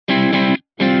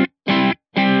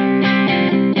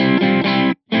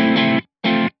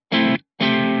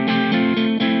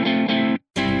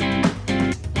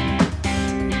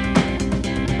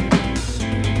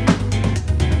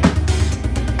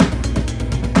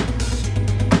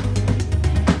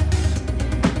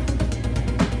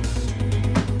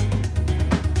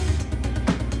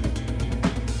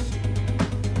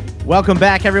Welcome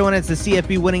back, everyone. It's the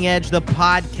CFB Winning Edge, the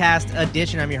podcast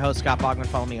edition. I'm your host, Scott Bogman.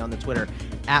 Follow me on the Twitter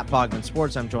at Bogman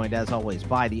Sports. I'm joined, as always,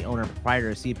 by the owner and proprietor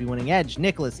of CFB Winning Edge,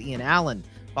 Nicholas Ian Allen.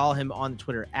 Follow him on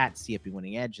Twitter at CFB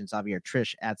Winning Edge, and Xavier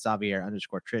Triche at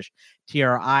Xavier_Triche,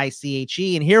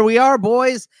 Triche. And here we are,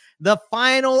 boys. The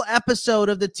final episode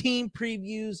of the team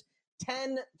previews.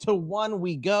 10-1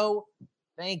 we go.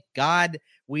 Thank God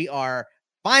we are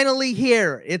finally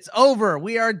here. It's over.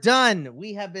 We are done.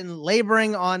 We have been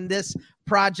laboring on this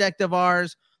project of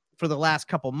ours for the last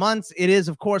couple months. It is,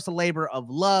 of course, a labor of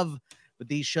love, but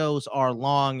these shows are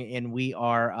long, and we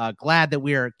are glad that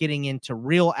we are getting into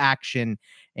real action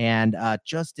and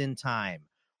just in time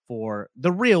for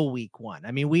the real week one.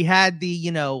 I mean, we had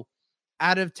the,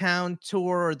 out of town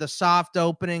tour or the soft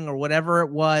opening or whatever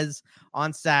it was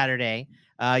on Saturday.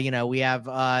 We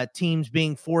have teams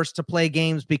being forced to play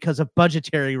games because of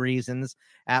budgetary reasons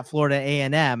at Florida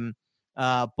A&M.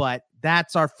 But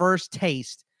that's our first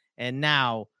taste. And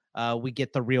now we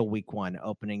get the real week one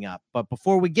opening up. But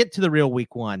before we get to the real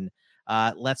week one,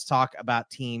 let's talk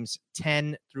about teams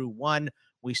 10-1.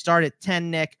 We start at 10,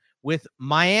 Nick, with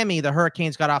Miami. The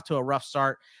Hurricanes got off to a rough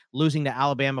start, losing to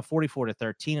Alabama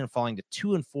 44-13 and falling to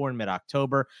 2-4 in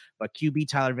mid-October. But QB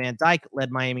Tyler Van Dyke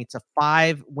led Miami to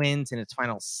 5 wins in its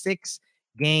final 6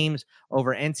 games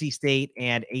over NC State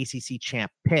and ACC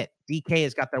champ Pitt. DK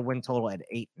has got their win total at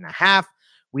 8.5.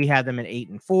 We had them at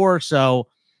 8-4. So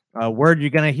a word you're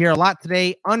going to hear a lot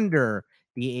today, under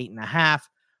the 8.5.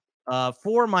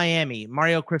 For Miami,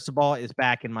 Mario Cristobal is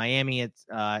back in Miami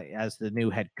as the new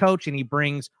head coach, and he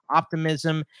brings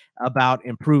optimism about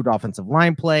improved offensive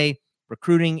line play,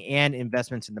 recruiting, and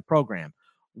investments in the program.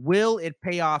 Will it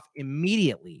pay off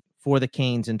immediately for the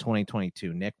Canes in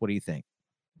 2022? Nick, what do you think?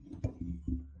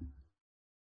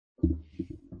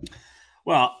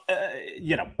 Well,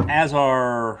 as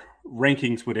our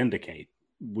rankings would indicate,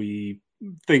 we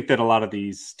think that a lot of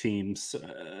these teams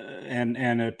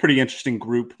and a pretty interesting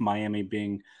group, Miami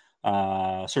being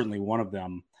certainly one of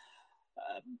them,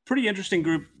 pretty interesting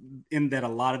group in that a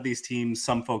lot of these teams,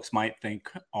 some folks might think,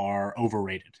 are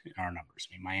overrated in our numbers.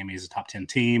 I mean, Miami is a top 10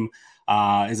 team,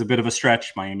 is a bit of a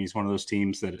stretch. Miami is one of those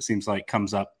teams that it seems like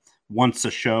comes up once a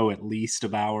show at least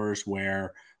of ours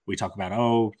where we talk about,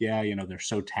 they're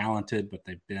so talented, but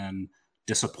they've been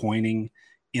disappointing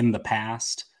in the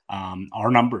past. Our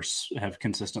numbers have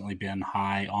consistently been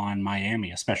high on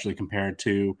Miami, especially compared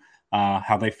to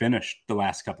how they finished the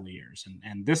last couple of years.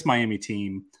 And this Miami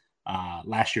team,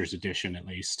 last year's edition at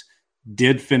least,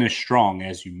 did finish strong,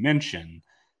 as you mentioned.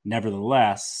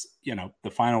 Nevertheless,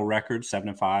 the final record,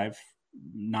 7-5,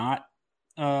 not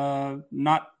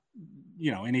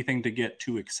anything to get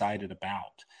too excited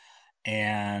about.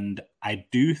 And I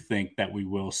do think that we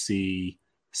will see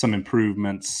some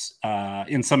improvements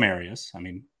in some areas. I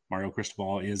mean, Mario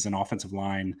Cristobal is an offensive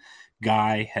line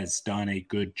guy, has done a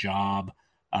good job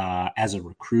as a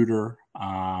recruiter,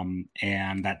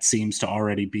 and that seems to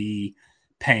already be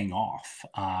paying off.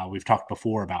 We've talked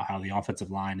before about how the offensive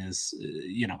line is,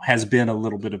 has been a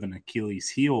little bit of an Achilles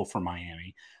heel for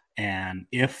Miami. And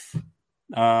if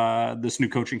this new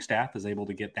coaching staff is able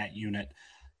to get that unit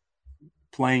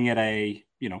playing at a,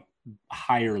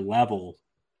 higher level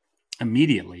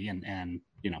immediately and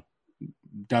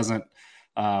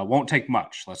won't take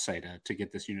much, let's say, to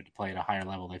get this unit to play at a higher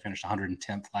level. They finished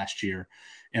 110th last year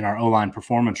in our O-line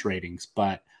performance ratings.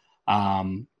 But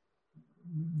I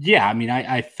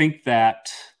think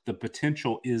that the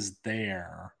potential is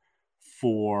there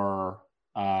for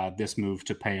this move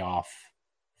to pay off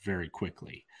very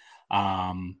quickly.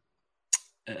 Tyler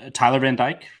Van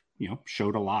Dyke,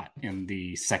 showed a lot in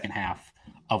the second half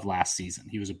of last season.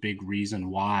 He was a big reason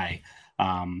why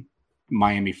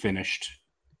Miami finished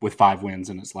with 5 wins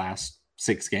in its last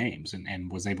 6 games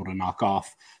and was able to knock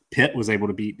off Pitt, was able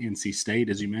to beat NC State,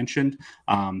 as you mentioned,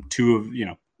 2 of,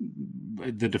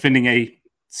 the defending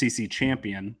ACC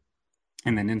champion,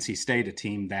 and then NC State, a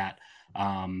team that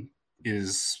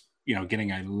is,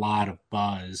 getting a lot of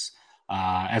buzz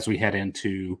as we head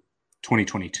into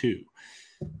 2022.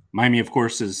 Miami, of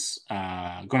course, is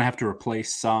going to have to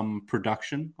replace some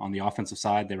production on the offensive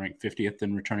side. They rank 50th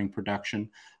in returning production.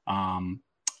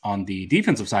 On the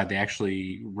defensive side, they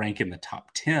actually rank in the top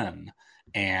 10.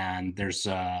 And there's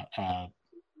a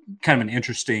kind of an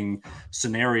interesting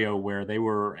scenario where they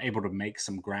were able to make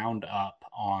some ground up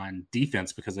on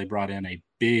defense because they brought in a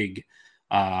big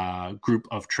group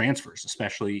of transfers,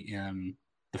 especially in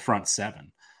the front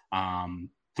 7.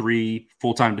 3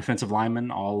 full-time defensive linemen,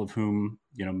 all of whom,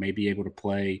 may be able to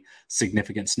play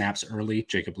significant snaps early.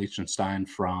 Jacob Lichtenstein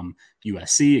from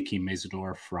USC, Akeem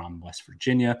Mazador from West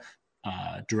Virginia.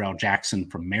 Darrell Jackson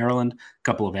from Maryland, a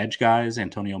couple of edge guys,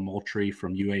 Antonio Moultrie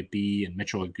from UAB and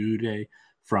Mitchell Agude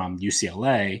from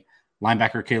UCLA,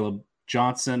 linebacker Caleb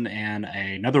Johnson, and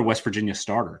another West Virginia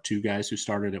starter. Two guys who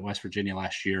started at West Virginia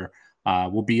last year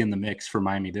will be in the mix for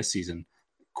Miami this season.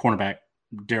 Cornerback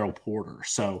Daryl Porter.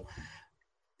 So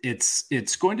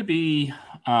it's going to be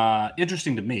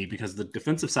interesting to me because the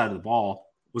defensive side of the ball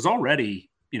was already,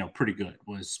 pretty good.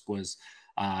 Was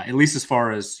at least as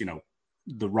far as,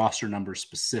 the roster numbers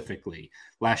specifically.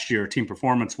 Last year, team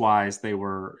performance-wise, they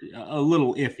were a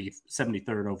little iffy,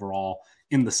 73rd overall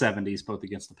in the 70s, both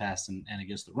against the pass and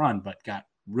against the run, but got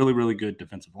really, really good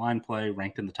defensive line play,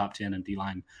 ranked in the top 10 in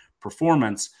D-line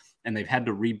performance, and they've had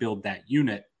to rebuild that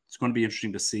unit. It's going to be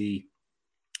interesting to see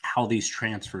how these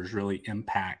transfers really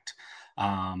impact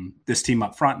this team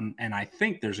up front, and I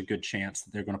think there's a good chance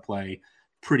that they're going to play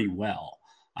pretty well.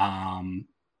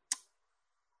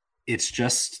 It's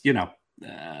just,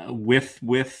 with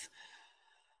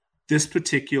this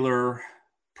particular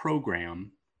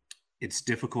program, it's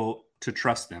difficult to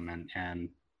trust them. And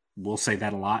we'll say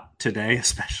that a lot today,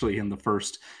 especially in the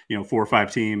first, 4 or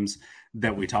 5 teams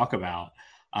that we talk about.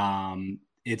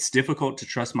 It's difficult to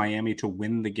trust Miami to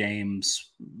win the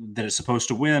games that it's supposed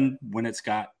to win when it's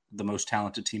got the most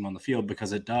talented team on the field,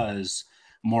 because it does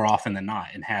more often than not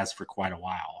and has for quite a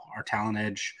while. Our Talent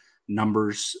Edge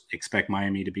numbers expect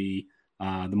Miami to be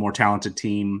the more talented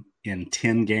team in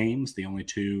 10 games, the only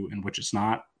 2 in which it's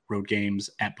not, road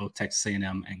games at both Texas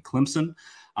A&M and Clemson.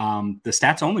 The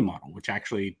stats only model, which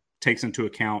actually takes into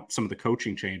account some of the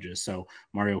coaching changes. So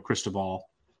Mario Cristobal,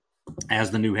 as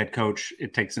the new head coach,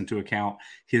 it takes into account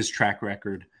his track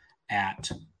record at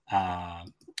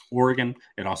Oregon.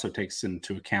 It also takes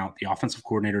into account the offensive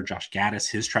coordinator, Josh Gaddis,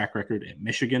 his track record at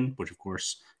Michigan, which of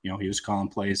course, he was calling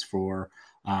plays for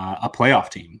a playoff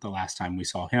team the last time we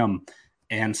saw him.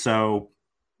 And so,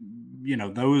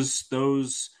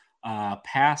 those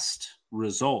past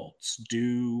results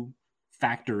do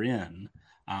factor in,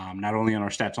 not only in our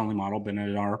stats only model, but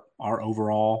in our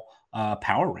overall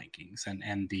power rankings,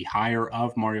 and the hire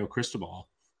of Mario Cristobal,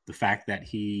 the fact that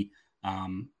he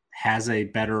has a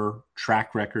better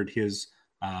track record, his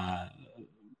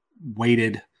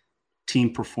weighted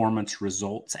team performance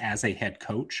results as a head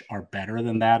coach are better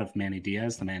than that of Manny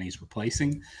Diaz, the man he's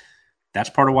replacing. That's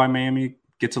part of why Miami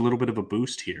gets a little bit of a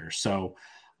boost here. So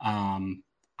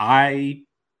I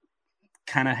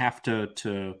kind of have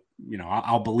to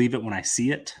I'll believe it when I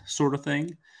see it, sort of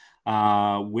thing,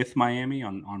 with Miami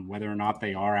on whether or not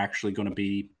they are actually going to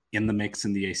be in the mix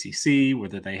in the ACC,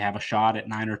 whether they have a shot at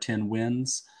 9 or 10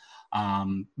 wins.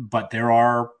 But there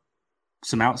are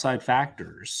some outside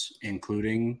factors,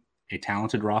 including a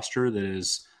talented roster that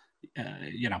is,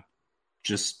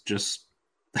 just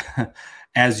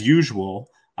as usual,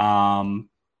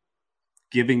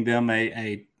 giving them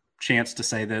a chance to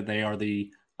say that they are the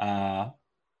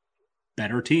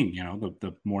better team,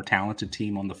 the more talented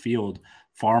team on the field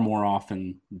far more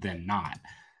often than not.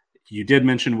 You did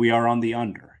mention we are on the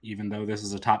under, even though this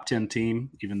is a top 10 team,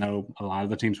 even though a lot of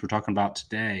the teams we're talking about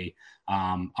today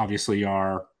obviously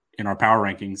are in our power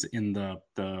rankings in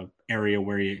the area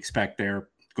where you expect they're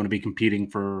going to be competing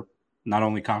for not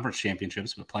only conference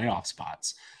championships, but playoff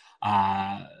spots.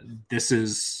 This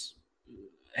is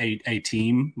a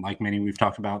team like many we've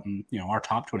talked about in, our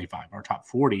top 25, our top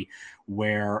 40,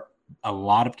 where a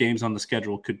lot of games on the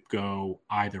schedule could go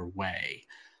either way.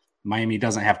 Miami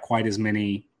doesn't have quite as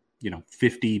many,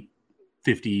 50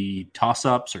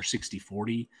 toss-ups or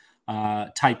 60-40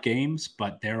 type games,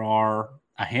 but there are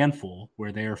a handful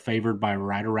where they are favored by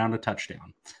right around a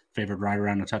touchdown. Favored right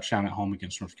around a touchdown at home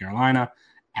against North Carolina,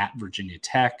 at Virginia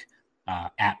Tech,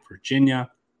 at Virginia,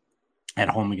 at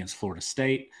home against Florida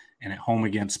State, and at home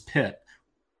against Pitt.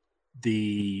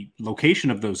 The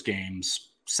location of those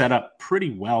games set up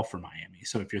pretty well for Miami.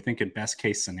 So if you're thinking best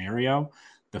case scenario,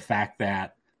 the fact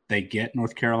that they get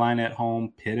North Carolina at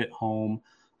home, Pitt at home,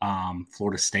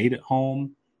 Florida State at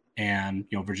home, and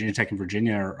Virginia Tech and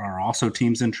Virginia are also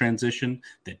teams in transition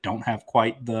that don't have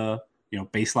quite the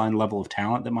baseline level of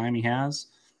talent that Miami has.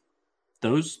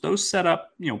 Those set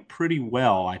up pretty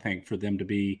well, I think, for them to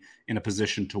be in a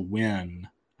position to win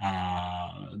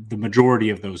the majority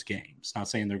of those games. Not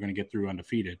saying they're going to get through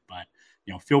undefeated, but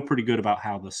feel pretty good about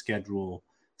how the schedule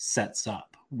sets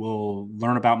up. We'll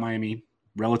learn about Miami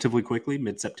relatively quickly,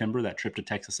 mid-September, that trip to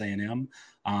Texas A&M,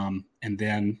 and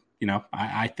then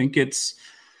I think it's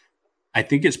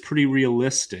pretty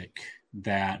realistic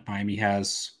that Miami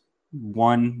has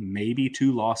 1, maybe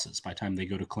 2 losses by the time they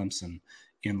go to Clemson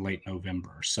in late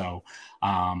November. So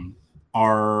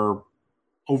our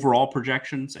overall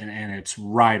projections, and it's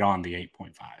right on the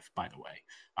 8.5, by the way.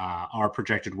 Our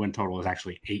projected win total is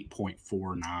actually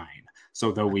 8.49.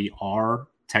 So though we are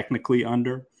technically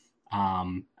under,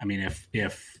 I mean,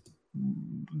 if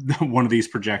one of these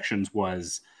projections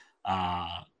was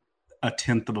a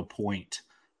tenth of a point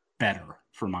better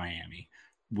for Miami,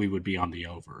 we would be on the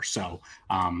over. So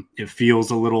it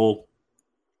feels a little,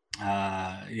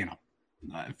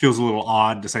 it feels a little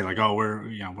odd to say like, oh,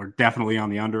 we're definitely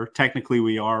on the under. Technically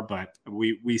we are, but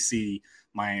we see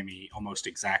Miami almost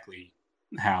exactly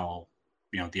how,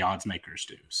 the odds makers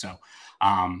do. So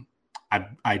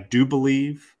I do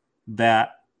believe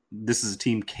that this is a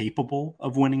team capable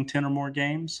of winning 10 or more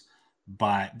games,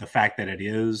 but the fact that it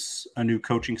is a new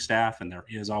coaching staff and there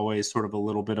is always sort of a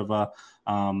little bit of a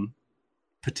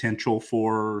potential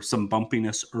for some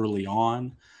bumpiness early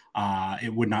on,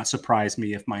 it would not surprise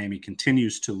me if Miami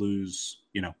continues to lose,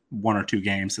 1 or 2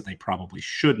 games that they probably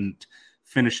shouldn't,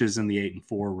 finishes in the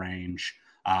 8-4 range,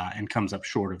 and comes up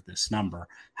short of this number.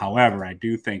 However, I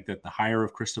do think that the hire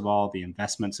of Cristobal, the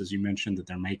investments, as you mentioned, that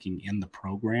they're making in the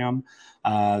program,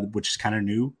 which is kind of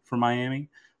new for Miami,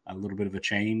 a little bit of a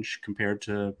change compared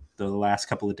to the last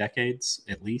couple of decades,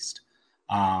 at least.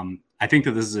 I think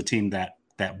that this is a team that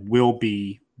will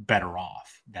be better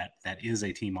off, that is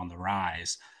a team on the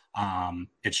rise.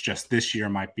 It's just this year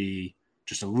might be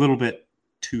just a little bit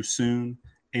too soon.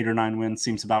 8 or 9 wins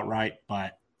seems about right,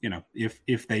 but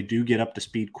if they do get up to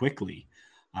speed quickly,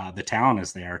 the talent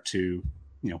is there to,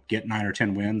 get 9 or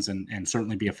 10 wins and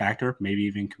certainly be a factor, maybe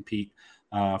even compete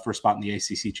for a spot in the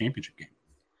ACC championship game.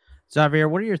 Xavier,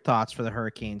 what are your thoughts for the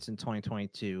Hurricanes in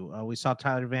 2022? We saw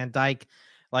Tyler Van Dyke,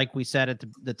 like we said at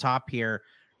the top here,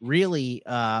 really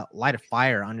light a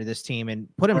fire under this team and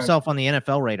put himself on the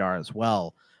NFL radar as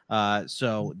well.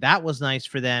 So that was nice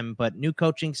for them, but new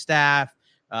coaching staff,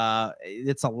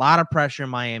 it's a lot of pressure in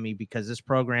Miami because this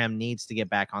program needs to get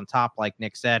back on top. Like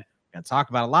Nick said, we're going to talk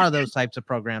about a lot of those types of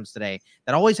programs today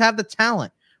that always have the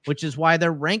talent, which is why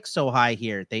they're ranked so high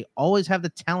here. They always have the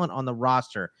talent on the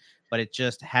roster, but it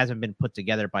just hasn't been put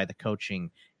together by the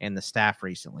coaching and the staff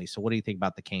recently. So what do you think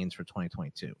about the Canes for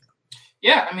 2022?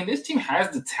 Yeah, I mean, this team has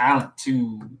the talent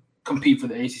to compete for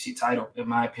the ACC title, in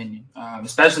my opinion,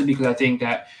 especially because I think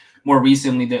that more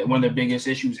recently that one of their biggest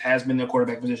issues has been their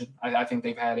quarterback position. I think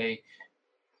they've had a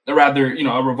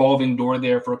revolving door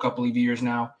there for a couple of years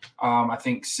now. I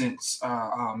think since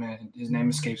his name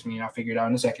escapes me, and I'll figure it out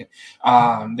in a second.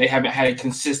 They haven't had a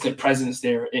consistent presence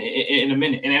there in a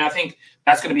minute, and I think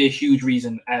that's going to be a huge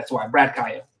reason as to why Brad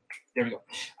Kaaya. There we go.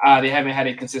 They haven't had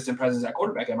a consistent presence at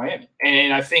quarterback at Miami,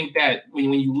 and I think that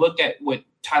when you look at what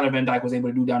Tyler Van Dyke was able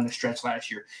to do down the stretch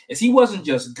last year, is he wasn't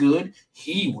just good,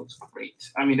 he was great.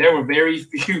 I mean, there were very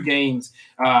few games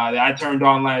that I turned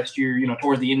on last year,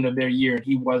 towards the end of their year, and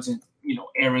he wasn't,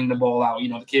 airing the ball out.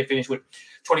 The kid finished with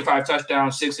 25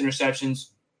 touchdowns, 6 interceptions,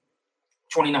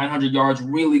 2,900 yards,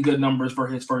 really good numbers for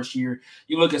his first year.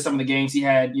 You look at some of the games he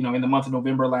had, in the month of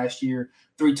November last year,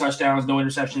 3 touchdowns, no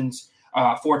interceptions.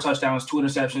 4 touchdowns, 2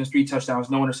 interceptions, 3 touchdowns,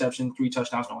 no interceptions, 3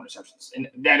 touchdowns, no interceptions. And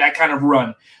that kind of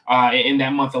run in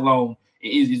that month alone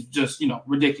is just,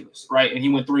 ridiculous, right? And he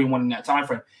went 3-1 in that time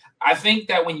frame. I think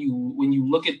that when you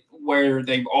look at where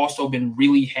they've also been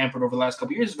really hampered over the last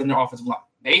couple of years has been their offensive line.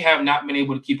 They have not been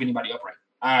able to keep anybody upright.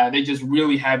 They just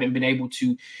really haven't been able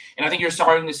to. And I think you're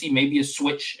starting to see maybe a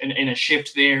switch and a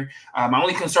shift there. My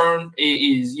only concern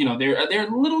is, they're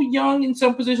a little young in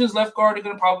some positions. Left guard, they're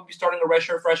going to probably be starting a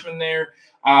redshirt freshman there.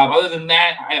 Other than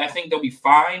that, I think they'll be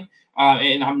fine.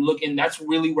 And that's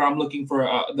really where I'm looking for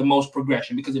the most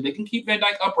progression, because if they can keep Van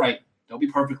Dyke upright, they'll be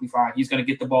perfectly fine. He's going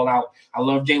to get the ball out. I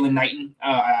love Jalen Knighton.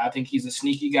 I think he's a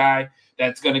sneaky guy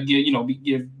that's going to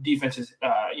give defenses,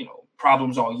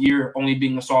 problems all year, only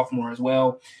being a sophomore as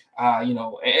well.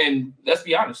 And let's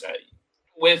be honest,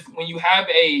 when you have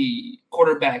a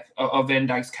quarterback of Van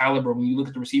Dyke's caliber, when you look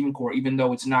at the receiving core, even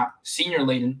though it's not senior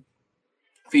laden,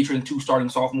 featuring 2 starting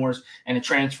sophomores and a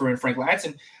transfer in Frank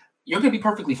Ladson, you're going to be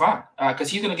perfectly fine because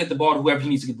he's going to get the ball to whoever he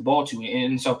needs to get the ball to.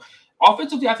 And so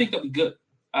offensively, I think they'll be good.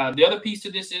 The other piece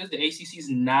to this is the ACC is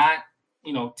not,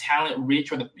 talent rich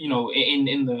for the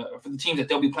for the teams that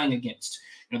they'll be playing against.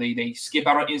 They skip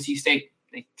out on NC State.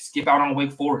 They skip out on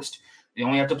Wake Forest. They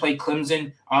only have to play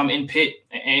Clemson and Pitt.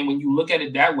 And when you look at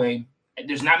it that way,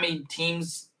 there's not many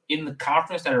teams in the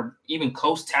conference that are even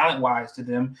close talent-wise to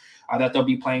them that they'll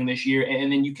be playing this year. And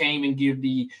then you can't even give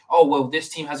this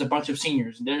team has a bunch of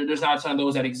seniors. There's not a ton of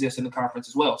those that exist in the conference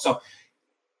as well. So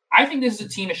I think this is a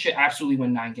team that should absolutely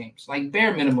win 9 games. Like,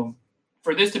 bare minimum,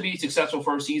 for this to be successful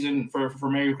first season for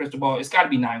Mario Cristobal, it's got to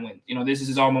be 9 wins. This is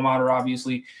his alma mater,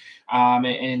 obviously. I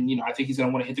think he's going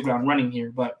to want to hit the ground running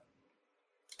here. But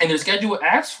And their schedule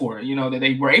asks for it. You know, that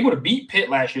they were able to beat Pitt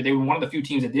last year. They were one of the few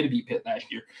teams that did beat Pitt last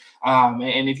year.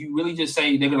 And if you really just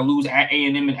say they're going to lose at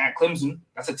A&M and at Clemson,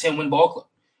 that's a 10-win ball club,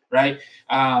 right?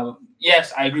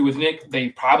 Yes, I agree with Nick. They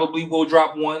probably will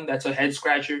drop one. That's a head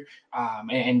scratcher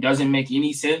and doesn't make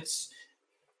any sense.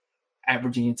 At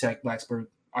Virginia Tech, Blacksburg,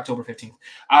 October 15th.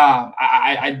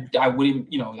 I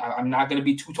wouldn't, I'm not going to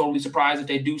be too totally surprised if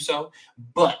they do so.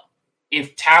 But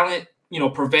if talent,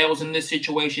 prevails in this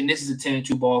situation, this is a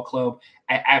 10-2 ball club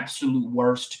at absolute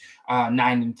worst,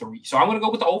 9-3. So I'm going to go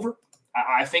with the over.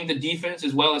 I think the defense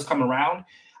as well has come around.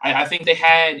 I think they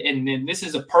had, and then this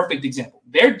is a perfect example.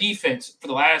 Their defense for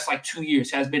the last 2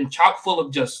 years has been chock full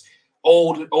of just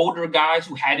older guys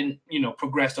who hadn't,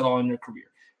 progressed at all in their career.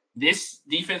 This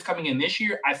defense coming in this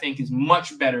year, I think, is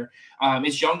much better.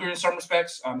 It's younger in some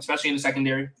respects, especially in the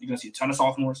secondary. You're going to see a ton of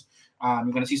sophomores.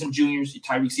 You're going to see some juniors.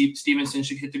 Tyreek Stevenson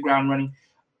should hit the ground running,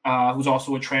 who's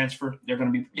also a transfer. They're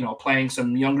going to be, playing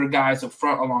some younger guys up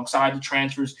front alongside the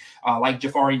transfers, like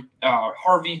Jafari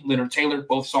Harvey, Leonard Taylor,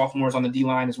 both sophomores on the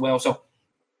D-line as well. So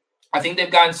I think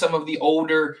they've gotten some of the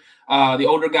older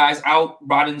guys out,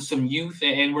 brought in some youth,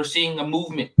 and we're seeing a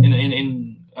movement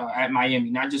in at Miami,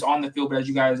 not just on the field, but as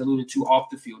you guys alluded to, off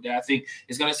the field. That I think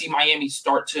is going to see Miami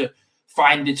start to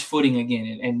find its footing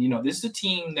again. And this is a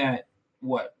team that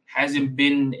hasn't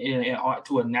been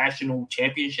to a national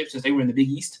championship since they were in the Big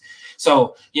East.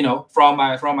 So, for all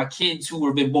my kids who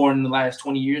have been born in the last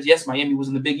 20 years, yes, Miami was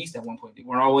in the Big East at one point. They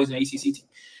weren't always an ACC team.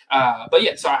 But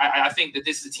yeah, so I think that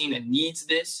this is a team that needs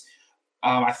this.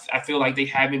 I feel like they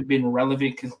haven't been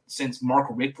relevant since Mark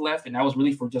Richt left, and that was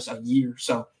really for just a year.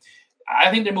 So I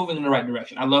think they're moving in the right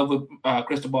direction. I love what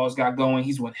Cristobal's got going.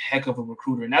 He's one heck of a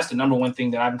recruiter, and that's the number one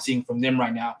thing that I've been seeing from them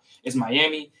right now is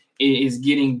Miami is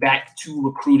getting back to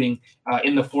recruiting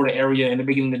in the Florida area, and they're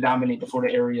beginning to dominate the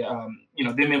Florida area.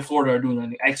 Them in Florida are doing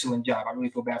an excellent job. I really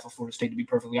feel bad for Florida State, to be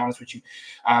perfectly honest with you,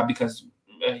 because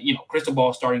Cristobal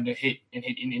is starting to hit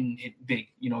big.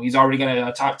 He's already got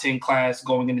a top 10 class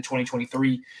going into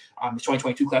 2023. The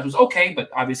 2022 class was okay, but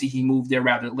obviously he moved there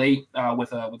rather late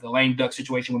with a lame duck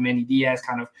situation with Manny Diaz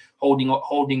kind of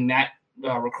holding that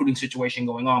recruiting situation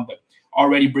going on, but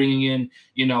already bringing in,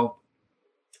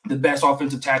 the best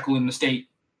offensive tackle in the state,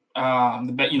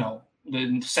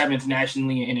 the seventh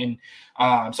nationally.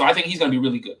 And so I think he's going to be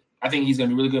really good. I think he's going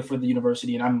to be really good for the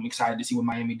university, and I'm excited to see what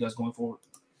Miami does going forward.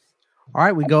 All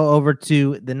right, we go over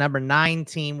to the number 9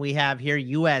 team we have here,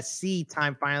 USC.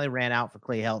 Time finally ran out for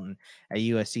Clay Helton at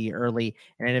USC early.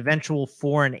 In an eventual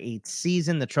 4-8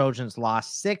 season, the Trojans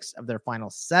lost 6 of their final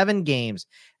 7 games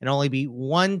and only beat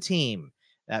one team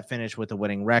that finished with a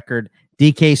winning record.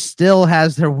 DK still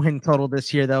has their win total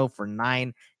this year, though, for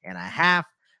 9.5.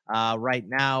 Right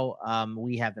now,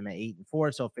 we have them at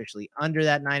 8-4, so officially under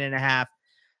that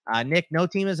 9.5. Nick, no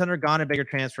team has undergone a bigger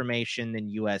transformation than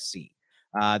USC.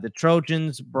 The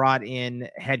Trojans brought in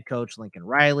head coach Lincoln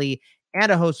Riley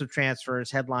and a host of transfers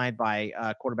headlined by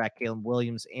quarterback Caleb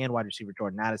Williams and wide receiver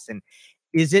Jordan Addison.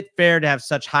 Is it fair to have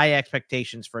such high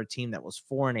expectations for a team that was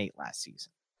 4-8 last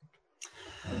season?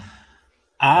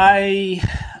 I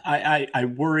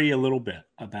worry a little bit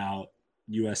about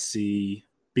USC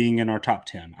being in our top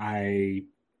 10. I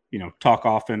talk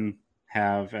often,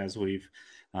 have, as we've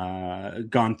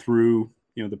gone through,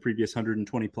 the previous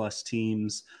 120 plus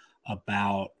teams,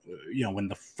 about, when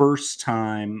the first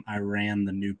time I ran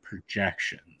the new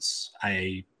projections,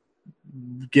 I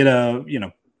get a,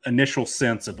 initial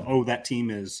sense of, oh, that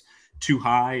team is too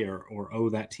high or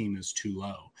oh, that team is too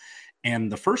low.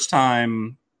 And the first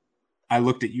time I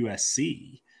looked at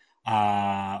USC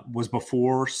was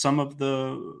before some of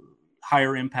the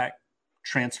higher impact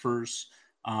transfers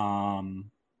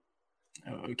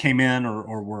came in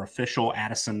or were official.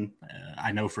 Addison,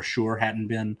 I know for sure hadn't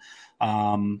been,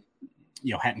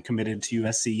 hadn't committed to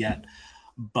USC yet,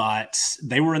 but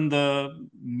they were in the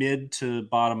mid to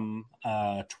bottom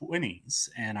 20s.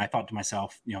 And I thought to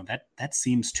myself, that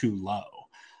seems too low.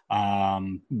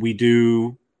 We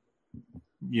do,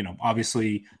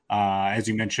 obviously, as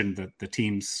you mentioned, the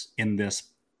teams in this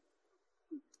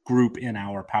group in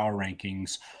our power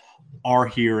rankings are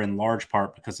here in large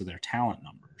part because of their talent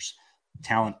numbers.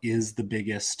 Talent is the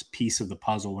biggest piece of the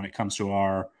puzzle when it comes to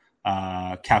our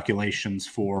calculations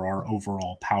for our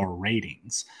overall power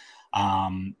ratings.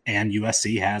 And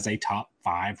USC has a top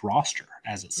 5 roster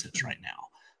as it sits right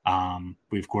now.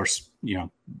 We, of course,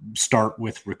 start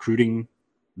with recruiting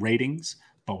ratings,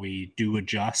 but we do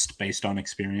adjust based on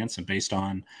experience and based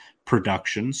on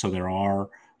production. So there are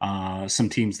some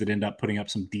teams that end up putting up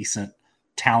some decent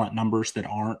talent numbers that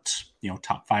aren't,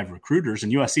 top 5 recruiters.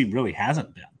 And USC really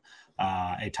hasn't been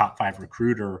a top 5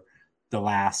 recruiter the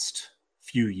last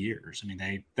few years. I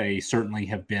mean, they certainly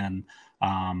have been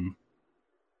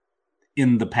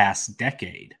in the past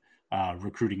decade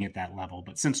recruiting at that level,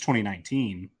 but since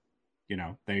 2019,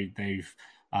 they've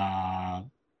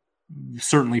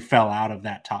certainly fell out of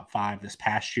that top 5. This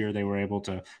past year, they were able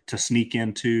to sneak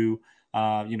into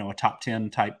a top 10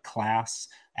 type class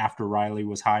after Riley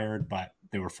was hired, but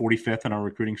they were 45th in our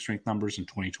recruiting strength numbers in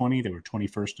 2020. They were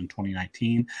 21st in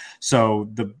 2019. So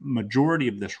the majority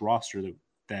of this roster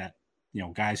that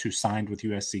guys who signed with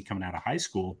USC coming out of high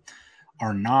school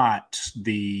are not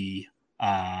the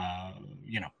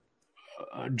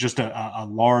just a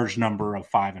large number of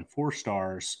 5 and 4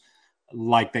 stars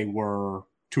like they were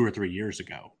 2 or 3 years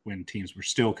ago, when teams were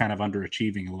still kind of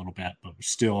underachieving a little bit, but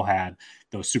still had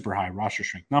those super high roster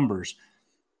strength numbers.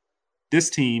 This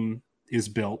team is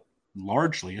built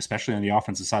largely, especially on the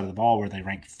offensive side of the ball, where they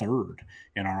rank 3rd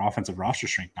in our offensive roster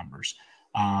strength numbers,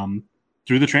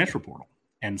 through the transfer portal.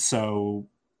 And so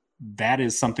that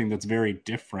is something that's very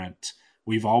different.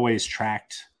 We've always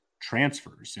tracked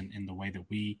transfers in the way that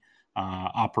we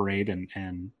operate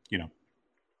and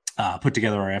put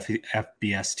together our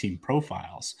FBS team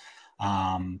profiles.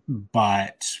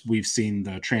 But we've seen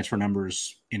the transfer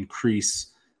numbers increase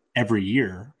every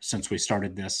year since we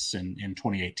started this in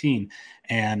 2018.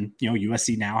 And,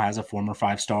 USC now has a former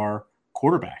 5-star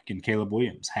quarterback in Caleb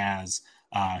Williams, has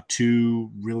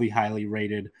 2 really highly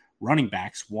rated running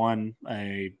backs, one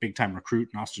a big-time recruit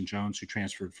in Austin Jones, who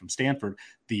transferred from Stanford,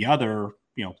 the other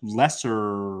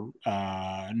lesser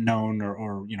known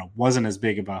or wasn't as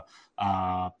big of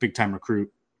a big-time recruit,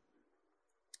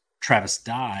 Travis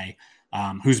Dye,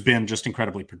 who's been just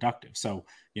incredibly productive. So,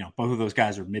 both of those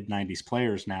guys are mid-90s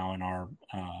players now in our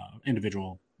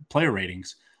individual player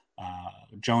ratings.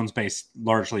 Jones based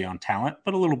largely on talent,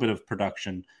 but a little bit of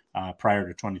production prior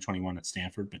to 2021 at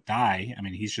Stanford. But Dye, I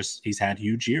mean, he's had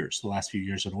huge years the last few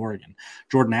years at Oregon.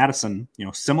 Jordan Addison,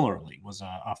 similarly was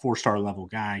a 4-star level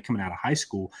guy coming out of high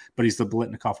school, but he's the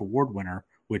Biletnikoff Award winner,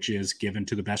 which is given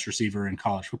to the best receiver in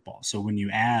college football. So when you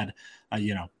add,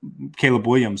 Caleb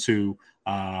Williams, who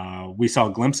we saw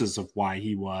glimpses of why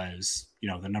he was,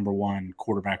 the number 1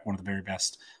 quarterback, one of the very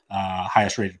best,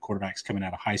 highest rated quarterbacks coming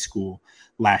out of high school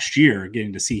last year,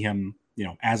 getting to see him,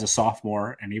 as a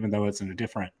sophomore, and even though it's in a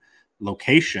different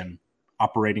location,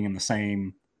 operating in the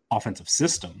same offensive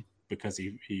system, because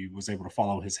he was able to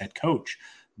follow his head coach,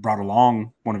 brought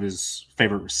along one of his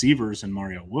favorite receivers in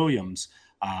Mario Williams,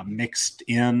 mixed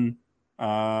in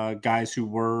guys who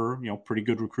were, pretty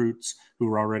good recruits who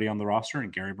were already on the roster,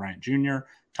 and Gary Bryant Jr.,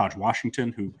 Taj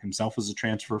Washington, who himself was a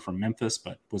transfer from Memphis,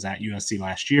 but was at USC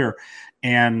last year.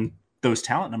 And those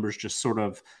talent numbers just sort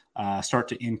of start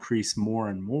to increase more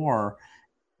and more.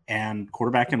 And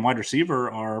quarterback and wide receiver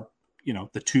are,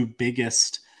 the 2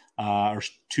 biggest or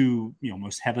 2,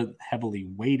 most heavily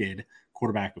weighted,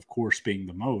 quarterback, of course, being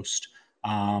the most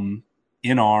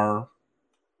in our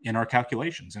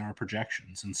calculations, in our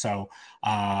projections. And so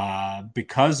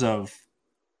because of,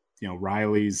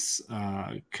 Riley's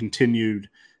continued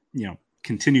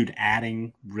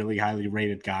adding really highly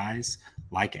rated guys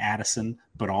like Addison,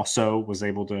 but also was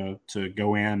able to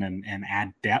go in and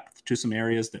add depth to some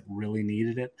areas that really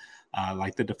needed it,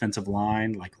 like the defensive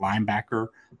line, like linebacker,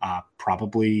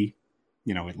 probably,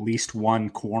 at least 1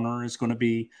 corner is going to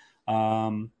be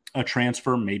a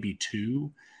transfer, maybe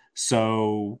 2.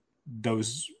 So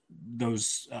those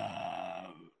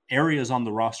areas on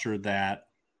the roster that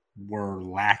were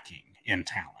lacking in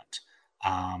talent,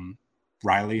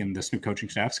 Riley and this new coaching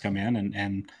staff's come in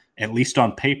and at least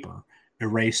on paper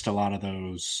erased a lot of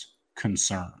those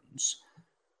concerns.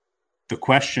 The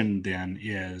question then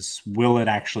is, will it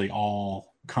actually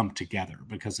all come together?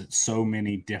 Because it's so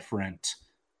many different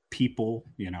people,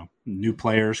 new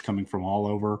players coming from all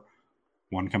over,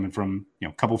 one coming from,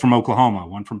 a couple from Oklahoma,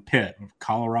 one from Pitt,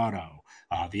 Colorado,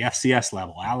 the FCS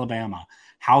level, Alabama.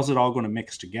 How's it all going to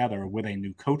mix together with a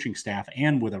new coaching staff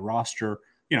and with a roster,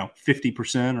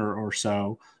 50% or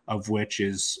so of which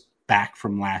is back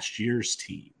from last year's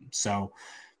team? So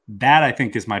that, I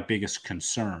think, is my biggest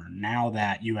concern. Now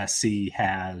that USC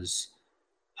has,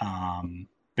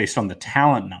 based on the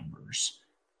talent numbers,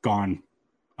 gone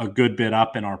a good bit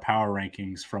up in our power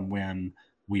rankings from when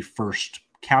we first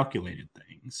calculated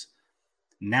things.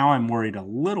 Now I'm worried a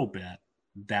little bit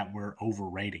that we're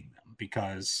overrating them,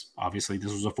 because obviously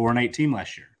this was a 4-8 team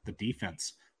last year. The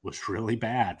defense was really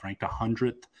bad, ranked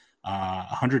 100th,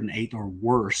 108th or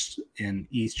worse in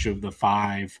each of the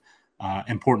 5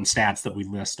 important stats that we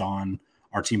list on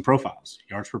our team profiles: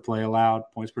 yards per play allowed,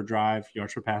 points per drive,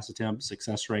 yards per pass attempt,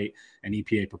 success rate, and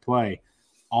EPA per play.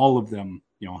 All of them,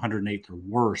 108th or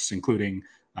worse, including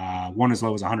one as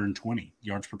low as 120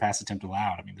 yards per pass attempt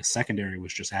allowed. I mean, the secondary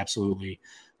was just absolutely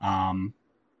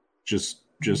just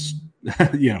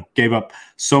gave up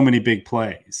so many big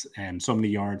plays and so many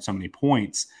yards, so many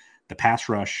points. The pass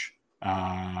rush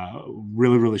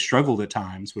really, really struggled at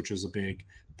times, which is a big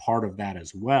part of that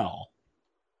as well.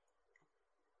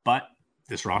 But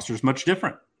this roster is much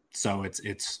different. So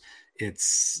it's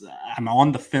I'm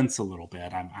on the fence a little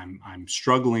bit. I'm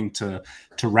struggling to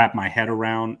wrap my head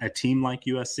around a team like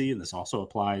USC. And this also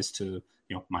applies to,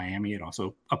 Miami. It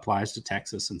also applies to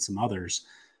Texas and some others.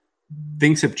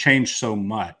 Things have changed so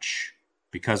much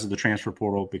because of the transfer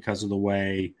portal, because of the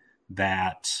way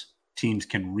that teams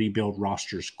can rebuild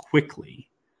rosters quickly,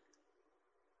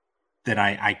 that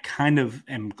I kind of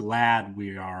am glad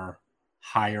we are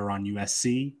higher on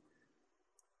USC.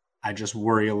 I just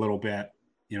worry a little bit,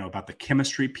 about the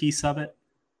chemistry piece of it.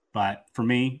 But for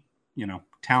me,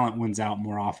 talent wins out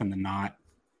more often than not.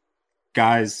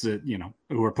 Guys that,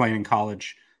 who are playing in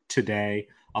college today,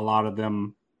 a lot of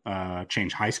them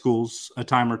change high schools a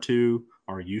time or two,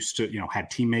 are used to, had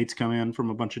teammates come in from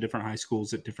a bunch of different high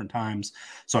schools at different times.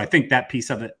 So I think that piece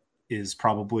of it is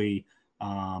probably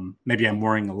maybe I'm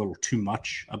worrying a little too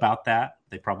much about that.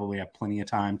 They probably have plenty of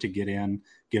time to get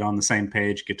on the same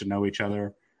page, get to know each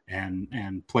other,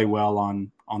 and play well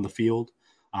on the field.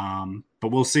 But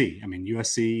we'll see. I mean,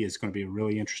 USC is going to be a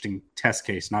really interesting test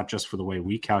case, not just for the way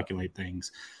we calculate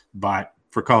things, but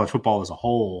for college football as a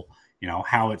whole,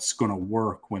 how it's going to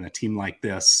work when a team like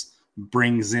this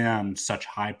brings in such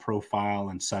high profile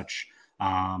and such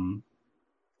kind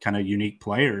of unique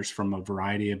players from a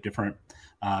variety of different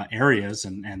areas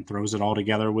and throws it all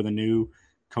together with a new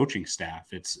coaching staff.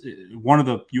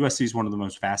 USC is one of the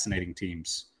most fascinating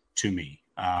teams to me.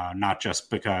 Not just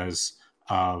because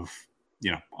of,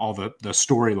 all the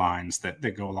storylines that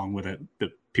go along with it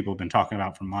that people have been talking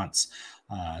about for months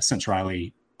since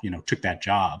Riley, took that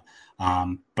job.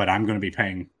 But I'm going to be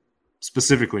paying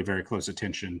specifically very close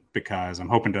attention because I'm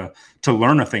hoping to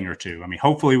learn a thing or two. I mean,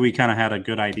 hopefully we kind of had a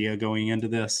good idea going into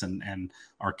this and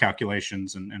our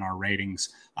calculations and our ratings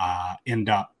end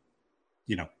up,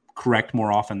 correct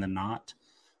more often than not.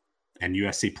 And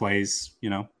USC plays,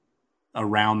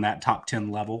 around that top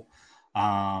 10 level.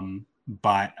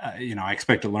 But I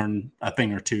expect to learn a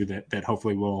thing or two that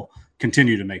hopefully will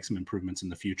continue to make some improvements in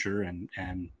the future.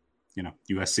 And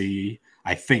USC,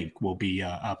 I think, will be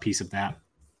a piece of that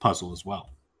puzzle as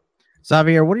well.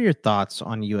 Xavier, what are your thoughts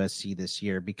on USC this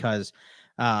year? Because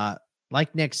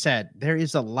like Nick said, there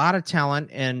is a lot of talent,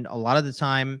 and a lot of the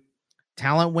time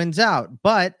talent wins out.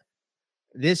 But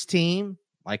this team,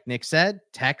 like Nick said,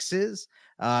 Texas,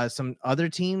 some other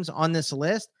teams on this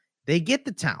list, they get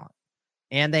the talent,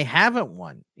 and they haven't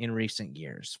won in recent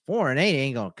years. 4-8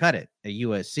 ain't going to cut it at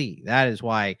USC. That is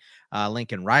why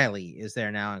Lincoln Riley is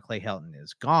there now and Clay Helton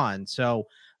is gone. So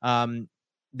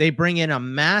they bring in a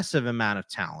massive amount of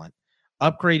talent,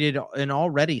 upgraded an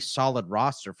already solid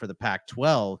roster for the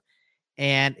Pac-12.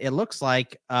 And it looks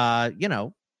like,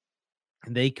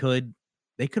 they could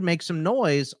make some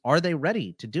noise. Are they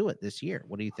ready to do it this year?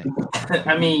 What do you think?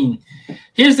 I mean,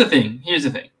 here's the thing.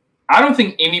 I don't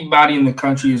think anybody in the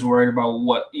country is worried about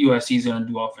what USC is going to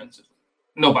do offensively.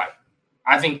 Nobody.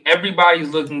 I think everybody's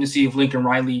looking to see if Lincoln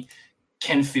Riley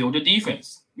can field a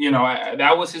defense.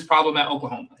 That was his problem at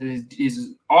Oklahoma.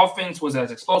 His offense was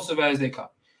as explosive as they come.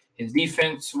 His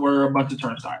defense were a bunch of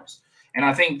turnstiles. And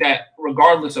I think that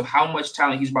regardless of how much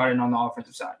talent he's brought in on the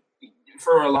offensive side,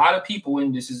 for a lot of people,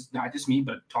 and this is not just me,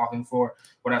 but talking for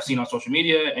what I've seen on social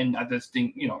media, and I just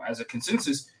think, as a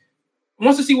consensus,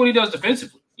 wants to see what he does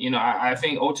defensively. I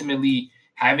think ultimately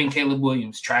having Caleb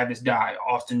Williams, Travis Dye,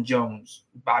 Austin Jones,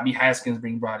 Bobby Haskins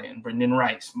being brought in, Brendan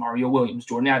Rice, Mario Williams,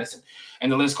 Jordan Addison,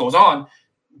 and the list goes on,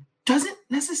 doesn't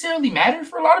necessarily matter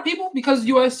for a lot of people because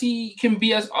USC can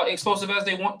be as explosive as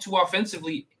they want to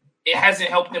offensively. It hasn't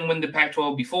helped them win the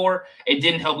Pac-12 before. It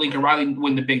didn't help Lincoln Riley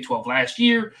win the Big 12 last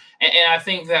year. And I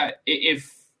think that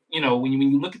if, when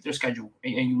you look at their schedule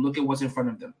and you look at what's in front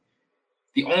of them,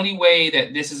 the only way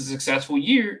that this is a successful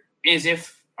year is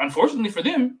if, unfortunately for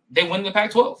them, they win the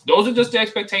Pac-12. Those are just the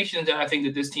expectations that I think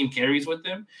that this team carries with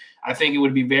them. I think it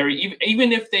would be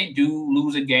even if they do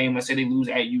lose a game, let's say they lose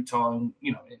at Utah,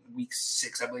 in week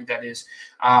 6, I believe that is,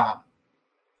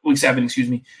 week 7, excuse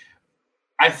me.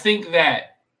 I think that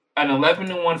an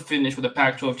 11-1 finish with a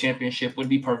Pac-12 championship would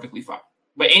be perfectly fine.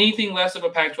 But anything less of a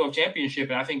Pac-12 championship,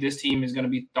 and I think this team is going to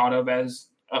be thought of as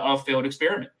a failed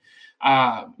experiment.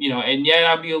 And yet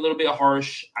I'll be a little bit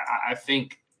harsh. I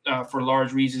think for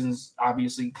large reasons,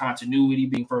 obviously continuity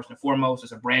being first and foremost.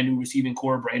 It's a brand new receiving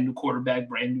core, brand new quarterback,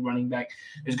 brand new running back.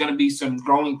 There's going to be some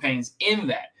growing pains in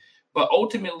that. But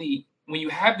ultimately, when you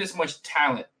have this much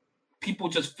talent, people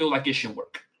just feel like it should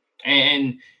work.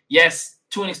 And yes,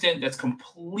 to an extent, that's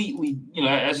completely,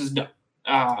 that's just dumb.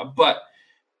 But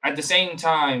at the same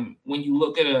time, when you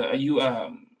look at a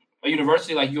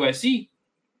university like USC,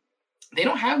 they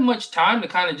don't have much time to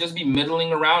kind of just be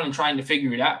middling around and trying to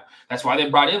figure it out. That's why they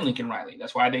brought in Lincoln Riley.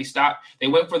 That's why they stopped. They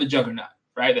went for the juggernaut,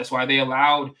 right? That's why they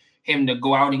allowed him to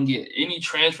go out and get any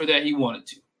transfer that he wanted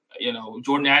to.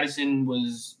 Jordan Addison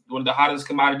was one of the hottest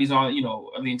commodities on,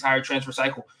 of the entire transfer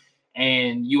cycle.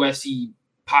 And USC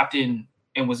popped in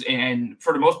and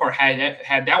for the most part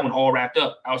had that one all wrapped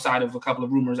up outside of a couple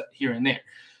of rumors here and there.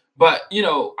 But,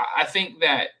 I think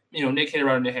that, Nick hit it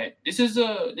right on the head. This is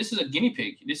a guinea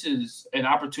pig. This is an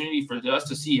opportunity for us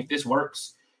to see if this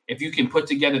works. If you can put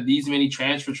together these many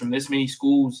transfers from this many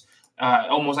schools,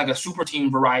 almost like a super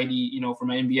team variety, from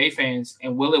NBA fans,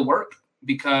 and will it work?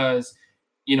 Because,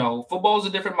 football is a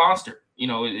different monster.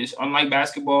 It's unlike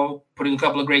basketball. Putting a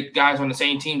couple of great guys on the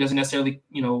same team doesn't necessarily,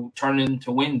 turn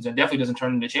into wins, and definitely doesn't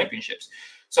turn into championships.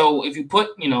 So if you put,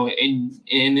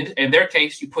 in their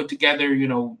case, you put together,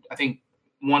 I think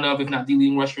one of, if not the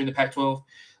leading rusher in the Pac-12,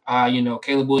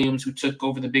 Caleb Williams, who took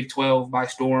over the Big 12 by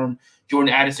storm,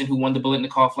 Jordan Addison, who won the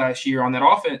Biletnikoff last year on that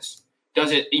offense,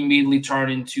 does it immediately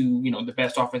turn into, the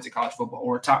best offense in college football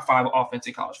or top 5 offense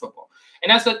in college football?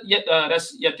 And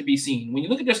that's yet to be seen. When you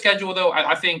look at their schedule, though,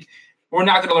 I think we're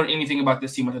not going to learn anything about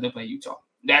this team until they play Utah.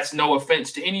 That's no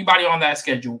offense to anybody on that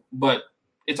schedule, but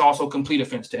it's also complete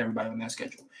offense to everybody on that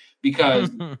schedule because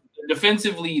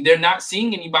defensively, they're not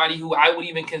seeing anybody who I would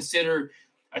even consider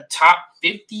a top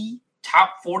 50,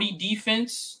 top 40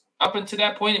 defense up until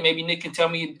that point. And maybe Nick can tell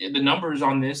me the numbers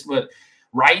on this, but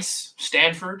Rice,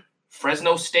 Stanford,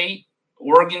 Fresno State,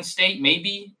 Oregon State,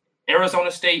 maybe Arizona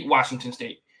State, Washington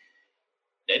State.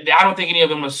 I don't think any of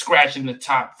them are scratching the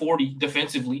top 40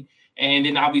 defensively. And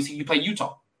then obviously you play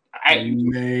Utah.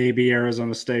 Maybe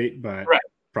Arizona State, but right.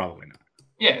 Probably not.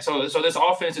 Yeah, so this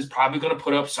offense is probably going to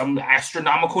put up some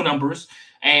astronomical numbers,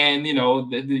 and the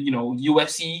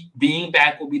USC being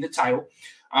back will be the title.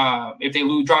 If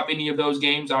they drop any of those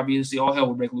games, obviously all hell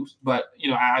will break loose. But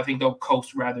I think they'll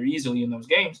coast rather easily in those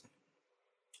games.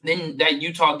 Then that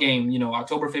Utah game,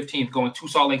 October 15th, going to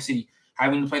Salt Lake City,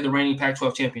 having to play the reigning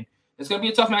Pac-12 champion. It's going to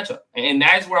be a tough matchup, and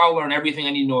that's where I'll learn everything I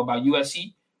need to know about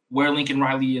USC, where Lincoln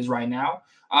Riley is right now,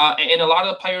 and a lot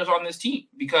of the players on this team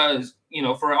because.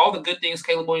 For all the good things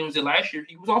Caleb Williams did last year,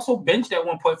 he was also benched at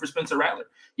one point for Spencer Rattler.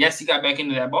 Yes, he got back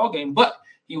into that ball game, but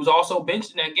he was also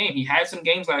benched in that game. He had some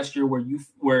games last year where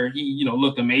he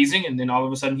looked amazing, and then all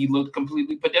of a sudden he looked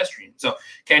completely pedestrian. So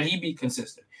can he be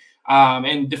consistent?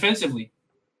 And defensively,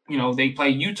 they play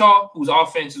Utah, whose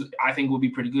offense I think will be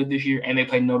pretty good this year, and they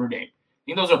play Notre Dame. I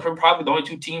think those are probably the only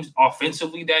two teams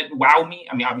offensively that wow me.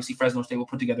 I mean, obviously Fresno State will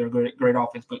put together a great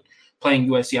offense, but playing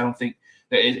USC, I don't think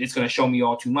that it's going to show me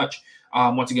all too much.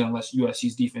 Once again, unless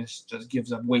USC's defense just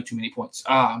gives up way too many points.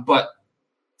 But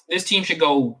this team should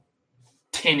go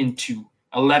 10-2,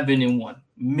 11-1,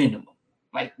 minimum.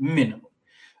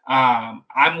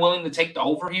 I'm willing to take the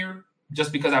over here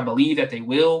just because I believe that they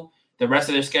will. The rest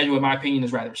of their schedule, in my opinion,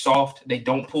 is rather soft. They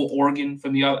don't pull Oregon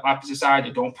from the opposite side.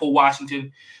 They don't pull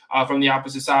Washington from the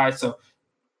opposite side. So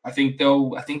I think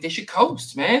they should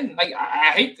coast, man.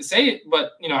 I hate to say it,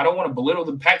 but I don't want to belittle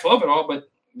the Pac-12 at all, but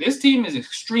this team is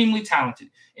extremely talented.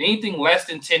 And anything less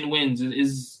than 10 wins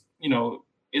is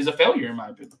a failure in my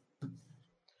opinion.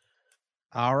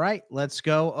 All right, let's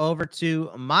go over to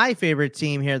my favorite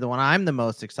team here, the one I'm the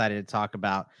most excited to talk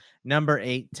about. Number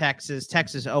 8, Texas.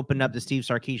 Texas opened up the Steve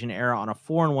Sarkisian era on a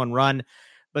 4-1 run,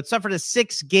 but suffered a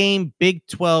 6-game Big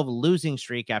 12 losing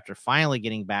streak after finally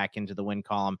getting back into the win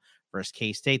column versus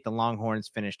K-State. The Longhorns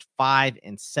finished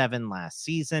 5-7 last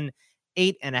season.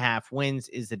 8.5 wins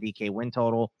is the DK win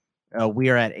total. We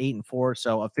are at 8-4,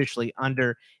 so officially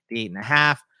under the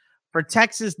 8.5. For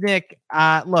Texas, Nick,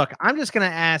 look, I'm just going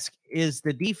to ask, is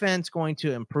the defense going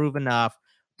to improve enough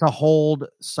to hold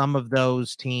some of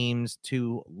those teams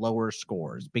to lower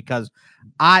scores? Because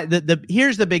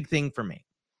here's the big thing for me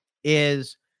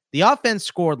is the offense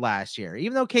scored last year.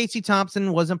 Even though Casey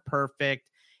Thompson wasn't perfect,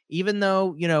 even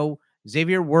though,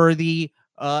 Xavier Worthy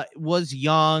was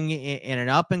young and an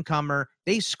up-and-comer,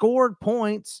 they scored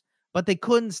points, but they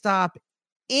couldn't stop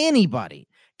anybody.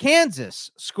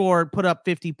 Kansas put up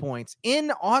 50 points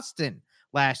in Austin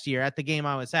last year at the game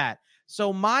I was at.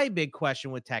 So my big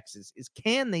question with Texas is,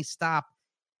 can they stop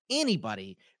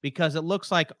anybody? Because it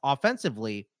looks like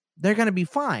offensively, they're going to be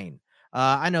fine.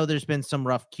 I know there's been some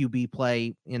rough QB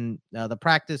play in the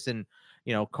practice, and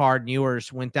Card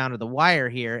Ewers went down to the wire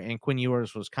here, and Quinn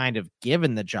Ewers was kind of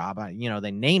given the job.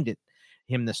 They named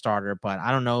him the starter, but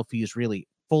I don't know if he's really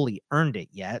fully earned it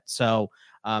yet. So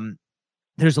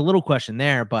there's a little question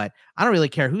there, but I don't really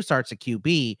care who starts at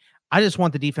QB. I just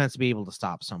want the defense to be able to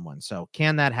stop someone. So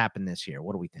can that happen this year?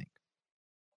 What do we think?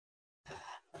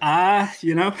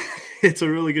 It's a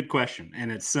really good question.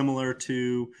 And it's similar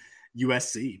to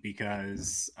USC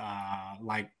because,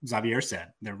 like Xavier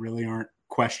said, there really aren't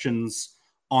questions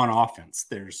on offense.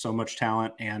 There's so much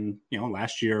talent. And,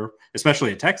 last year,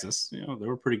 especially at Texas, they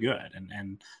were pretty good.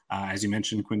 And as you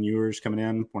mentioned, Quinn Ewers coming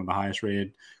in, one of the highest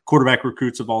rated quarterback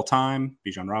recruits of all time.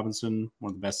 Bijan Robinson,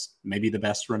 one of the best, maybe the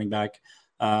best running back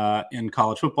in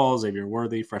college football. Xavier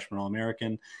Worthy, freshman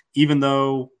All-American. Even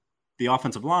though the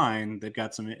offensive line, they've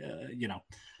got some,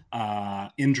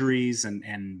 injuries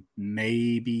and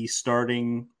maybe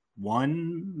starting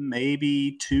one,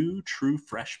 maybe two true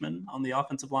freshmen on the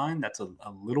offensive line. That's a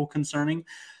little concerning.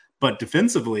 But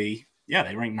defensively,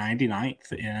 they ranked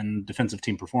 99th in defensive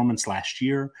team performance last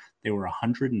year. They were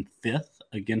 105th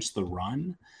against the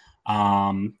run.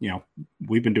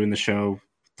 We've been doing the show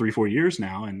 3-4 years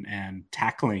now, and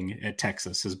tackling at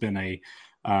Texas has been a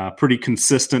pretty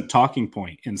consistent talking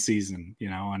point in season,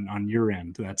 on your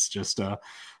end. That's just a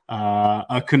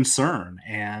concern.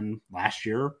 And last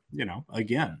year,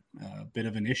 again, a bit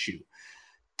of an issue.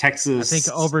 Texas, I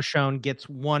think Overshown gets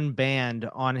one band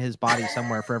on his body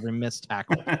somewhere for every missed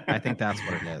tackle. I think that's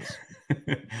what it is.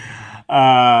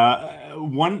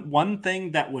 One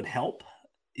thing that would help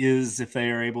is if they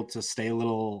are able to stay a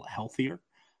little healthier.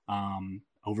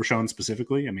 Overshown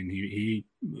specifically. I mean, he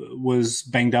was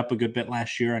banged up a good bit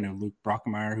last year. I know Luke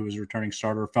Brockemeyer, who was a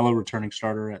fellow returning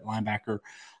starter at linebacker,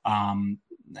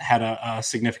 had a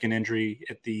significant injury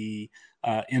at the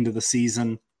end of the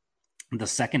season. The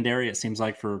secondary, it seems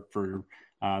like for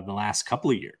the last couple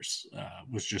of years,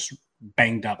 was just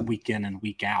banged up week in and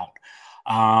week out.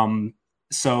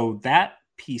 So that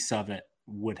piece of it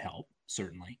would help,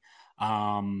 certainly.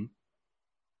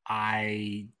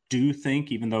 I do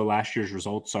think, even though last year's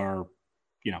results are,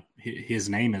 his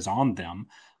name is on them,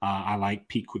 I like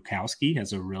Pete Kwiatkowski,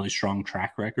 has a really strong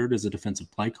track record as a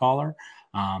defensive play caller.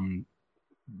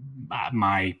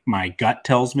 My gut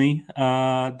tells me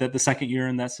that the second year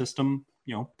in that system,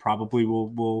 probably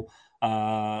will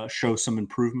show some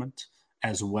improvement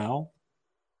as well.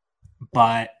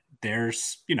 But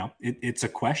there's, it's a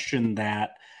question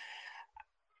that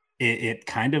it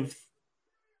kind of,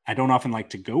 I don't often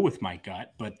like to go with my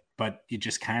gut, but you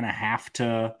just kind of have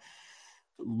to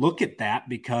look at that,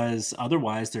 because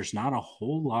otherwise there's not a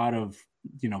whole lot of,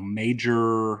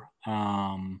 major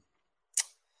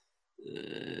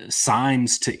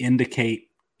signs to indicate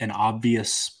an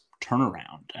obvious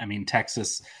turnaround. I mean,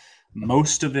 Texas,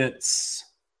 most of its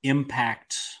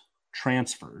impact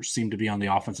transfers seem to be on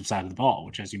the offensive side of the ball,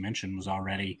 which, as you mentioned, was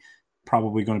already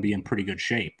probably going to be in pretty good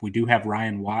shape. We do have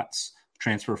Ryan Watts,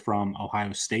 transfer from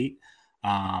Ohio State,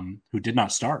 who did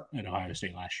not start at Ohio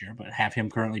State last year, but have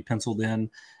him currently penciled in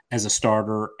as a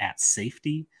starter at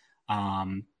safety.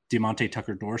 Diamante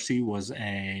Tucker Dorsey was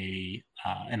an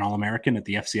All-American at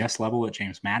the FCS level at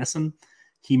James Madison.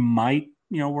 He might,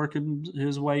 work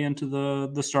his way into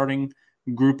the starting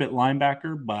group at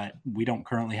linebacker, but we don't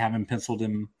currently have him penciled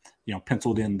in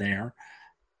there.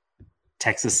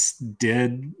 Texas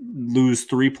did lose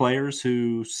 3 players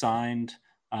who signed,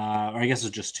 or I guess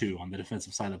it's just 2 on the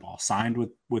defensive side of the ball, signed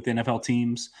with NFL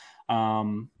teams,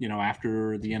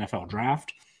 after the NFL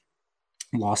draft.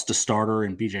 Lost a starter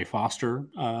in BJ Foster,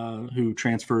 who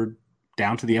transferred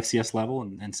down to the FCS level,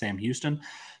 and Sam Houston.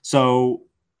 So,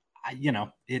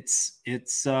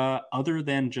 it's other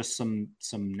than just some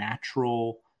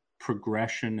natural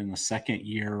progression in the second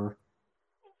year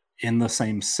in the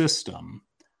same system,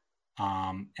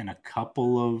 and a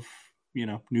couple of,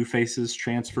 new faces,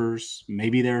 transfers.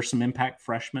 Maybe there are some impact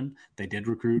freshmen. They did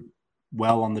recruit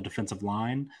well on the defensive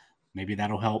line. Maybe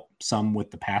that'll help some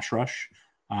with the pass rush.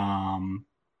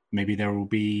 Maybe there will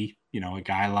be, a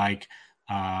guy like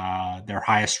their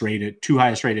two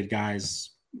highest rated guys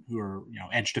who are,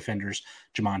 edge defenders,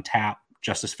 Jamon Tapp,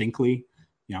 Justice Finkley.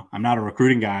 I'm not a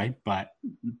recruiting guy, but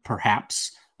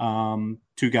perhaps 2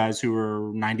 guys who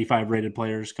are 95 rated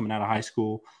players coming out of high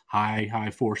school, high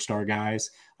 4-star guys,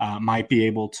 might be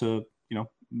able to,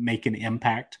 make an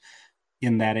impact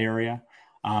in that area.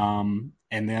 And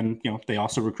then, they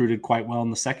also recruited quite well in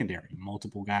the secondary,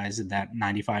 multiple guys in that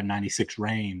 95, 96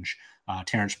 range,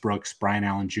 Terrence Brooks, Brian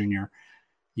Allen Jr.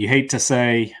 You hate to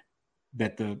say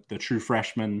that the true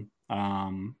freshmen,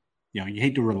 you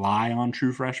hate to rely on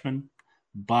true freshmen,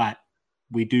 but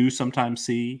we do sometimes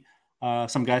see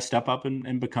some guys step up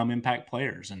and become impact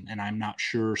players. And I'm not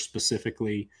sure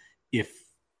specifically if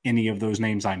any of those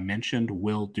names I mentioned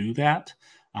will do that.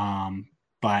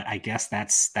 but I guess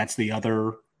that's the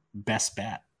other best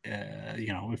bet.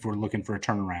 If we're looking for a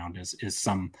turnaround, is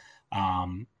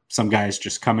some guys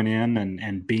just coming in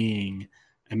and being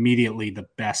immediately the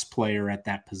best player at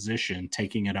that position,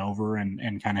 taking it over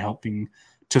and kind of helping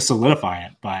to solidify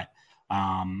it. But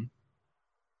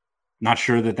not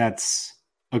sure that that's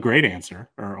a great answer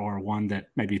or one that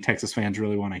maybe Texas fans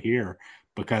really want to hear,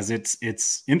 because it's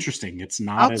interesting. It's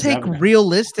not. I'll take evident.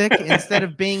 Realistic instead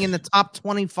of being in the top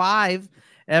 25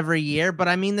 every year. But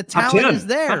I mean, the talent is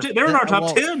there. They're in our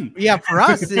top 10. Yeah, for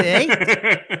us, it ain't.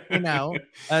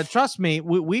 Trust me,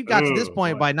 we've got to this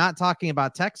point by not talking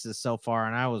about Texas so far,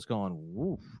 and I was going,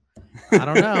 oof. I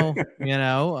don't know.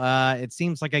 It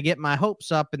seems like I get my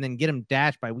hopes up and then get them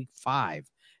dashed by week 5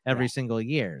 every single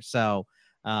year. So,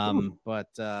 we'll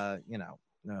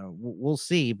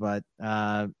see. But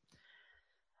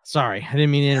sorry, I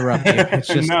didn't mean to interrupt you. It's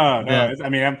just no. I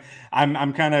mean,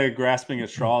 I'm kind of grasping at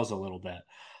straws a little bit.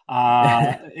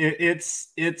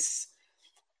 It's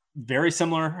very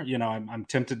similar. I'm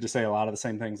tempted to say a lot of the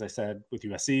same things I said with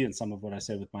USC and some of what I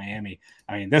said with Miami.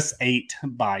 I mean, this 8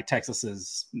 by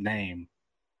Texas's name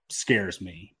scares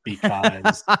me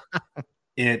because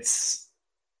it's,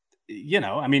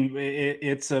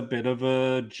 it's a bit of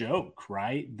a joke,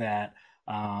 right? That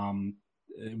when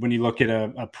you look at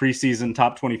a preseason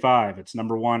top 25, it's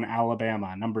number 1,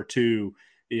 Alabama, number 2,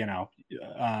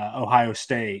 Ohio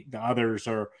State. The others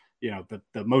are,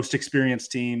 the most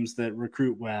experienced teams that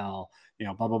recruit well,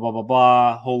 blah, blah, blah, blah,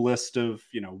 blah, whole list of,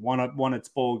 won its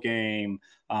bowl game,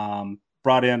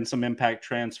 brought in some impact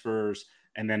transfers,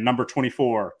 and then number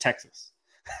 24, Texas,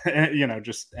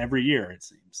 just every year it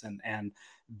seems. And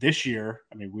this year,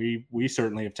 I mean, we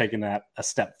certainly have taken that a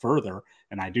step further.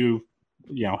 And I do,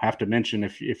 have to mention,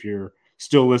 if you're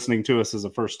still listening to us as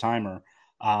a first timer,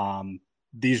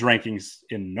 these rankings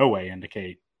in no way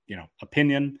indicate,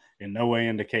 opinion, in no way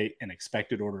indicate an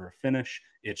expected order of finish.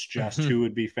 It's just who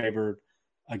would be favored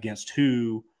against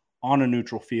who on a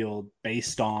neutral field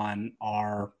based on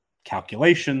our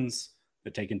calculations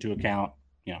that take into account,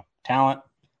 talent,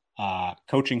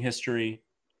 coaching history,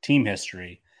 team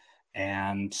history.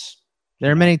 And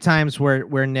there are many times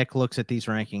where Nick looks at these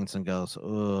rankings and goes,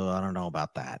 "Oh, I don't know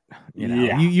about that."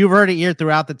 You've heard it here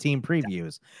throughout the team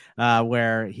previews,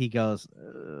 where he goes,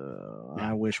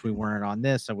 "I wish we weren't on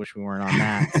this. I wish we weren't on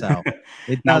that." So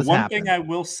it does now, one happen. thing I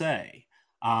will say,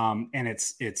 and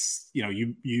it's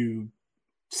you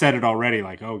said it already,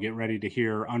 like, oh, get ready to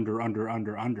hear under.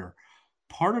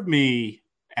 Part of me,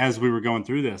 as we were going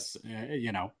through this,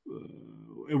 we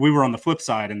were on the flip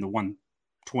side in the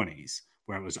 120s.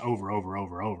 Where it was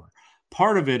over.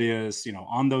 Part of it is,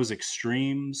 on those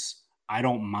extremes, I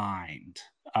don't mind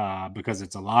because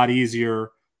it's a lot easier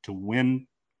to win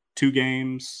 2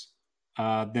 games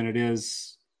than it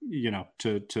is,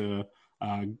 to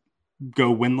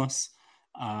go winless.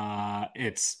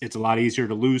 It's a lot easier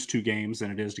to lose 2 games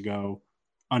than it is to go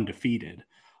undefeated.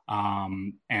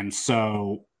 And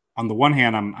so on the one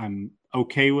hand, I'm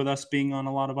okay with us being on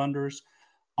a lot of unders.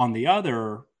 On the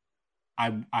other,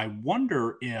 I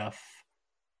wonder if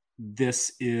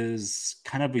this is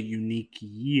kind of a unique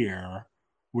year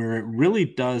where it really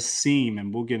does seem,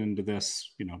 and we'll get into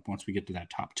this, once we get to that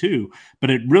top 2,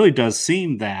 but it really does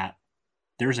seem that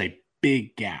there's a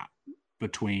big gap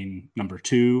between number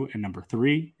 2 and number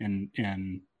 3 in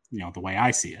the way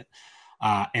I see it.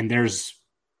 And there's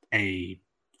a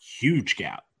huge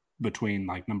gap between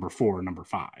like number 4 and number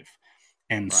 5.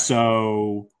 And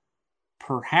so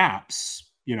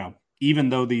perhaps, even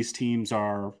though these teams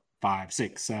are 5,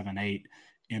 6, 7, 8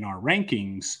 in our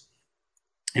rankings,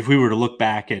 if we were to look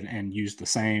back and use the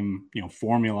same,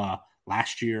 formula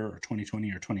last year or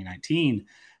 2020 or 2019,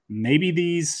 maybe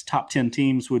these top 10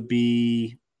 teams would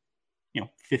be,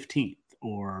 15th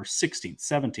or 16th,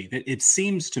 17th. It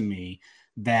seems to me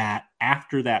that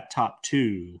after that top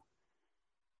 2,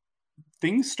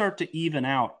 things start to even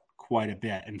out quite a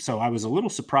bit. And so I was a little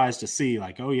surprised to see,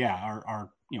 like, oh yeah,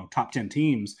 our top 10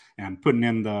 teams, and I'm putting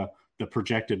in the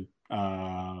projected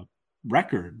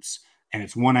records, and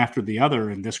it's one after the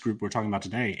other in this group we're talking about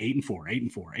today,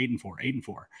 8-4, 8-4, 8-4,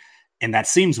 8-4. And that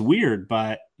seems weird,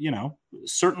 but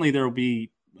certainly there will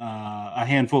be a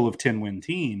handful of 10-win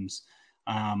teams.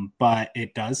 But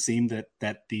it does seem that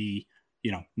the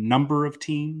number of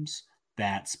teams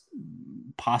that's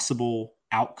possible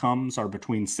outcomes are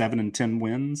between 7 and 10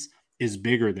 wins is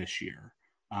bigger this year.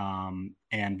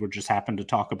 And we're just happen to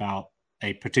talk about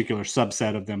a particular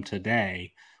subset of them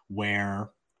today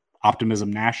where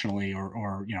optimism nationally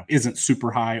or isn't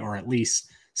super high, or at least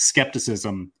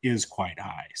skepticism is quite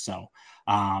high. So,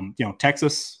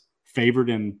 Texas favored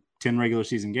in 10 regular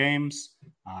season games.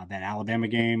 That Alabama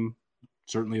game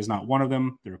certainly is not one of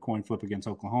them. They're a coin flip against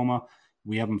Oklahoma.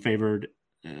 We have them favored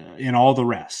in all the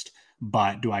rest.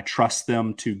 But do I trust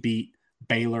them to beat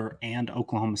Baylor and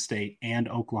Oklahoma State and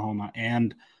Oklahoma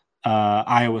and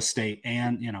Iowa State?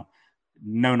 And,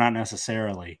 no, not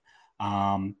necessarily.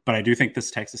 But I do think this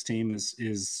Texas team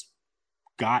is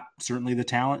got certainly the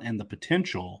talent and the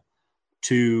potential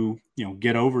to,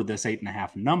 get over this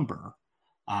 8.5 number.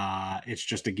 It's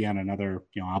just, again, another,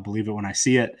 I'll believe it when I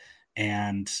see it.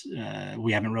 And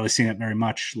we haven't really seen it very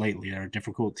much lately. They're a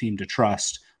difficult team to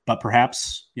trust, but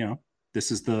perhaps,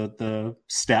 this is the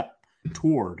step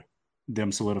toward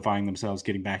them solidifying themselves,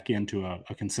 getting back into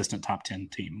a consistent top 10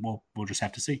 team. We'll just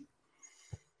have to see.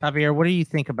 Javier, what do you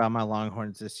think about my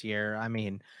Longhorns this year? I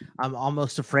mean, I'm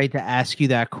almost afraid to ask you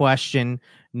that question,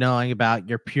 knowing about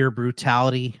your pure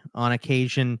brutality on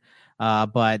occasion.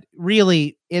 But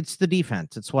really, it's the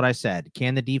defense. It's what I said.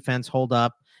 Can the defense hold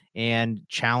up and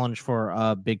challenge for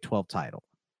a Big 12 title?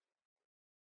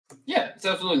 Yeah, it's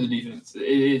absolutely the defense.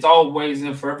 It's always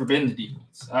and forever been the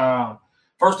defense.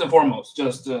 First and foremost,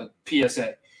 just a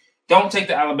PSA. Don't take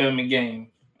the Alabama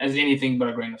game as anything but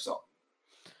a grain of salt.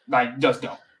 Just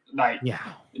don't.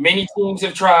 Many teams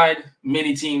have tried,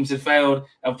 many teams have failed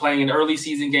of playing an early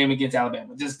season game against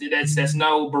Alabama. Just that's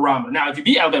no barometer. Now, if you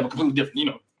beat Alabama, completely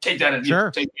different. Take that as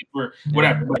take it for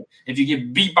whatever. But if you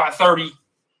get beat by 30,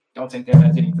 don't take that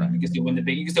as anything. You can still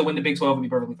win the Big 12 and be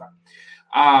perfectly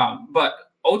fine. But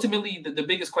ultimately, the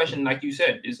biggest question, like you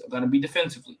said, is going to be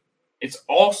defensively. It's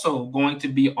also going to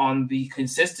be on the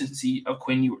consistency of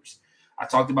Quinn Ewers. I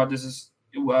talked about this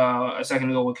a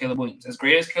second ago with Caleb Williams. As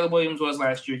great as Caleb Williams was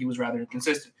last year, he was rather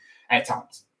inconsistent at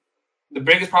times. The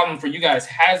biggest problem for you guys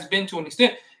has been, to an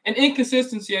extent, an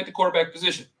inconsistency at the quarterback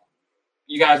position.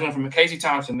 You guys went from Casey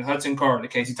Thompson to Hudson Card to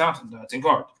Casey Thompson to Hudson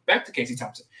Card back to Casey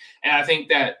Thompson. And I think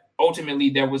that ultimately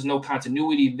there was no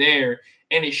continuity there,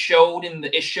 and it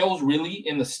shows really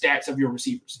in the stats of your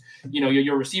receivers.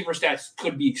 Your receiver stats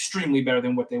could be extremely better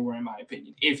than what they were, in my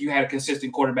opinion, if you had a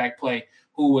consistent quarterback play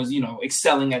who was,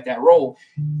 excelling at that role.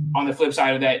 On the flip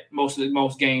side of that,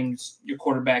 most games, your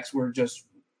quarterbacks were just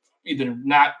either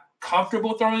not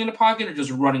comfortable throwing in the pocket or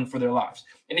just running for their lives.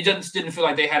 And it just didn't feel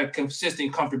like they had a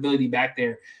consistent comfortability back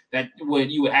there that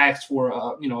you would ask for,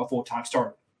 a full-time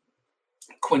starter.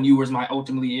 Quinn Ewers might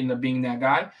ultimately end up being that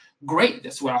guy. Great.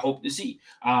 That's what I hope to see.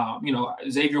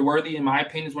 Xavier Worthy, in my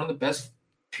opinion, is one of the best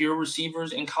pure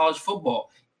receivers in college football.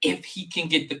 If he can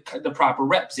get the proper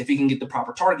reps, if he can get the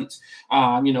proper targets,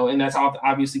 and that's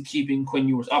obviously keeping Quinn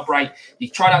Ewers upright. He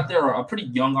tried out there a pretty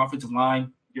young offensive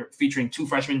line. You're featuring 2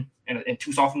 freshmen and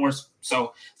 2 sophomores.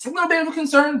 So it's a little bit of a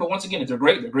concern, but once again, if they're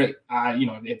great, they're great.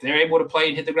 If they're able to play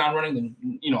and hit the ground running,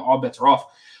 then, all bets are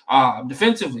off.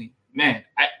 Defensively, man,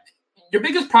 your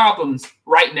biggest problems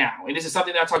right now, and this is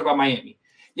something that I talked about Miami,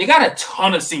 you got a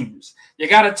ton of seniors. You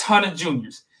got a ton of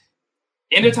juniors.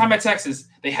 In their time at Texas,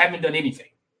 they haven't done anything.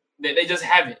 They just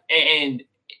haven't. And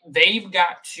they've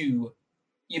got to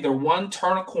either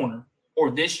turn a corner,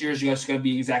 or this year's just going to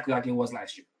be exactly like it was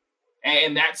last year.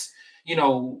 And that's,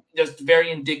 just very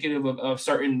indicative of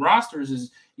certain rosters.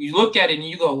 Is you look at it and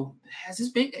you go, has this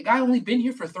guy only been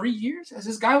here for 3 years? Has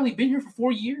this guy only been here for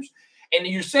 4 years? And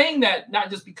you're saying that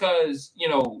not just because,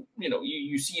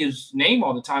 you see his name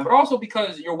all the time, but also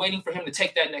because you're waiting for him to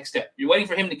take that next step. You're waiting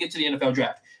for him to get to the NFL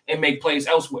draft and make plays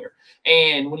elsewhere.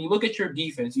 And when you look at your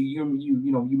defense, you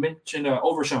mentioned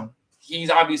Overshown. He's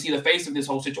obviously the face of this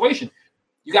whole situation.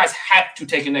 You guys have to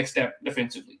take a next step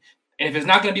defensively. And if it's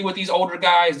not going to be with these older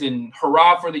guys, then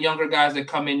hurrah for the younger guys that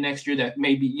come in next year that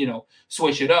maybe,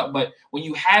 switch it up. But when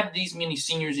you have these many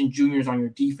seniors and juniors on your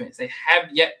defense, they have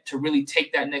yet to really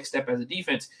take that next step as a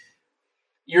defense.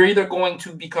 You're either going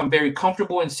to become very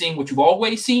comfortable in seeing what you've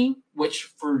always seen,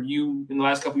 which for you in the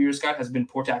last couple of years, Scott, has been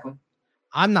poor tackling.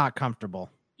 I'm not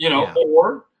comfortable.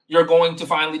 Or you're going to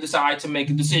finally decide to make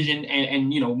a decision and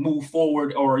move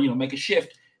forward or, make a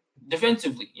shift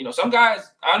defensively. Some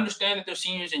guys, I understand that they're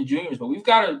seniors and juniors, but we've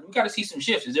got to see some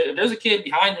shifts. If there's a kid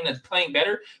behind him that's playing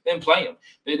better, then play him.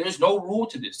 There's no rule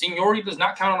to this. Seniority does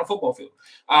not count on a football field.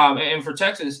 And for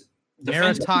Texas,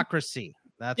 meritocracy.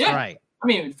 That's right. I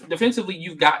mean, defensively,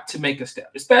 you've got to make a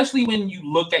step, especially when you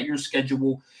look at your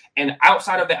schedule. And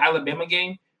outside of the Alabama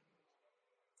game,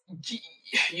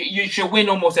 you should win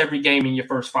almost every game in your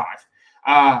first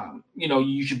 5.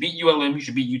 You should beat ULM, you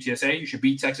should beat UTSA, you should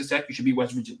beat Texas Tech, you should beat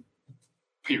West Virginia.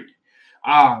 Period.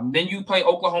 Then you play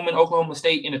Oklahoma and Oklahoma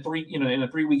State in a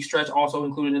 3-week stretch. Also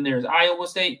included in there is Iowa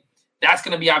State. That's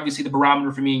going to be obviously the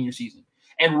barometer for me in your season.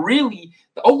 And really,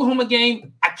 the Oklahoma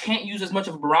game, I can't use as much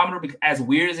of a barometer because as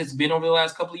weird as it's been over the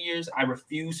last couple of years, I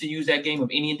refuse to use that game of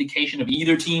any indication of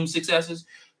either team's successes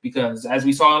because as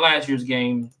we saw in last year's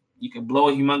game, You can blow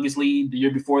a humongous lead. The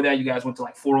year before that, you guys went to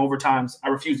like 4 overtimes. I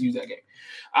refuse to use that game.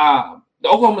 The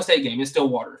Oklahoma State game in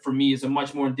Stillwater, for me, is a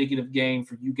much more indicative game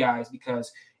for you guys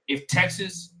because if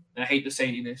Texas, and I hate to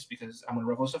say this because I'm going to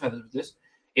ruffle some feathers with this,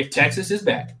 if Texas is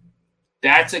back,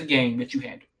 that's a game that you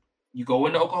handle. You go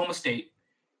into Oklahoma State.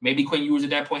 Maybe Quinn Ewers at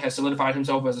that point has solidified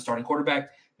himself as a starting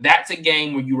quarterback. That's a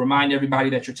game where you remind everybody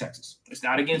that you're Texas. It's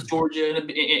not against Georgia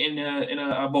in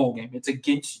a bowl game. It's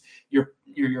against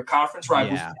your conference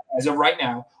rivals as of right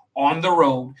now on the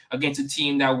road against a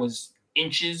team that was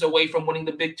inches away from winning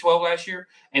the Big 12 last year,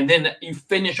 and then you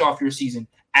finish off your season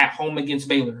at home against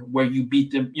Baylor, where you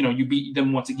beat them. You beat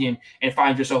them once again and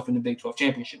find yourself in the Big 12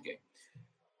 championship game.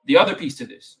 The other piece to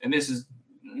this, and this is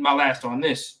my last on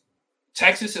this,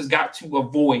 Texas has got to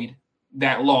avoid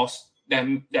that loss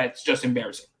that's just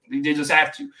embarrassing. They just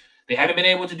have to. They haven't been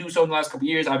able to do so in the last couple of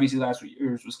years. Obviously, the last 3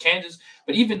 years was Kansas.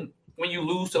 But even when you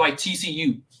lose to like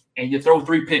TCU and you throw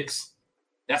 3 picks,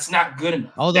 that's not good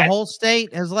enough. Oh, the whole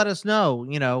state has let us know,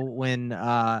 when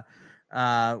the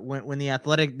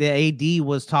AD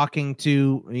was talking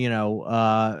to,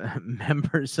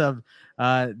 members of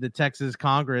the Texas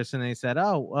Congress, and they said,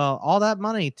 oh, well, all that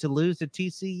money to lose to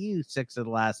TCU 6 of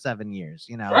the last 7 years,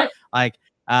 right.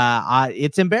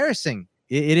 It's embarrassing.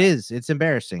 It is. It's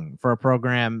embarrassing for a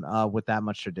program with that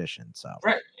much tradition. So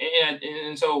right,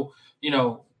 and so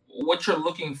what you're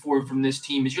looking for from this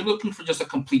team is you're looking for just a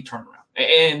complete turnaround.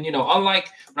 And unlike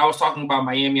when I was talking about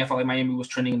Miami, I felt like Miami was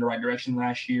trending in the right direction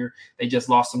last year. They just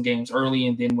lost some games early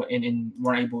and then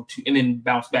weren't able to, and then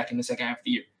bounced back in the second half of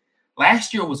the year.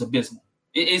 Last year was abysmal.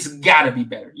 It's got to be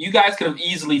better. You guys could have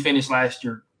easily finished last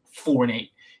year 4-8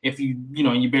 if you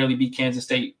barely beat Kansas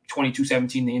State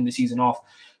 22-17 to end the season off.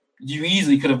 You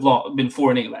easily could have been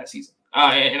 4-8 last season.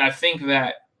 And I think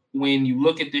that when you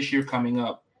look at this year coming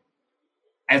up,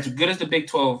 as good as the Big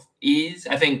 12 is,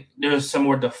 I think there's some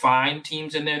more defined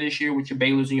teams in there this year with your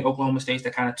Baylors and your Oklahoma States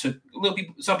that kind of took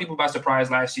some people by surprise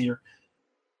last year.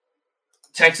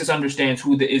 Texas understands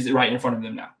who is right in front of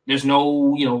them now. There's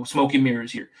no, smoke and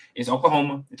mirrors here. It's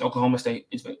Oklahoma, it's Oklahoma State,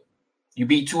 it's Baylor. You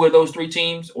beat 2 of those 3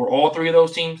 teams or all 3 of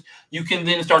those teams, you can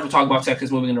then start to talk about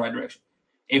Texas moving in the right direction.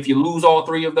 If you lose all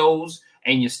 3 of those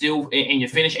and you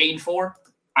finish 8-4,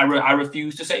 I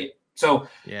refuse to say it. So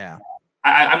yeah.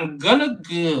 I'm gonna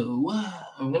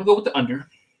go with the under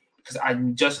because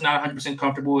I'm just not 100%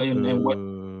 comfortable in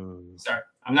what. Sorry,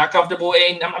 I'm not comfortable,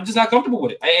 and I'm just not comfortable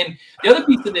with it. And the other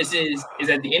piece of this is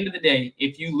at the end of the day,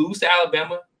 if you lose to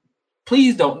Alabama,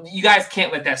 please don't. You guys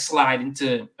can't let that slide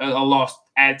into a loss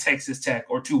at Texas Tech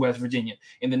or to West Virginia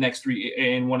in one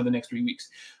of the next 3 weeks.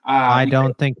 I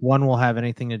don't think one will have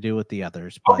anything to do with the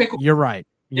others. But okay, cool. You're right.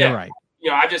 You're right.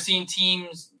 I've just seen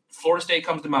teams. Florida State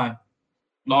comes to mind.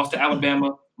 Lost to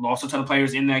Alabama, lost a ton of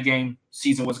players in that game.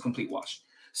 Season was a complete wash.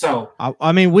 So,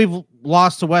 we've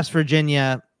lost to West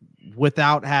Virginia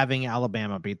without having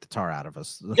Alabama beat the tar out of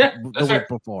us the week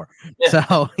before. Yeah.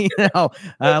 So,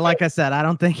 like I said, I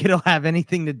don't think it'll have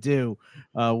anything to do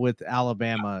with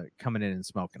Alabama coming in and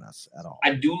smoking us at all.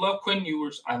 I do love Quinn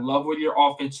Ewers. I love what your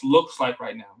offense looks like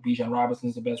right now. Bijan Robinson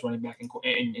is the best running back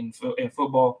in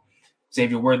football.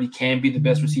 Xavier Worthy can be the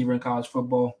best receiver in college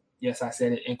football. Yes, I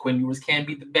said it. And Quinn Ewers can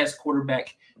be the best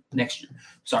quarterback next year.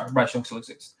 Sorry, Bryce Young still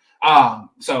exists.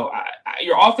 So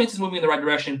your offense is moving in the right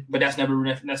direction, but that's never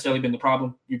necessarily been the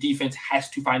problem. Your defense has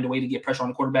to find a way to get pressure on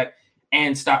the quarterback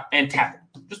and stop and tackle.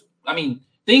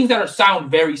 Things that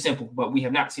sound very simple, but we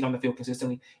have not seen on the field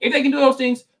consistently. If they can do those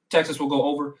things, Texas will go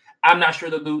over. I'm not sure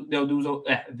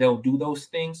they'll do those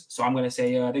things. So I'm going to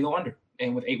say they go under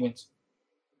and with 8 wins.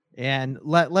 And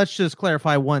let's just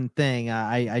clarify one thing.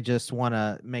 I just want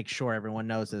to make sure everyone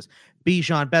knows this.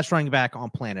 Bijan, best running back on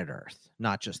planet Earth,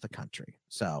 not just the country.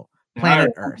 So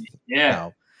planet Earth. Yeah.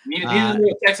 So, need a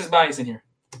little Texas bias in here.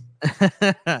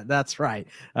 That's right.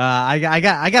 I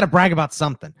got to brag about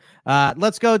something.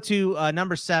 Let's go to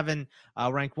number 7,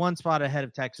 ranked 1 spot ahead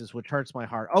of Texas, which hurts my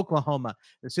heart. Oklahoma.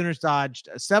 The Sooners dodged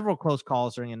several close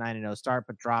calls during a 9-0 start,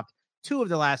 but dropped 2 of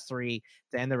the last 3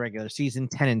 to end the regular season,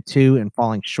 10-2, and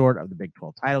falling short of the Big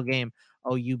 12 title game.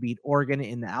 OU beat Oregon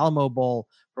in the Alamo Bowl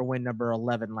for win number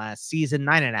 11 last season.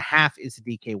 9.5 is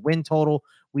the DK win total.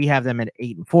 We have them at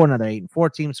 8-4, another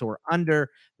 8-4 team, so we're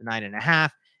under the 9.5.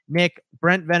 Nick,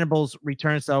 Brent Venables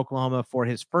returns to Oklahoma for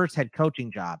his first head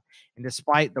coaching job, and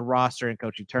despite the roster and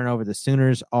coaching turnover, the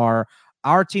Sooners are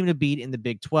our team to beat in the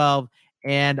Big 12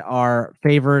 and are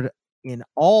favored in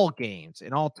all games,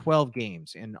 in all 12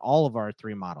 games, in all of our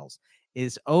 3 models.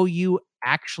 Is OU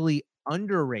actually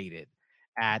underrated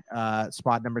at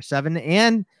spot number 7?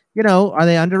 And, are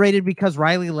they underrated because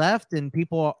Riley left and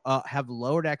people have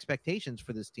lowered expectations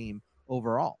for this team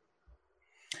overall?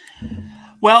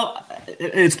 Well,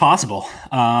 it's possible.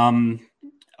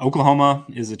 Oklahoma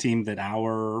is a team that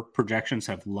our projections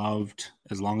have loved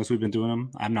as long as we've been doing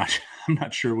them. I'm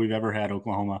not sure we've ever had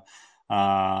Oklahoma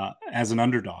as an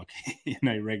underdog in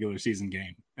a regular season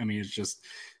game. I mean, it's just,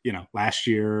 last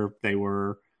year they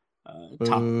were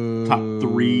top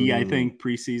 3, I think,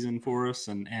 preseason for us,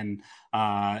 and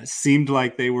seemed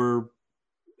like they were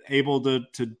able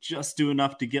to just do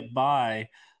enough to get by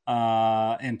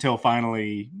until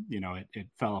finally, it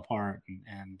fell apart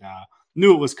and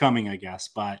knew it was coming, I guess.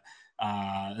 But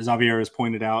Xavier has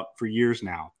pointed out for years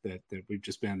now that we've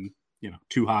just been,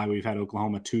 too high. We've had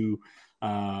Oklahoma too,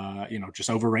 just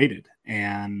overrated,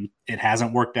 and it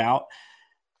hasn't worked out.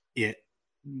 It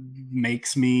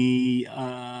makes me,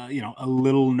 a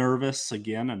little nervous.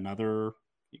 Again, another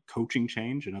coaching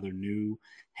change, another new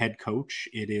head coach.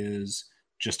 It is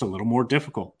just a little more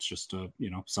difficult. It's just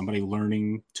somebody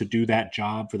learning to do that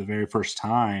job for the very first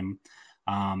time.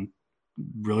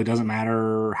 Really doesn't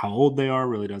matter how old they are,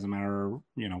 really doesn't matter,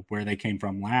 where they came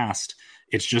from last.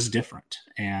 It's just different.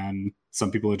 And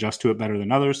some people adjust to it better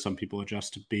than others. Some people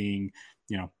adjust to being,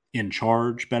 in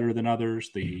charge better than others,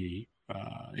 the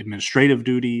administrative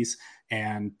duties.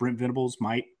 And Brent Venables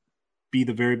might be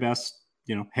the very best,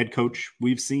 head coach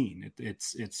we've seen.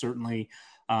 It's certainly,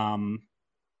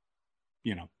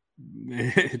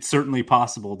 it's certainly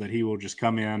possible that he will just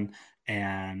come in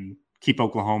and keep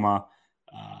Oklahoma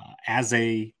as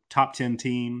a top 10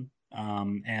 team,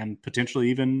 and potentially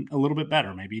even a little bit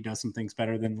better. Maybe he does some things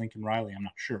better than Lincoln Riley. I'm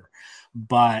not sure,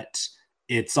 but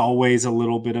it's always a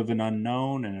little bit of an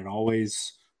unknown, and it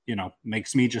always,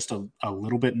 makes me just a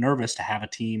little bit nervous to have a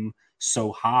team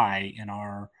so high in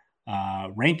our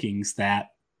rankings that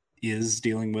is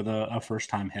dealing with a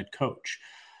first-time head coach.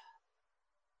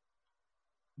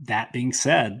 That being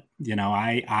said,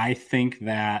 I think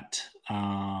that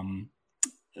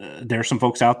there are some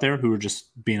folks out there who are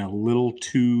just being a little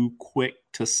too quick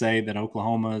to say that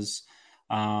Oklahoma's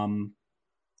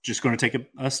just going to take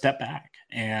a step back.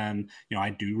 And,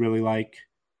 I do really like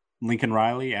Lincoln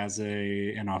Riley as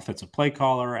an offensive play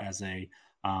caller, as a,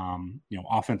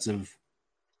 offensive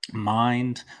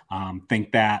mind.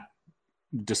 Think that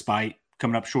despite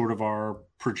coming up short of our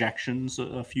projections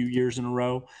a few years in a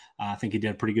row, I think he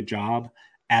did a pretty good job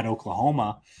at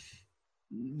Oklahoma.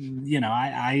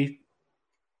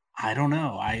 I don't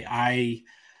know. I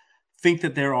think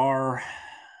that there are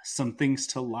some things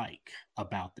to like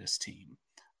about this team.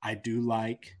 I do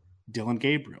like Dillon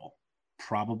Gabriel.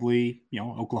 Probably,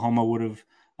 Oklahoma would have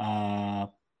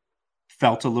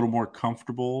felt a little more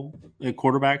comfortable at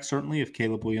quarterback, certainly, if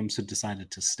Caleb Williams had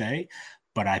decided to stay.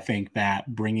 But I think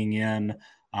that bringing in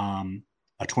a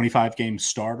 25-game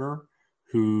starter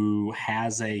who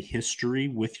has a history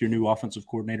with your new offensive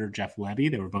coordinator, Jeff Lebby,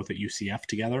 they were both at UCF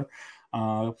together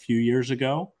a few years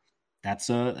ago, that's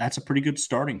a pretty good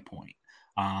starting point.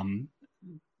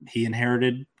 He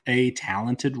inherited a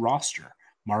talented roster.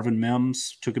 Marvin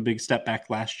Mims took a big step back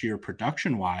last year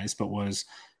production-wise, but was,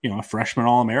 a freshman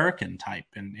All-American type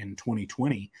in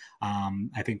 2020.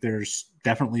 I think there's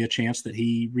definitely a chance that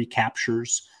he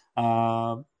recaptures,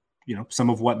 some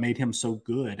of what made him so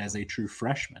good as a true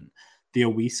freshman. Theo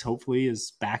Weiss hopefully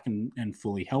is back and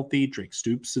fully healthy. Drake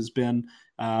Stoops has been,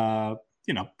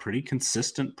 pretty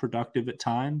consistent, productive at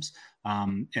times.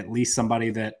 At least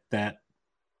somebody that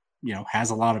has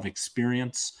a lot of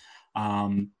experience.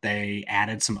 They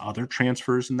added some other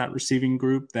transfers in that receiving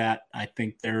group that I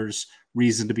think there's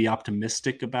reason to be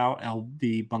optimistic about.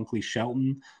 LB Bunkley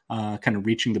Shelton kind of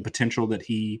reaching the potential that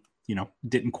he,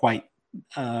 didn't quite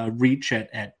reach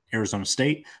at Arizona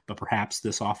State, but perhaps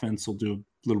this offense will do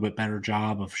a little bit better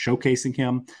job of showcasing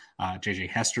him. JJ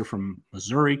Hester from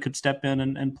Missouri could step in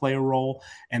and play a role.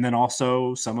 And then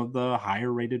also some of the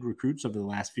higher rated recruits over the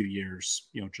last few years.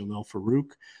 Jalil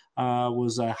Farouk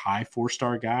was a high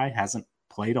 4-star guy, hasn't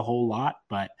played a whole lot,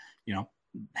 but,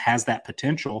 has that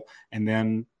potential. And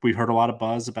then we've heard a lot of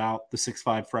buzz about the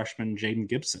 6'5" freshman Jaden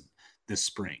Gibson this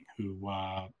spring, who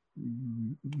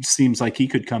seems like he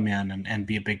could come in and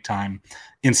be a big time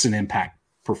instant impact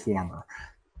performer.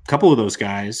 A couple of those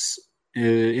guys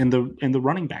in the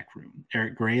running back room.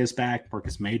 Eric Gray is back.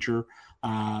 Marcus Major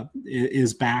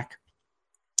is back.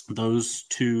 Those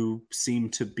two seem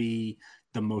to be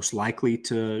the most likely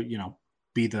to,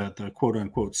 be the quote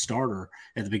unquote starter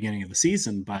at the beginning of the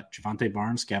season. But Javante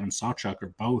Barnes, Gavin Sawchuk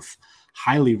are both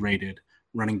highly rated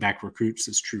running back recruits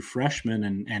as true freshmen,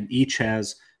 and each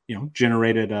has,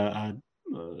 generated a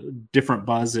different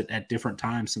buzz at different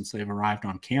times since they've arrived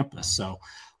on campus. So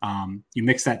you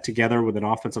mix that together with an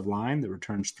offensive line that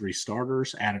returns 3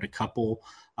 starters, added a couple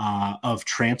of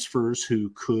transfers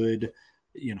who could,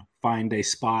 find a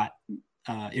spot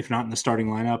if not in the starting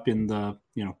lineup, in the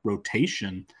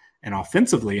rotation. And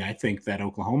offensively, I think that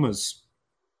Oklahoma's,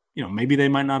 maybe they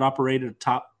might not operate at a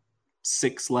top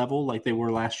 6 level like they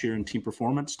were last year in team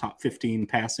performance, top 15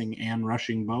 passing and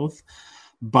rushing both.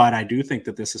 But I do think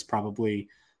that this is probably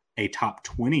a top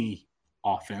 20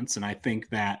 offense. And I think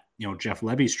that, Jeff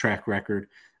Lebby's track record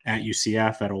at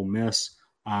UCF, at Ole Miss,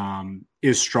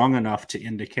 is strong enough to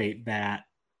indicate that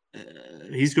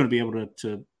he's going to be able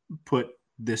to put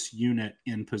this unit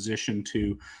in position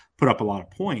to put up a lot of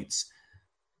points.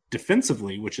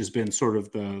 Defensively, which has been sort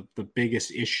of the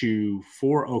biggest issue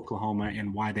for Oklahoma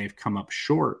and why they've come up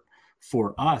short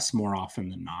for us more often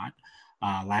than not.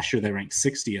 Last year, they ranked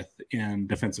 60th in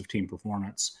defensive team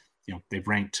performance. They've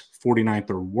ranked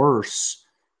 49th or worse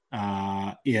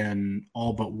in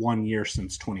all but 1 year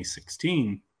since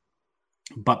 2016.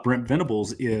 But Brent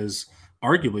Venables is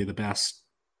arguably the best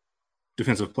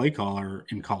defensive play caller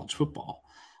in college football.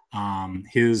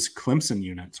 His Clemson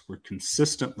units were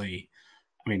consistently,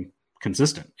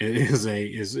 consistent is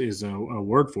a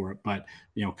word for it, but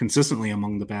consistently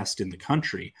among the best in the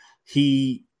country.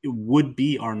 He would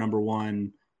be our number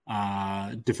one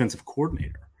defensive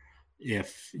coordinator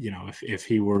if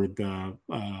he were the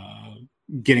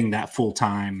getting that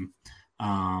full-time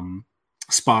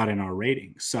spot in our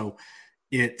ratings. So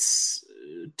it's,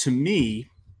 to me,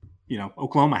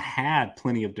 Oklahoma had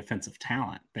plenty of defensive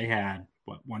talent. They had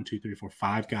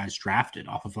 5 guys drafted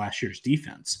off of last year's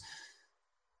defense.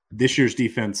 This year's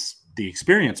defense, the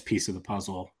experience piece of the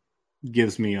puzzle,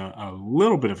 gives me a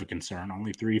little bit of a concern.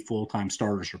 Only 3 full-time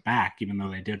starters are back, even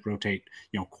though they did rotate,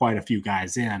 quite a few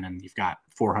guys in, and you've got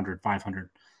 400, 500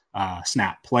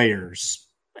 snap players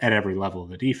at every level of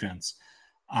the defense.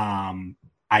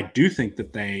 I do think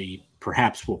that they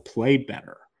perhaps will play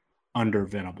better under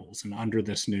Venables and under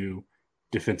this new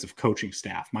defensive coaching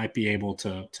staff, might be able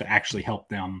to actually help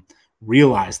them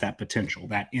realize that potential,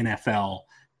 that NFL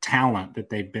talent that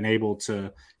they've been able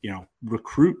to,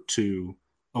 recruit to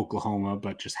Oklahoma,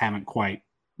 but just haven't quite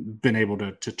been able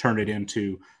to turn it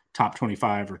into top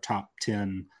 25 or top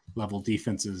 10 level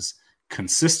defenses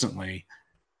consistently.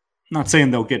 I'm not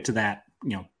saying they'll get to that,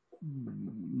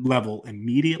 level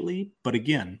immediately, but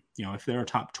again, if they're a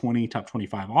top 20, top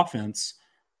 25 offense,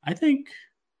 I think,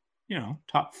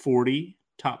 top 40,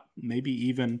 maybe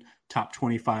even top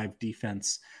 25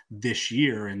 defense this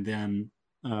year. And then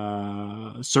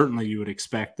certainly you would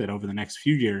expect that over the next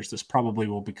few years, this probably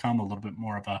will become a little bit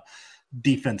more of a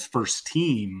defense first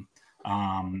team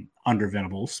under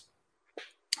Venables.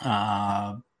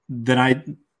 Then I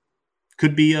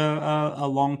could be a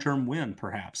long-term win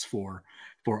perhaps for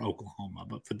Oklahoma.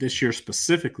 But for this year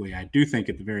specifically, I do think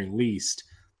at the very least,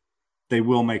 they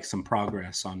will make some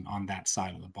progress on that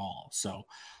side of the ball. So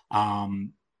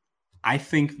I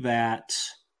think that,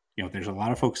 there's a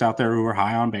lot of folks out there who are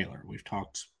high on Baylor. We've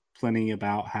talked plenty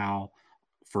about how,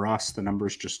 for us, the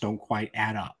numbers just don't quite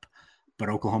add up. But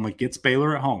Oklahoma gets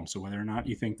Baylor at home. So whether or not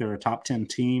you think they're a top 10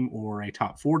 team or a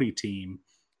top 40 team,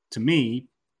 to me,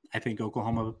 I think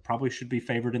Oklahoma probably should be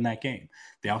favored in that game.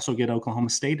 They also get Oklahoma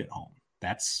State at home.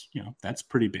 That's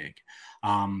pretty big.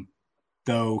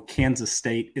 Though Kansas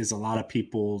State is a lot of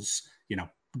people's,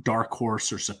 dark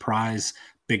horse or surprise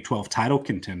Big 12 title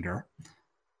contender,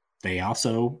 they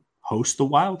also host the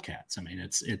Wildcats.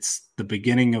 It's the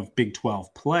beginning of Big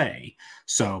 12 play.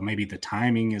 So maybe the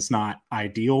timing is not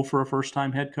ideal for a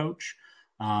first-time head coach.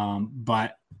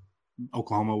 But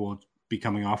Oklahoma will be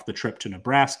coming off the trip to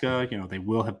Nebraska. They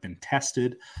will have been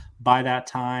tested by that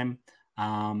time.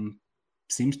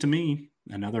 Seems to me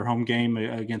another home game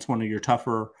against one of your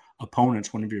tougher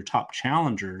opponents, one of your top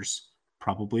challengers,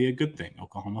 probably a good thing.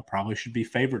 Oklahoma probably should be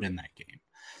favored in that game.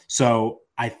 So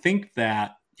I think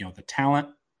that, the talent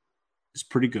is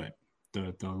pretty good.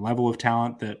 The level of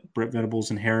talent that Brent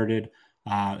Venables inherited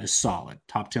is solid.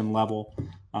 Top 10 level,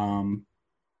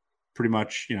 pretty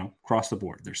much, across the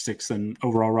board. They're 6th in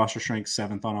overall roster strength,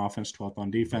 7th on offense, 12th on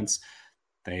defense.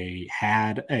 They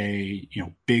had a,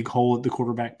 big hole at the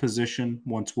quarterback position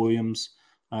once Williams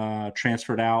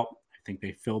transferred out. I think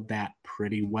they filled that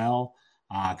pretty well.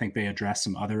 I think they addressed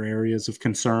some other areas of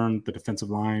concern, the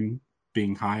defensive line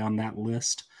being high on that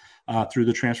list through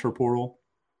the transfer portal.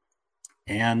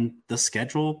 And the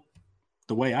schedule,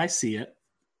 the way I see it,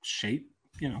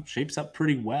 shapes up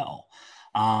pretty well.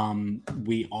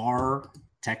 We are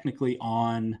technically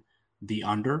on the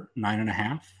under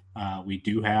 9.5. We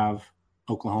do have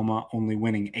Oklahoma only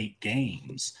winning 8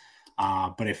 games.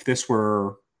 But if this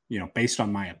were, based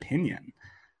on my opinion,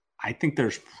 I think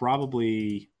there's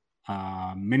probably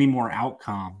many more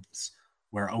outcomes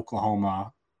where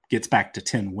Oklahoma gets back to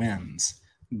 10 wins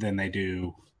than they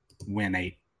do win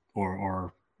 8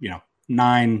 or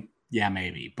 9, yeah,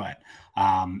 maybe. But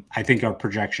I think our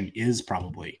projection is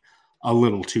probably a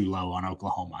little too low on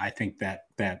Oklahoma. I think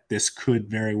that this could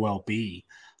very well be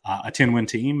a 10-win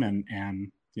team,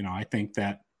 and I think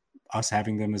that us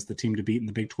having them as the team to beat in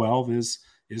the Big 12 is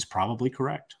probably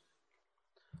correct.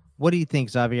 What do you think,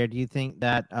 Xavier? Do you think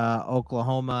that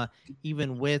Oklahoma,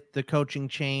 even with the coaching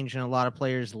change and a lot of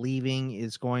players leaving,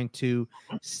 is going to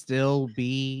still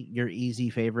be your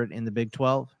easy favorite in the Big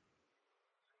 12?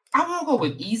 I'm going to go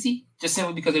with easy, just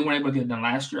simply because they weren't able to get it done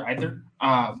last year either.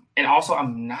 And also,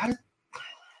 I'm going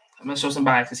to show some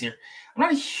biases here. I'm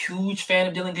not a huge fan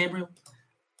of Dillon Gabriel.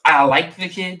 I like the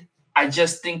kid. I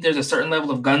just think there's a certain level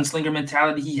of gunslinger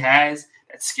mentality he has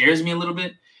that scares me a little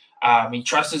bit. He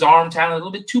trusts his arm talent a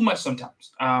little bit too much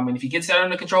sometimes. And if he gets that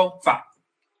under control, fine.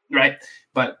 Right?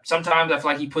 But sometimes I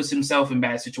feel like he puts himself in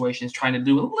bad situations trying to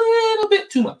do a little bit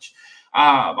too much.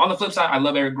 On the flip side, I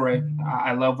love Eric Gray.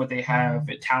 I love what they have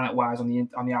talent-wise on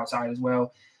the outside as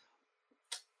well.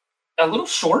 A little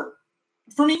short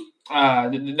for me.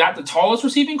 Not the tallest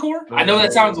receiving core. I know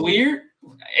that sounds weird.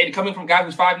 And coming from a guy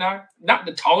who's 5'9", not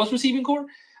the tallest receiving core.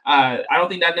 I don't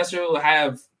think that necessarily will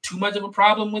have too much of a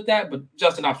problem with that, but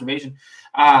just an observation.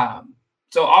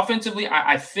 So offensively,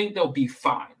 I think they'll be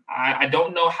fine. I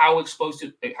don't know how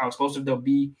explosive they'll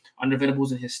be under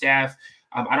Venables and his staff.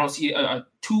 I don't see a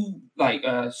too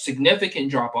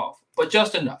significant drop off, but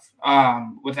just enough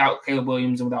without Caleb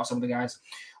Williams and without some of the guys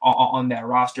on that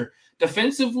roster.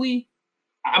 Defensively,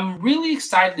 I'm really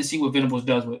excited to see what Venables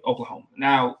does with Oklahoma.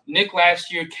 Now, Nick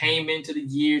last year came into the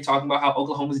year talking about how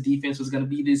Oklahoma's defense was going to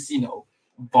be this,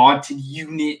 vaunted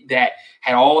unit that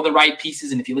had all the right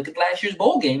pieces. And if you look at last year's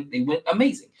bowl game, they went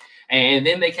amazing. And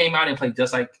then they came out and played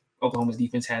just like Oklahoma's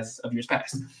defense has of years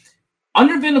past.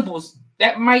 Under Venables,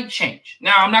 that might change.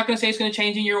 Now, I'm not going to say it's going to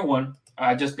change in year one,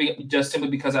 just simply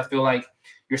because I feel like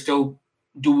you're still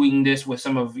doing this with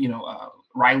some of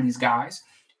Riley's guys.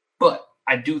 But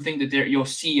I do think that you'll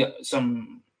see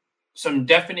some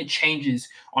definite changes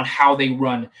on how they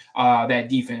run that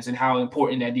defense and how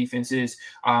important that defense is,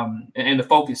 and the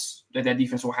focus that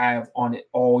defense will have on it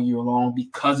all year long,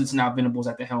 because it's now Venables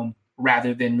at the helm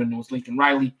rather than Venables, Lincoln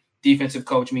Riley. Defensive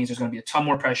coach means there's going to be a ton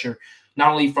more pressure,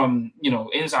 not only from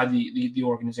inside the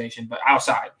organization, but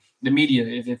outside the media.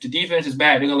 If the defense is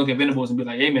bad, they're going to look at Venables and be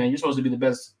like, "Hey man, you're supposed to be the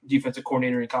best defensive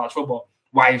coordinator in college football.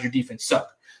 Why is your defense suck?"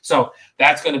 So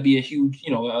that's going to be a huge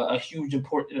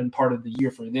important part of the year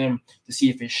for them to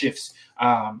see if it shifts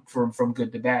from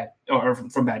good to bad, or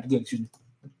from bad to good. Excuse me.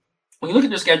 When you look at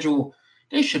their schedule,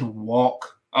 they should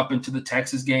walk up into the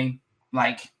Texas game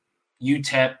like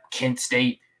UTEP, Kent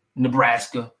State,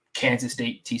 Nebraska, Kansas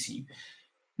State, TCU.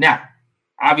 Now,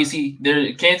 obviously,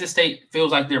 Kansas State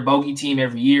feels like their bogey team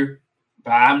every year,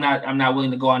 but I'm not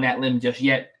willing to go on that limb just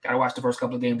yet. Got to watch the first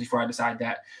couple of games before I decide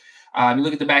that. You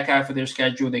look at the back half of their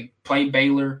schedule, they play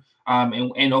Baylor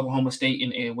and Oklahoma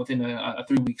State within a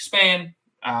 3-week span.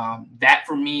 That,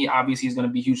 for me, obviously is going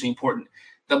to be hugely important.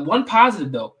 The one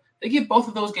positive, though, they get both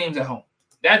of those games at home.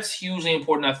 That's hugely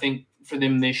important, I think, for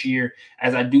them this year,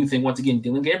 as I do think, once again,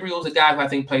 Dillon Gabriel is a guy who I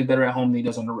think plays better at home than he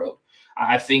does on the road.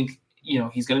 I think,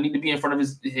 he's going to need to be in front of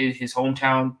his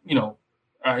hometown,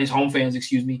 his home fans,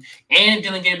 and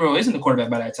Dillon Gabriel isn't the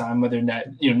quarterback by that time, whether or not,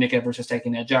 Nick Evers has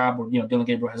taken that job or, Dillon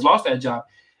Gabriel has lost that job.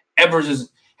 Evers is,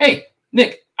 hey,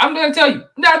 Nick, I'm going to tell you, I'm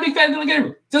not a big fan of Dillon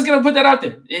Gabriel. Just going to put that out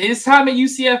there. His time at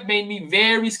UCF made me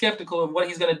very skeptical of what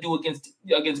he's going to do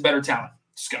against better talent.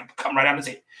 Just going to come right out and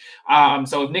say it.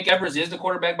 So if Nick Evers is the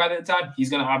quarterback by that time, he's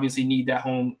going to obviously need that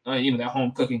home, that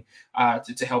home cooking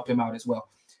to help him out as well.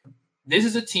 This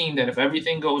is a team that if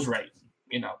everything goes right,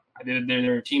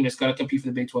 they're a team that's going to compete for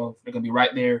the Big 12. They're going to be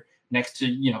right there next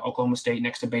to, Oklahoma State,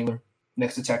 next to Baylor,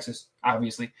 next to Texas,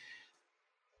 obviously.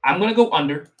 I'm going to go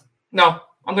under. No,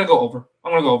 I'm going to go over.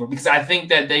 I'm going to go over because I think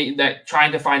that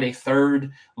trying to find a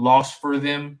third loss for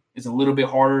them is a little bit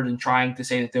harder than trying to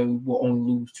say that they will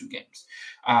only lose 2 games.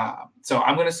 So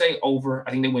I'm going to say over.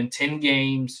 I think they win 10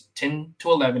 games, 10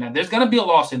 to 11. Now, there's going to be a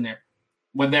loss in there,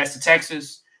 whether that's to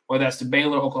Texas, whether that's to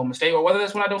Baylor, Oklahoma State, or whether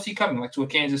that's one I don't see coming, like to a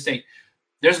Kansas State.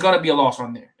 There's going to be a loss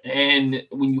on there. And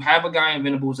when you have a guy in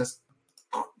Venables that's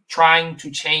trying to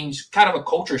change kind of a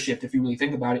culture shift, if you really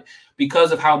think about it,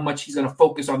 because of how much he's going to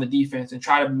focus on the defense and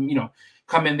try to,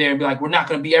 come in there and be like, we're not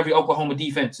going to be every Oklahoma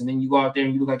defense. And then you go out there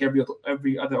and you look like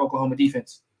every other Oklahoma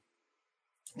defense.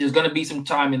 There's going to be some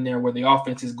time in there where the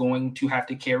offense is going to have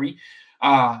to carry.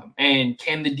 And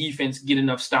can the defense get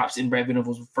enough stops in Brad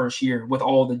Venables' first year with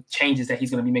all the changes that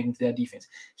he's going to be making to that defense?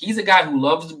 He's a guy who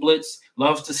loves to blitz,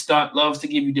 loves to stunt, loves to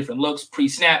give you different looks,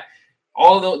 pre-snap.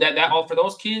 All of those, that all for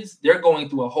those kids, they're going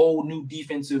through a whole new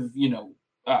defensive,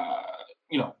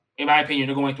 In my opinion,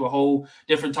 they're going through a whole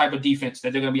different type of defense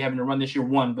that they're going to be having to run this year,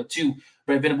 one. But two,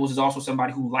 Brent Venables is also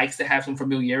somebody who likes to have some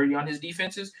familiarity on his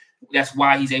defenses. That's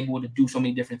why he's able to do so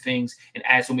many different things and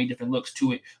add so many different looks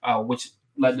to it, which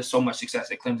led to so much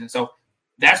success at Clemson. So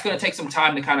that's going to take some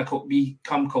time to kind of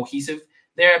become cohesive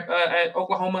there at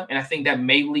Oklahoma, and I think that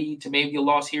may lead to maybe a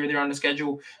loss here or there on the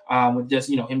schedule with just,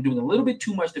 him doing a little bit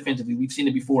too much defensively. We've seen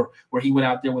it before where he went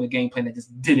out there with a game plan that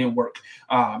just didn't work.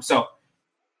 So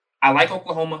I like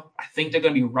Oklahoma. I think they're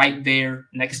going to be right there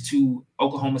next to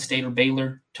Oklahoma State or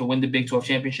Baylor to win the Big 12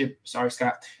 championship. Sorry,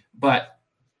 Scott. But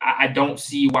I don't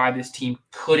see why this team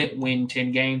couldn't win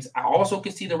 10 games. I also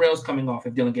can see the rails coming off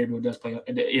if Dillon Gabriel does play.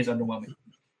 It is underwhelming.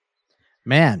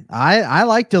 Man, I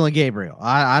like Dillon Gabriel.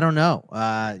 I don't know.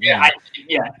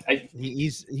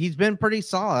 He's been pretty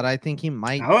solid. I think he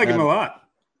might. I like him a lot.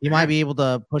 He might be able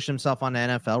to push himself on the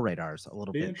NFL radars a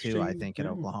little bit too. I think in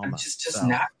Oklahoma. I've just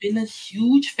not been a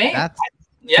huge fan.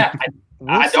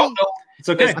 I don't know. It's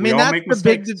okay. I mean, that's the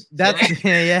big. That's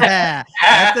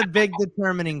that's a big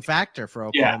determining factor for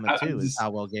Oklahoma too. Is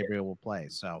how well Gabriel will play.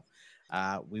 So.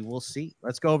 We will see.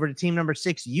 Let's go over to team number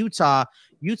 6, Utah.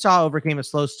 Utah overcame a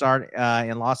slow start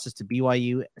and losses to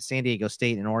BYU, San Diego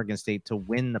State, and Oregon State to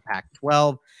win the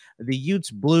Pac-12. The Utes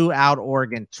blew out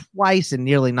Oregon twice and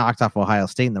nearly knocked off Ohio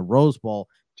State in the Rose Bowl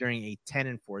during a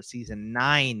 10-4 season.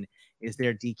 9 is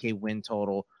their DK win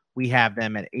total. We have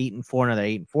them at 8-4, another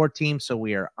 8-4 team, so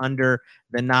we are under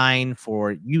the 9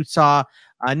 for Utah.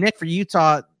 Nick, for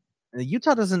Utah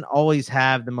doesn't always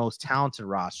have the most talented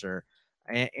roster.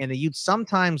 And the Utes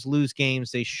sometimes lose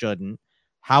games they shouldn't.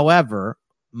 However,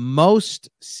 most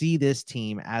see this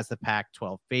team as the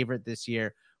Pac-12 favorite this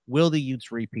year. Will the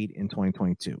Utes repeat in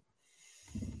 2022?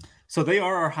 So they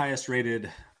are our highest rated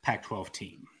Pac-12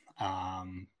 team.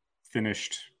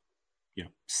 Finished,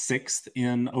 6th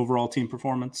in overall team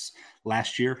performance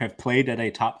last year. Have played at a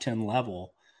top 10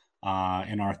 level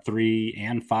in our 3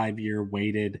 and 5 year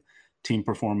weighted team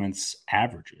performance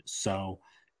averages. So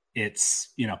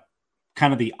it's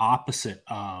kind of the opposite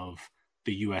of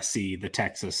the USC, the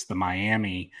Texas, the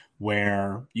Miami,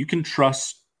 where you can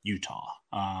trust Utah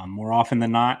more often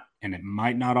than not, and it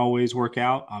might not always work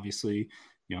out. Obviously,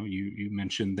 you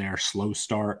mentioned their slow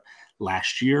start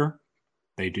last year.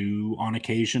 They do on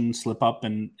occasion slip up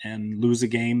and lose a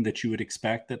game that you would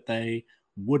expect that they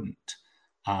wouldn't.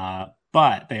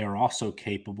 But they are also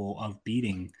capable of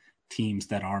beating teams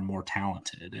that are more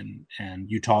talented.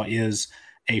 And Utah is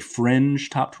a fringe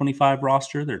top 25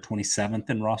 roster. They're 27th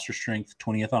in roster strength,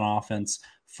 20th on offense,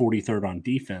 43rd on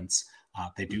defense.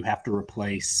 They do have to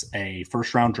replace a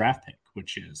first-round draft pick,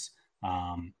 which is,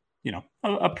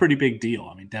 a pretty big deal.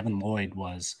 I mean, Devin Lloyd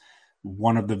was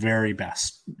one of the very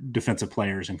best defensive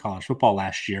players in college football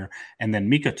last year. And then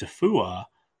Mika Tafua,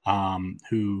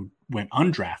 who went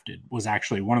undrafted, was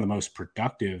actually one of the most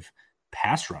productive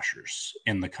pass rushers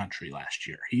in the country last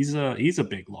year. He's a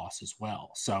big loss as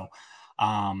well. So,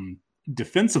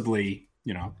 defensively,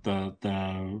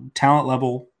 the talent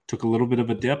level took a little bit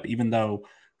of a dip, even though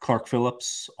Clark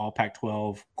Phillips, all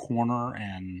Pac-12 corner,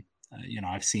 and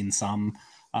I've seen some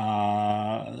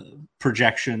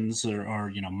projections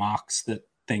or mocks that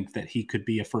think that he could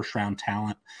be a first-round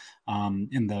talent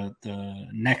in the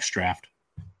next draft.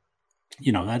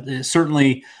 That is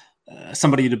certainly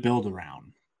somebody to build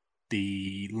around.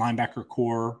 The linebacker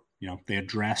core, they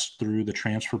addressed through the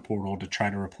transfer portal to try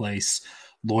to replace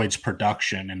Lloyd's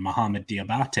production, and Mohamed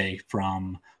Diabate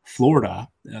from Florida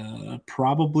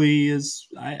probably is,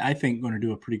 I think, going to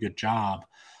do a pretty good job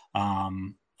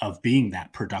of being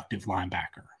that productive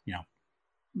linebacker.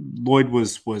 Lloyd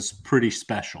was pretty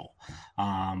special,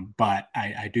 but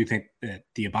I do think that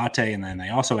Diabate, and then they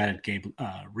also added Gabe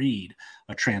Reed,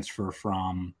 a transfer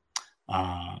from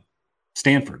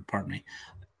Stanford, pardon me.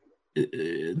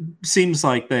 It seems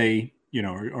like they,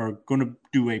 are going to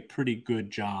do a pretty good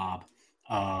job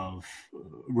of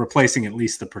replacing at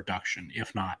least the production,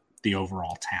 if not the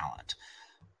overall talent.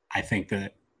 I think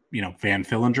that, Van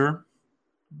Fillinger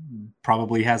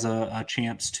probably has a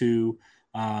chance to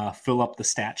fill up the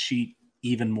stat sheet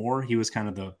even more. He was kind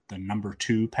of the number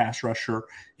 2 pass rusher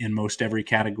in most every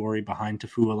category behind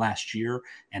Tafua last year,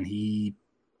 and he,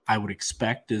 I would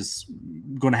expect, is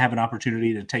going to have an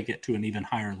opportunity to take it to an even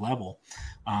higher level.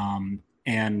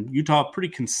 And Utah pretty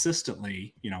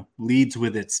consistently, leads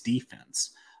with its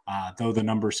defense. Though the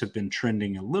numbers have been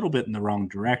trending a little bit in the wrong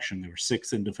direction. They were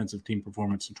 6th in defensive team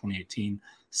performance in 2018,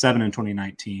 7 in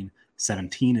 2019,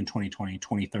 17 in 2020,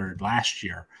 23rd last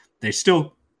year. They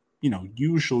still,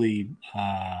 usually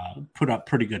put up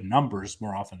pretty good numbers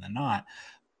more often than not.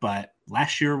 But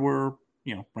last year were,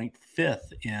 ranked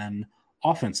 5th in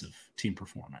offensive team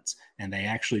performance. And they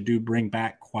actually do bring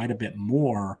back quite a bit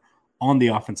more on the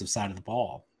offensive side of the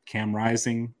ball. Cam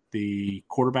Rising, the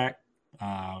quarterback,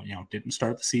 didn't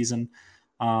start the season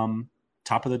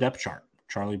top of the depth chart.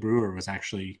 Charlie Brewer was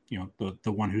actually,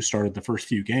 the one who started the first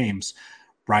few games.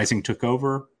 Rising took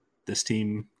over. This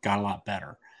team got a lot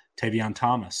better. Tavion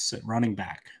Thomas at running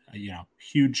back,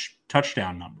 huge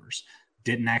touchdown numbers.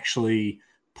 Didn't actually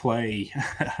play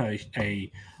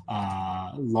a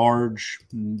large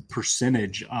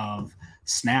percentage of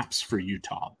snaps for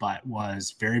Utah, but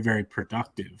was very, very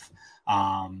productive.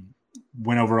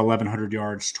 Went over 1,100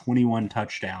 yards, 21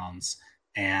 touchdowns,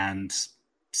 and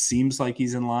seems like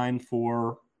he's in line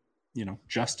for,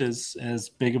 just as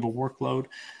big of a workload.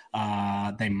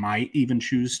 They might even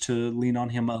choose to lean on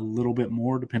him a little bit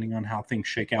more, depending on how things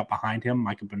shake out behind him.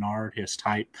 Micah Bernard, his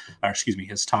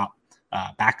top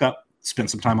backup, spent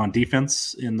some time on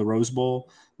defense in the Rose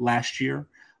Bowl last year.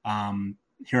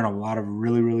 Hearing a lot of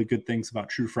really, really good things about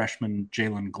true freshman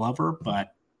Jalen Glover,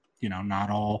 but not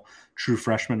all true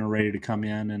freshmen are ready to come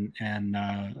in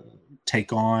and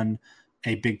take on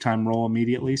a big-time role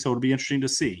immediately. So it'll be interesting to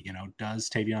see, does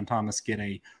Tavion Thomas get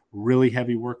a really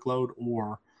heavy workload,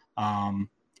 or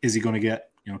is he going to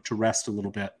get, to rest a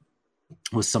little bit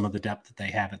with some of the depth that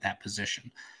they have at that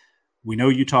position? We know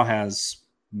Utah has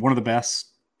one of the best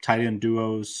tight end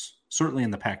duos, certainly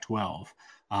in the Pac-12.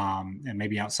 And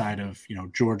maybe outside of,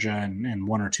 Georgia and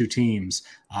one or two teams,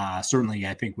 certainly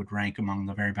I think would rank among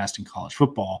the very best in college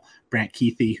football. Brant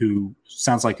Kuithe, who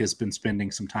sounds like has been spending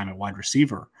some time at wide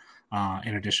receiver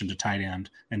in addition to tight end,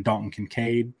 and Dalton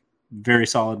Kincaid, very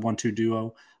solid 1-2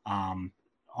 duo.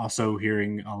 Also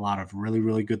hearing a lot of really,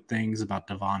 really good things about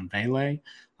Devon Vele,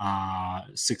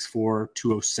 6'4",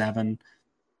 207.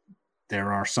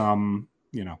 There are some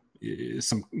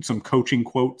coaching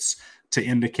quotes to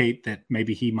indicate that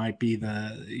maybe he might be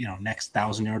the next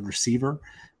 1,000-yard receiver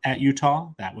at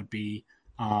Utah. That would be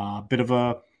a bit of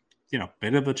a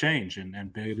change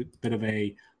and bit of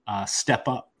a step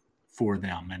up for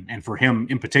them. And for him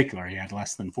in particular, he had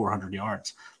less than 400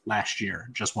 yards last year,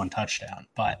 just one touchdown.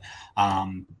 But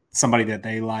somebody that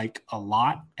they like a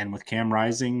lot, and with Cam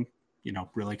Rising,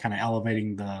 really kind of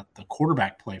elevating the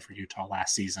quarterback play for Utah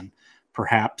last season,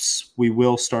 perhaps we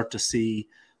will start to see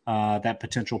that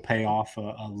potential payoff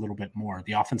a little bit more.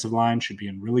 The offensive line should be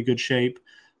in really good shape.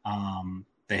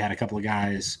 They had a couple of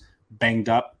guys banged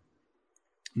up,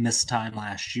 missed time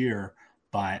last year,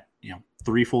 but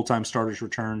 3 full-time starters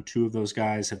returned. 2 of those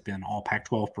guys have been all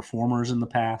Pac-12 performers in the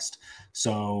past.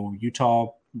 So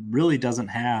Utah really doesn't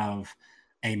have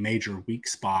a major weak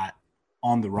spot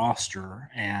on the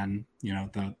roster. And,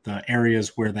 the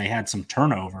areas where they had some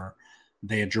turnover,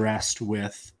 they addressed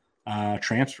with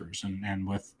transfers and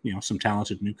with, some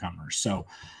talented newcomers. So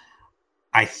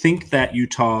I think that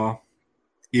Utah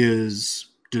is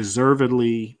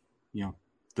deservedly,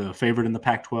 the favorite in the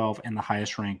Pac-12 and the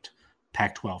highest ranked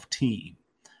Pac-12 team.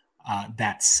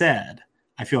 That said,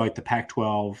 I feel like the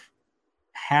Pac-12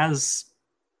 has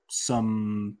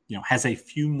has a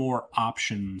few more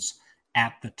options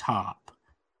at the top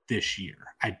this year.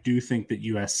 I do think that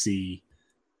USC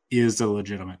is a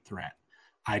legitimate threat.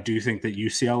 I do think that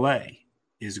UCLA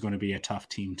is going to be a tough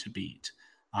team to beat.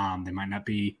 They might not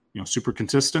be, super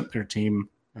consistent. Their team,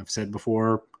 I've said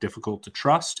before, difficult to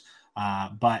trust.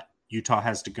 But Utah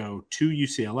has to go to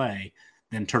UCLA,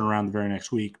 then turn around the very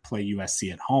next week, play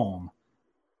USC at home.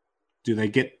 Do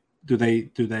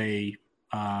they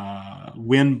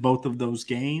win both of those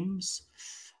games?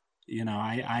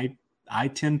 I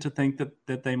tend to think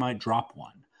that they might drop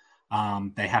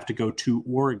one. They have to go to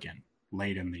Oregon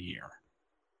late in the year.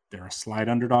 They're a slight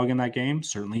underdog in that game,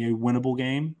 certainly a winnable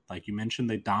game. Like you mentioned,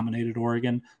 they dominated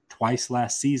Oregon twice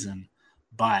last season,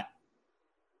 but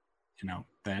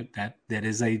that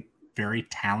is a very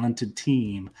talented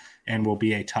team and will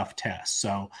be a tough test.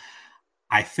 So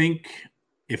I think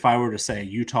if I were to say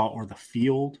Utah or the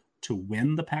field to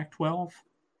win the Pac-12,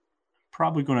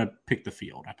 probably going to pick the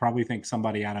field. I probably think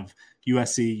somebody out of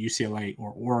USC, UCLA,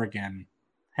 or Oregon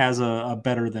has a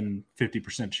better than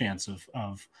 50% chance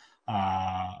of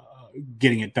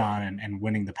getting it done and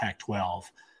winning the Pac-12.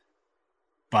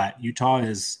 But Utah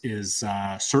is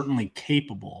certainly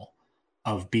capable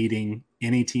of beating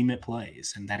any team it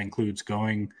plays, and that includes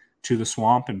going to the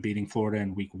Swamp and beating Florida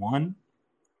in week 1.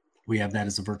 We have that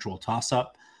as a virtual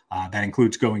toss-up. That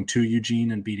includes going to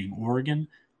Eugene and beating Oregon,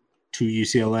 to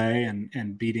UCLA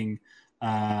and beating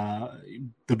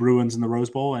the Bruins in the Rose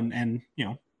Bowl, and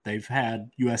they've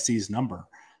had USC's number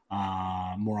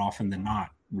more often than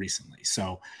not recently.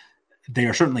 So they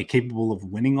are certainly capable of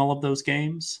winning all of those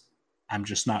games. I'm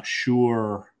just not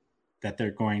sure that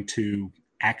they're going to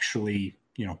actually,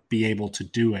 be able to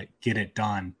do it, get it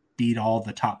done, beat all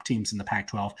the top teams in the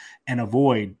Pac-12, and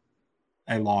avoid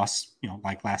a loss,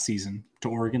 like last season to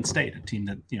Oregon State, a team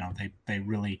that, they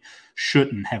really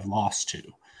shouldn't have lost to.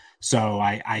 So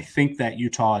I think that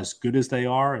Utah, as good as they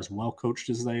are, as well coached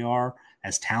as they are,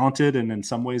 as talented and in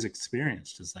some ways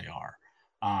experienced as they are,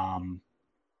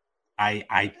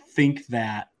 I think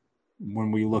that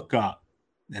when we look up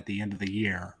at the end of the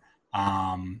year,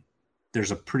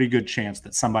 there's a pretty good chance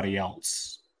that somebody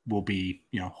else will be,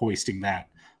 hoisting that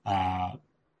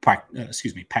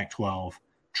Pac-12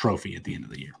 trophy at the end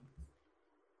of the year.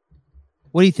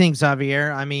 What do you think,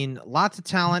 Xavier? I mean, lots of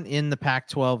talent in the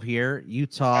Pac-12 here.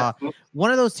 Utah, one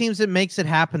of those teams that makes it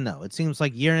happen, though. It seems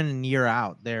like year in and year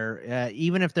out, they're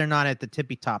even if they're not at the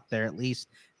tippy top, they're at least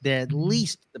the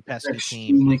pesky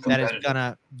team that is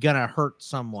gonna hurt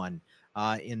someone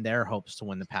in their hopes to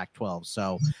win the Pac-12.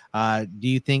 So, do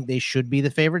you think they should be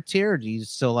the favorites here, or do you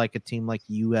still like a team like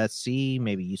USC,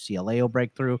 maybe UCLA will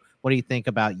break through? What do you think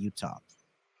about Utah?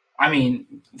 I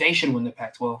mean, they should win the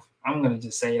Pac-12. I'm going to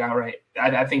just say it outright.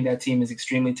 I think that team is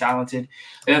extremely talented.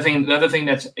 The other thing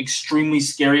that's extremely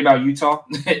scary about Utah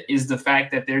is the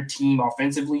fact that their team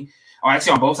offensively, or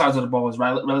actually on both sides of the ball, is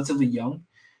relatively young.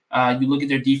 You look at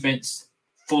their defense,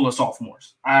 full of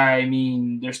sophomores. I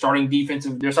mean, their starting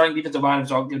defensive line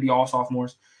is all going to be all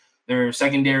sophomores. Their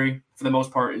secondary, for the most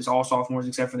part, is all sophomores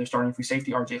except for their starting free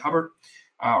safety, R.J. Hubert.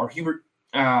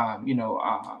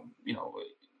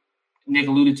 Nick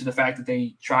alluded to the fact that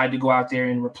they tried to go out there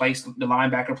and replace the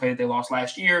linebacker play that they lost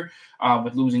last year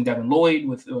with losing Devin Lloyd,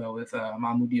 with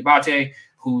Mahmoud Diabate,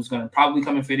 who's going to probably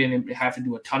come and fit in and have to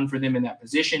do a ton for them in that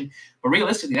position. But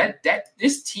realistically, that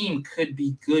this team could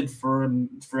be good for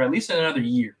at least another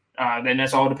year. And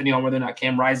that's all depending on whether or not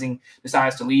Cam Rising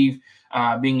decides to leave.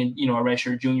 Being a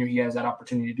redshirt junior, he has that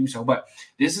opportunity to do so. But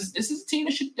this is a team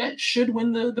that should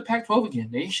win the Pac-12 again.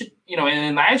 They should,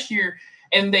 and last year.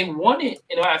 And they won it.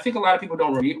 I think a lot of people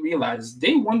don't realize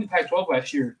they won the Pac-12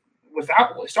 last year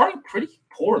without starting pretty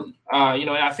poorly. And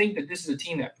I think that this is a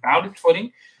team that found its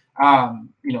footing.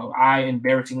 I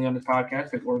embarrassingly on this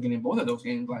podcast picked Oregon in both of those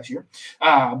games last year.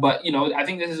 But I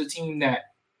think this is a team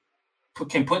that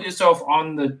can put itself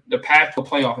on the path to a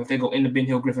playoff if they go into Ben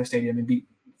Hill Griffin Stadium and beat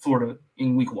Florida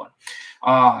in week 1.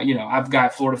 I've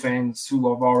got Florida fans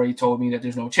who have already told me that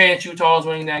there's no chance Utah's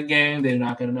winning that game. They're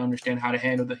not going to understand how to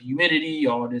handle the humidity,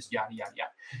 all this, yada, yada, yada.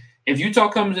 If Utah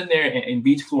comes in there and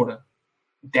beats Florida,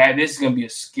 this is going to be a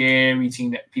scary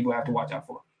team that people have to watch out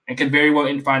for and could very well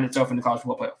find itself in the college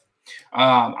football playoff.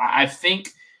 I think,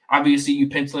 obviously, you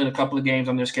pencil in a couple of games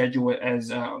on their schedule as,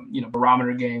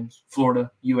 barometer games,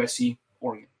 Florida, USC,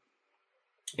 Oregon.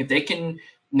 If they can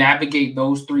navigate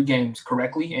those 3 games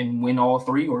correctly and win all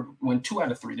 3 or win 2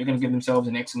 out of 3, they're going to give themselves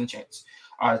an excellent chance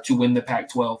to win the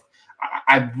Pac-12.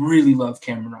 I really love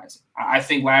Cameron Rising. I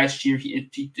think last year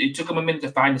it took him a minute to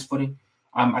find his footing.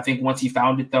 I think once he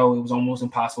found it, though, it was almost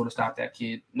impossible to stop that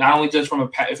kid. Not only just from the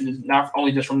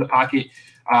pocket,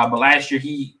 but last year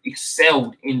he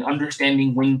excelled in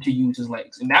understanding when to use his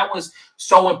legs, and that was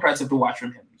so impressive to watch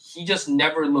from him. He just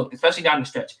never looked, especially down the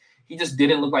stretch, he just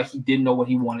didn't look like he didn't know what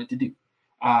he wanted to do.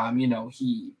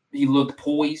 He looked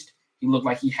poised. He looked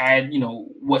like he had,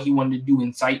 what he wanted to do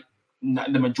in sight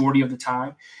the majority of the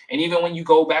time. And even when you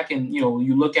go back and,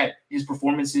 you look at his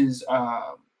performances,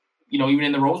 even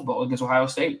in the Rose Bowl against Ohio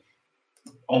State,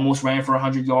 almost ran for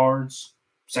 100 yards,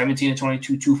 17 to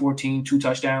 22, 214, 2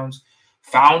 touchdowns,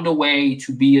 found a way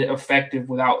to be effective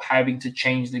without having to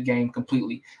change the game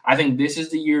completely. I think this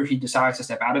is the year he decides to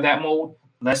step out of that mold.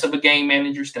 Less of a game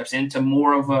manager, steps into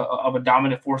more of a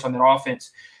dominant force on their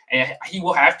offense. And he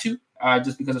will have to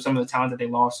just because of some of the talent that they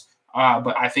lost.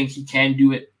 But I think he can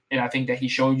do it. And I think that he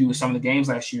showed you with some of the games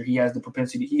last year, he has the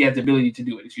ability to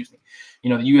do it, The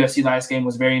USC last game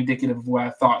was very indicative of where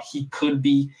I thought he could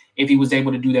be if he was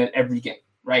able to do that every game,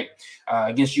 right?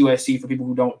 Against USC, for people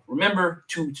who don't remember,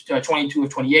 22 of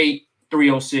 28,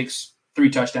 306, 3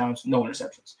 touchdowns, no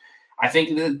interceptions. I think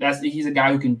he's a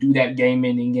guy who can do that game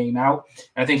in and game out.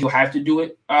 And I think he'll have to do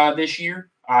it this year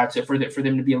for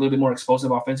them to be a little bit more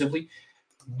explosive offensively.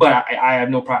 But I have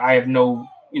no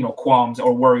qualms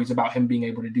or worries about him being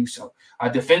able to do so.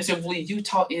 Defensively,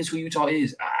 Utah is who Utah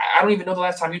is. I don't even know the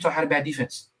last time Utah had a bad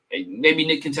defense. Maybe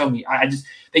Nick can tell me.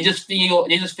 They just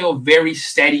feel very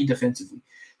steady defensively.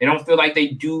 They don't feel like they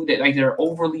do that, like they're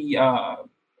overrated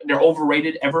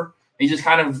ever. They just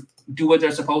kind of do what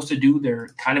they're supposed to do. They're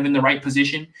kind of in the right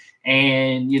position.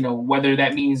 And, whether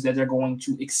that means that they're going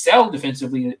to excel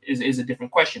defensively is a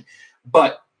different question.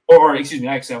 But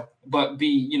not excel, but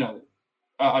be,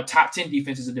 a top 10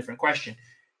 defense is a different question.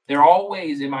 They're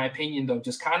always, in my opinion, though,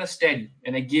 just kind of steady,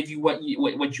 and they give you what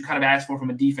you kind of ask for from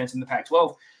a defense in the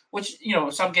Pac-12. Which,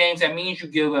 some games that means you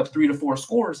give up 3 to 4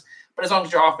 scores, but as long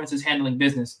as your offense is handling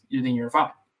business, then you're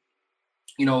fine.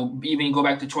 Even go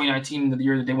back to 2019, the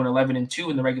year that they went 11-2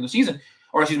 in the regular season,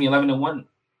 11-1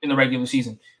 in the regular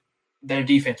season. Their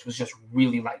defense was just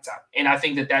really lights out. And I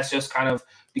think that that's just kind of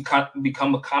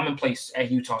become a commonplace at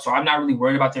Utah. So I'm not really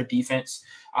worried about their defense.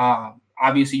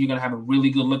 Obviously, you're going to have a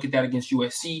really good look at that against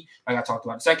USC. Like I talked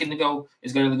about a second ago,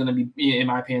 it's going to be, in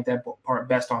my opinion, that part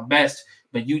best on best.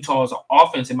 But Utah's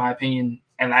offense, in my opinion,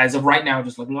 and as of right now,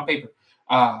 just looking on paper,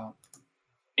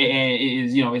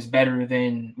 is better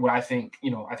than what I think.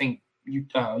 I think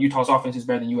Utah's offense is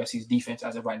better than USC's defense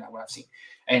as of right now, what I've seen.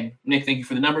 And Nick, thank you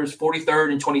for the numbers.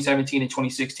 43rd in 2017 and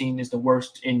 2016 is the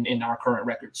worst in our current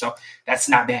record. So that's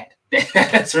not bad.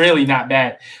 That's really not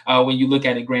bad when you look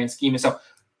at it grand scheme. And so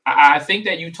I think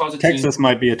that Utah's Texas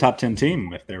might be a top 10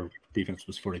 team if their defense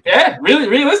was 43rd. Yeah, really,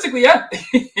 realistically, yeah.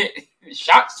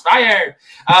 Shots fired.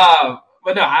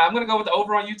 But no, I'm going to go with the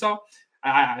over on Utah.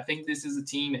 I think this is a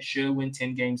team that should win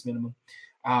 10 games minimum.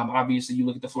 Obviously, you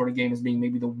look at the Florida game as being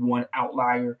maybe the one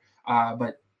outlier.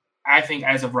 But I think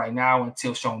as of right now,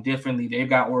 until shown differently, they've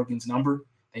got Oregon's number.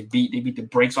 They beat the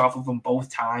brakes off of them both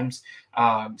times.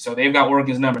 So they've got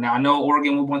Oregon's number. Now, I know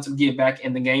Oregon will want to get back,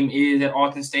 and the game is at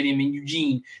Autzen Stadium in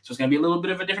Eugene. So it's going to be a little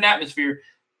bit of a different atmosphere.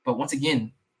 But once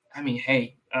again, I mean,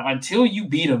 hey, until you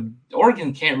beat them,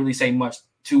 Oregon can't really say much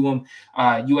to them.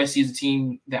 USC is a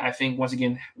team that I think, once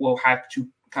again, will have to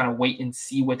kind of wait and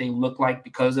see what they look like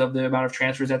because of the amount of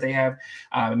transfers that they have.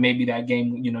 Maybe that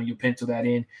game, you pencil that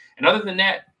in. And other than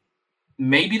that,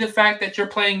 maybe the fact that you're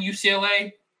playing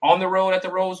UCLA on the road at the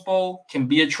Rose Bowl can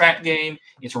be a trap game.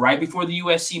 It's right before the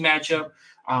USC matchup.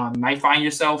 You might find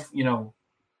yourself,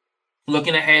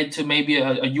 looking ahead to maybe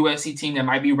a USC team that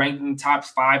might be ranked in the top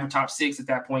 5 or top 6 at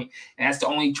that point. And that's the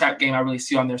only trap game I really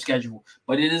see on their schedule.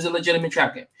 But it is a legitimate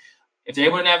trap game. If they're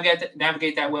able to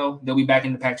navigate that well, they'll be back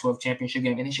in the Pac-12 championship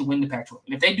game, and they should win the Pac-12.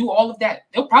 And if they do all of that,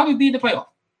 they'll probably be in the playoff.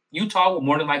 Utah will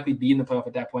more than likely be in the playoff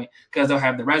at that point because they'll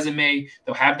have the resume,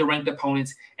 they'll have the ranked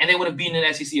opponents, and they would have beaten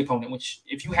an SEC opponent, which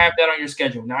if you have that on your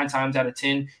schedule 9 times out of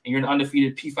 10 and you're an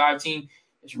undefeated P5 team,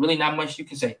 there's really not much you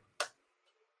can say.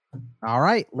 All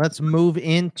right, let's move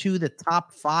into the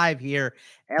top 5 here.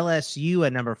 LSU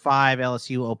at number 5.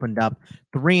 LSU opened up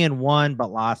 3-1,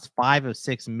 but lost 5 of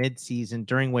 6 midseason,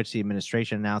 during which the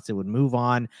administration announced it would move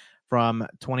on from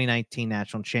 2019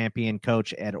 national champion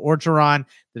coach Ed Orgeron.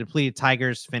 The depleted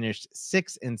Tigers finished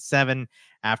 6-7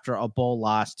 after a bowl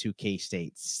loss to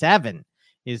K-State. 7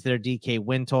 is their DK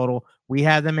win total. We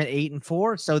have them at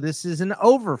 8-4, so this is an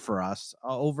over for us,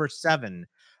 over 7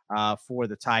 for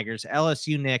the Tigers.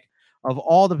 LSU, Nick, of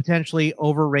all the potentially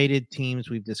overrated teams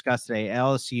we've discussed today,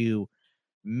 LSU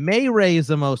may raise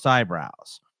the most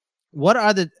eyebrows. Why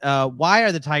are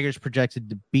the Tigers projected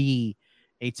to be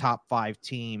a top 5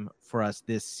 team for us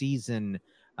this season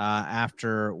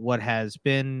after what has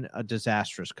been a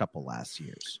disastrous couple last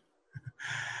years?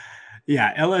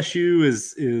 Yeah, LSU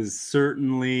is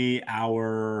certainly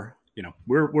our,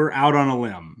 we're out on a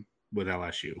limb with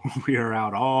LSU. We are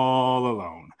out all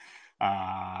alone.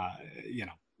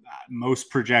 Most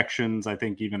projections, I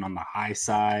think even on the high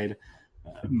side,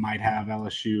 might have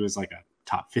LSU as like a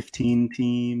top 15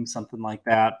 team, something like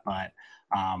that. But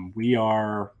we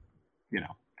are,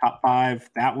 top 5.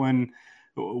 That one,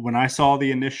 when I saw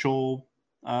the initial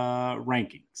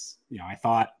rankings, I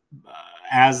thought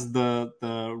as the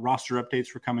roster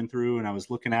updates were coming through and I was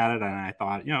looking at it and I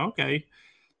thought, okay,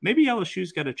 maybe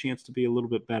LSU's got a chance to be a little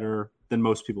bit better than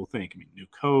most people think. I mean, new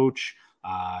coach,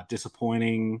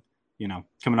 disappointing,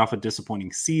 coming off a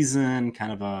disappointing season,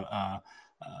 kind of a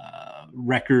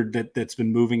record that's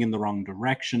been moving in the wrong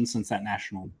direction since that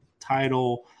national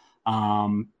title.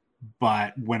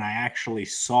 But when I actually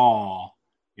saw,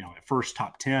 at first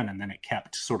top 10, and then it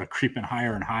kept sort of creeping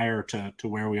higher and higher to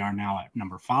where we are now at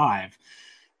number 5,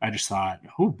 I just thought,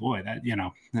 oh boy, that,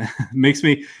 makes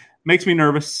me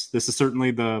nervous. This is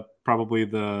certainly probably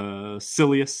the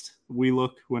silliest we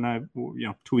look when I,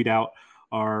 tweet out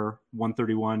our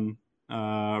 131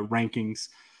 rankings.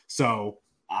 So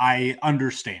I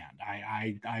understand.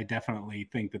 I definitely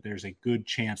think that there's a good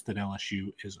chance that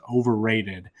LSU is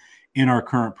overrated in our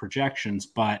current projections.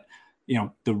 But,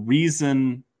 the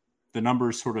reason the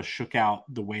numbers sort of shook out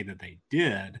the way that they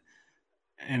did,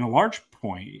 and a large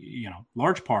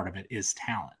part of it is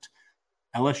talent.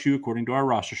 LSU, according to our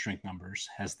roster strength numbers,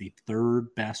 has the 3rd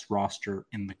best roster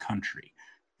in the country.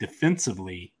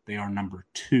 Defensively, they are number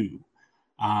 2.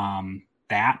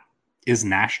 That is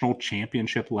national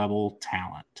championship level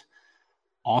talent.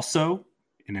 Also,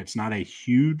 and it's not a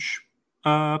huge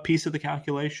piece of the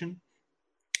calculation,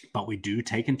 but we do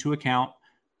take into account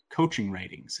coaching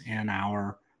ratings in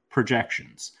our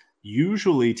projections.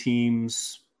 Usually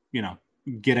teams,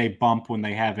 get a bump when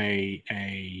they have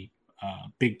a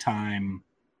big time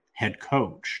head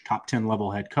coach, top 10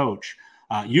 level head coach.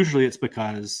 Usually it's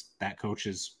because that coach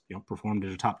has performed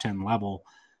at a top 10 level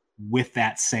with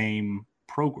that same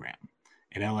program.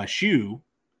 At LSU,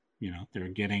 they're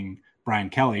getting Brian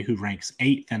Kelly, who ranks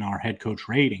 8th in our head coach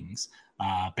ratings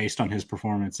based on his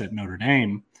performance at Notre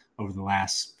Dame over the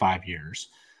last 5 years.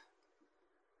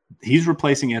 He's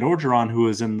replacing Ed Orgeron, who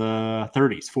is in the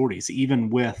 30s, 40s, even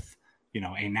with,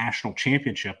 a national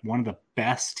championship, one of the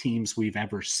best teams we've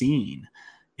ever seen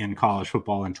in college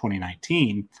football in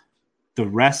 2019. The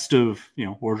rest of,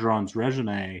 Orgeron's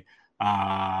resume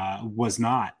was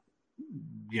not,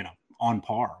 on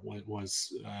par,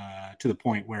 was to the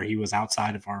point where he was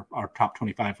outside of our top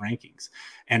 25 rankings.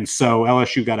 And so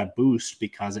LSU got a boost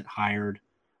because it hired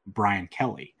Brian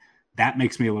Kelly. That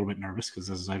makes me a little bit nervous because,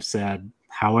 as I've said,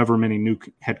 however many new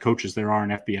head coaches there are in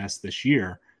FBS this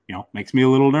year, makes me a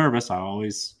little nervous. I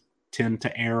always tend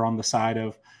to err on the side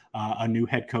of a new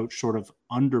head coach sort of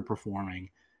underperforming,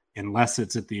 unless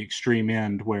it's at the extreme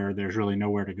end where there's really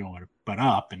nowhere to go but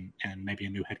up, and maybe a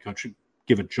new head coach should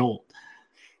give a jolt.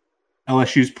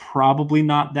 LSU's probably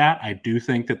not that. I do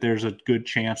think that there's a good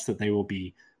chance that they will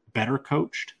be better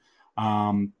coached.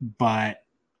 But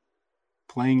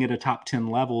playing at a top 10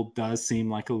 level does seem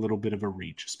like a little bit of a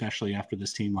reach, especially after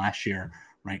this team last year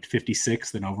ranked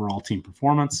 56th in overall team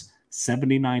performance,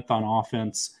 79th on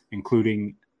offense,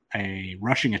 including a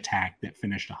rushing attack that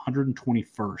finished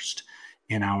 121st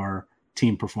in our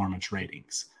team performance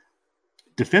ratings.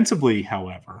 Defensively,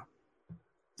 however,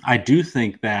 I do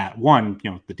think that, one,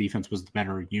 the defense was the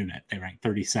better unit. They ranked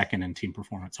 32nd in team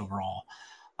performance overall.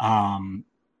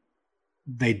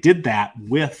 They did that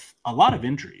with a lot of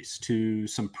injuries to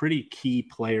some pretty key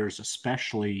players,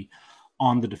 especially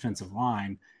on the defensive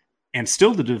line. And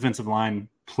still the defensive line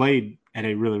played at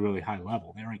a really, really high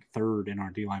level. They ranked 3rd in our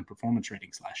D-line performance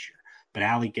ratings last year. But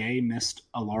Ali Gay missed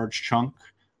a large chunk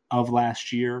of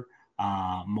last year.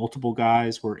 Multiple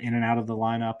guys were in and out of the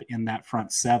lineup in that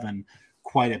front 7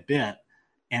 quite a bit.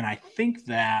 And I think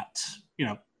that,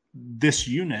 this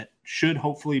unit should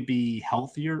hopefully be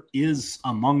healthier, is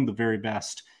among the very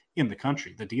best in the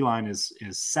country. The D-line is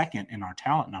 2nd in our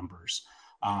talent numbers,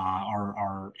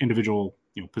 our individual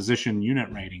position unit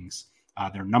ratings.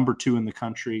 They're number 2 in the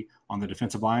country on the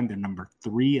defensive line. They're number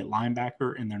 3 at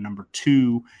linebacker, and they're number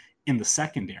 2 in the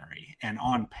secondary. And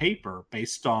on paper,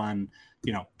 based on,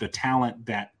 the talent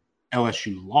that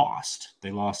LSU lost,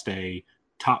 they lost a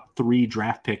top 3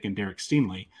 draft pick in Derek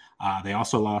Stingley. They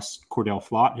also lost Cordell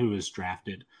Flott, who was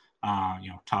drafted,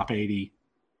 top 80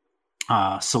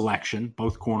 selection,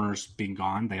 both corners being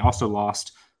gone. They also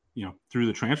lost, through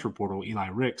the transfer portal, Eli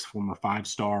Ricks, former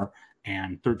 5-star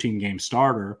and 13-game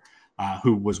starter,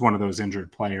 who was one of those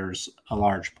injured players a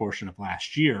large portion of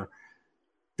last year.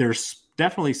 There's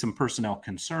definitely some personnel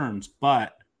concerns,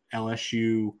 but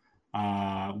LSU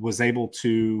was able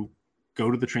to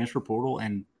go to the transfer portal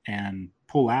and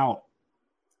pull out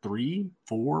 3,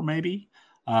 4 maybe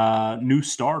new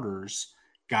starters,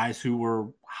 guys who were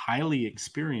highly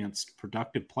experienced,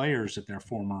 productive players at their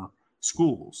former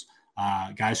schools,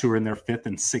 guys who are in their 5th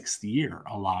and 6th year,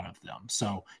 a lot of them.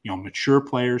 So, mature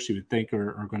players who would think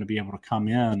are going to be able to come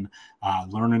in,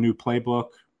 learn a new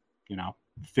playbook,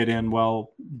 fit in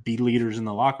well, be leaders in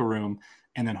the locker room,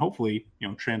 and then hopefully,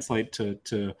 translate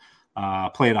to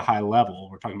play at a high level.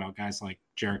 We're talking about guys like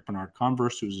Jarek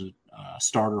Bernard-Converse, who's a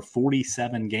starter,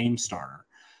 47-game starter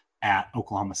at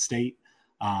Oklahoma State.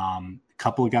 A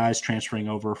couple of guys transferring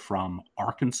over from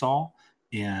Arkansas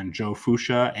in Joe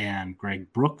Fuchsia and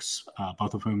Greg Brooks,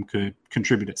 both of whom could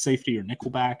contribute at safety or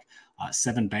nickelback.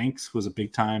 Sevyn Banks was a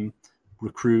big-time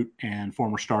recruit and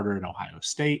former starter at Ohio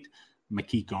State.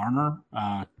 McKee Garner,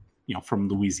 from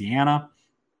Louisiana,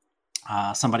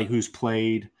 somebody who's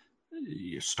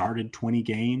started 20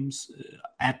 games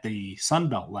at the Sun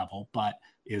Belt level, but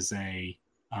is the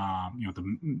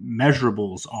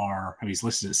measurables are, he's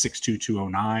listed at 6'2",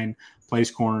 209,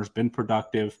 plays corners, been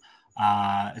productive.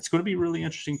 It's going to be really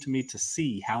interesting to me to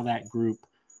see how that group,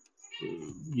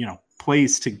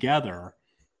 plays together,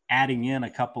 adding in a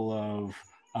couple of,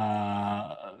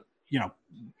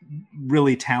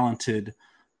 really talented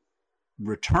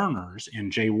returners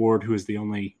in Jay Ward, who is the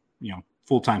only,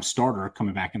 full-time starter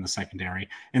coming back in the secondary,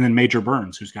 and then Major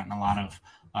Burns, who's gotten a lot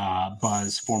of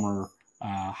buzz, former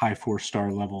high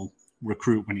 4-star level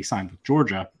recruit when he signed with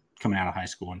Georgia, coming out of high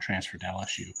school and transferred to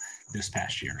LSU this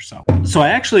past year. So I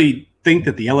actually think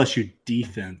that the LSU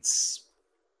defense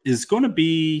is going to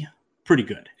be pretty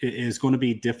good. It is going to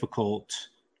be difficult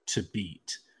to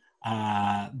beat.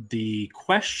 The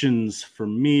questions for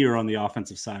me are on the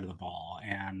offensive side of the ball.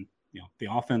 And, the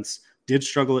offense did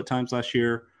struggle at times last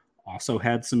year, also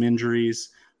had some injuries.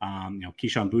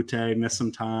 Keyshawn Butte missed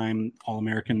some time,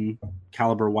 All-American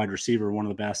caliber wide receiver, one of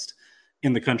the best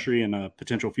in the country and a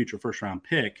potential future first-round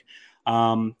pick.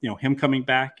 Him coming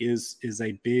back is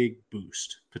a big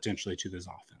boost potentially to this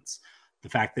offense. The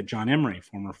fact that John Emery,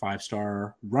 former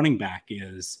 5-star running back,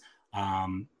 is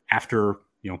after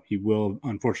he will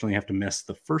unfortunately have to miss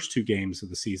the first 2 games of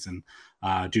the season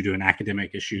due to an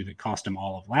academic issue that cost him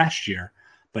all of last year.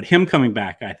 But him coming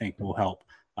back, I think, will help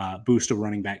boost a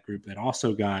running back group that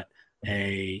also got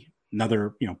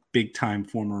another big time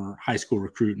former high school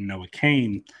recruit, Noah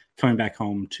Cain, coming back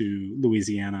home to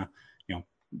Louisiana.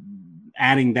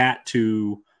 Adding that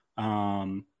to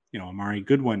Amari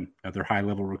Goodwin, another high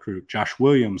level recruit, Josh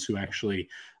Williams, who actually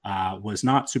was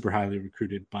not super highly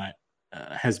recruited, but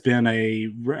has been a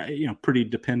pretty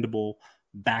dependable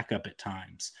backup at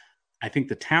times. I think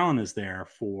the talent is there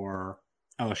for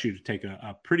LSU to take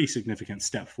a pretty significant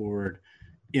step forward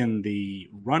in the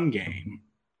run game.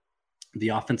 The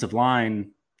offensive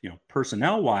line,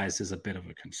 personnel wise, is a bit of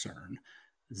a concern.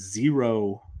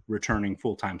 0 returning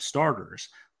full-time starters.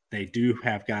 They do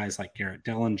have guys like Garrett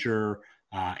Dellinger,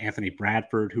 Anthony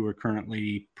Bradford, who are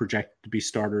currently projected to be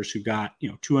starters, who got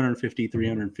 250,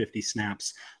 350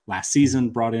 snaps last season,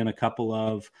 brought in a couple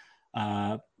of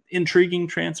intriguing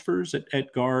transfers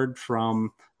at guard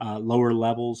from lower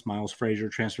levels. Miles Frazier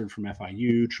transferred from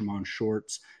FIU. Tremont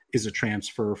Shorts is a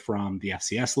transfer from the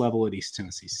FCS level at East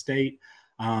Tennessee State.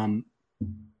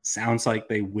 Sounds like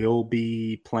they will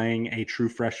be playing a true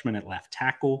freshman at left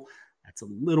tackle. That's a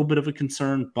little bit of a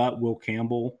concern, but Will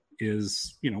Campbell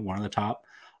is, one of the top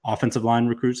offensive line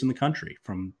recruits in the country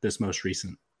from this most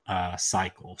recent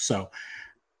cycle. So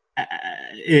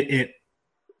a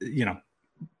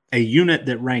unit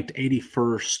that ranked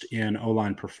 81st in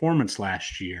O-line performance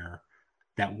last year,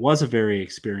 that was a very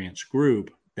experienced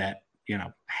group that,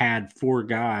 had 3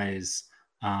 guys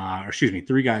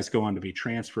go on to be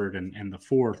transferred and the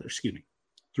 4th,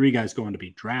 3 guys go on to be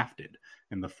drafted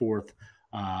and the 4th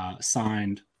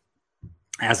signed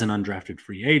as an undrafted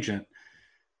free agent.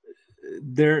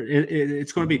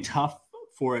 It's going to be tough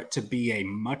for it to be a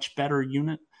much better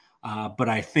unit. But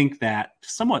I think that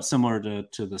somewhat similar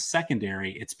to the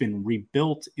secondary, it's been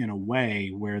rebuilt in a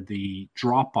way where the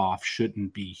drop-off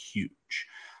shouldn't be huge.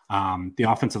 The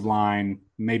offensive line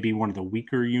may be one of the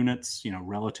weaker units,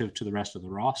 relative to the rest of the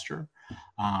roster.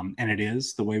 And it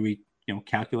is the way we,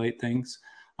 calculate things.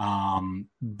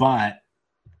 But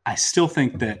I still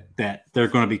think that they're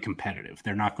going to be competitive.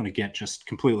 They're not going to get just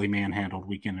completely manhandled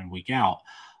week in and week out,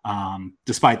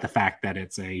 despite the fact that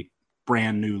it's a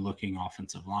brand new looking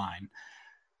offensive line.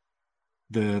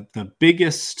 The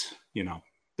biggest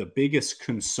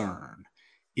concern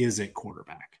is at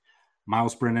quarterback.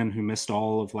 Myles Brennan, who missed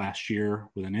all of last year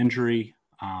with an injury,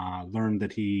 learned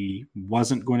that he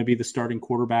wasn't going to be the starting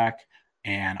quarterback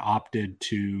and opted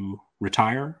to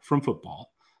retire from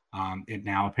football. It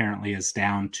now apparently is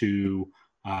down to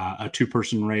a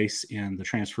 2-person race in the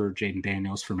transfer of Jaden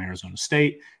Daniels from Arizona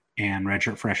State and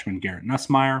redshirt freshman Garrett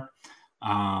Nussmeier.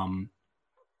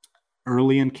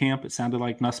 Early in camp, it sounded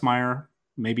like Nussmeier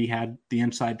maybe had the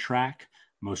inside track.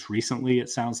 Most recently, it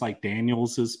sounds like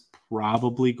Daniels is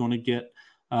probably going to get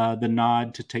the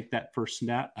nod to take that first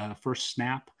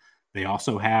snap. They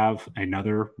also have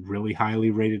another really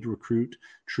highly rated recruit,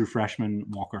 true freshman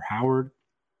Walker Howard,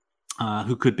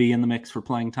 who could be in the mix for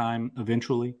playing time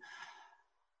eventually.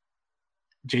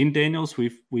 Jaden Daniels,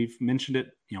 we've mentioned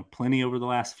it, plenty over the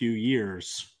last few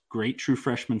years. Great true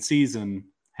freshman season,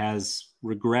 has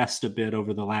regressed a bit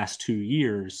over the last 2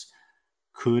 years.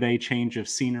 Could a change of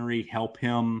scenery help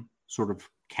him sort of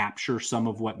capture some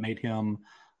of what made him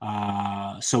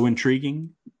so intriguing,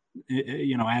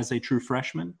 as a true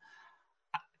freshman?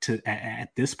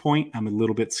 At this point, I'm a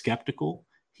little bit skeptical.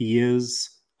 He is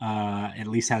at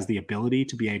least has the ability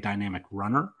to be a dynamic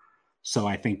runner. So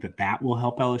I think that will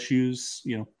help LSU's,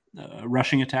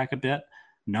 rushing attack a bit.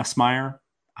 Nussmeier,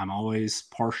 I'm always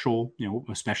partial,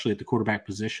 especially at the quarterback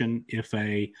position, if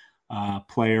a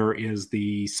player is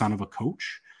the son of a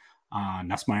coach.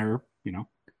 Nussmeier,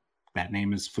 that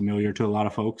name is familiar to a lot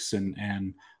of folks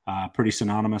and pretty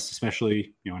synonymous,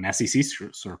 especially, in SEC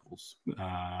circles.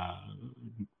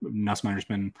 Nussmeier's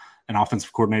been an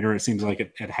offensive coordinator, it seems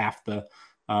like, at half the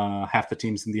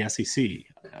teams in the SEC.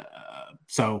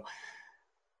 So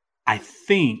I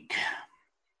think,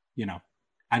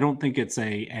 I don't think it's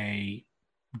a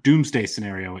doomsday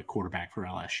scenario at quarterback for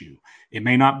LSU. It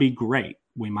may not be great.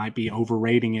 We might be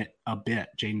overrating it a bit.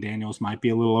 Jayden Daniels might be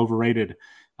a little overrated,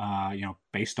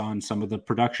 based on some of the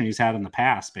production he's had in the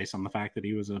past, based on the fact that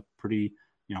he was a pretty,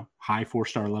 high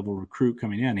 4-star level recruit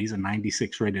coming in. He's a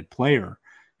 96 rated player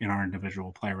in our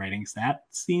individual player ratings. That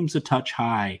seems a touch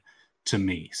high to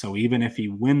me. So even if he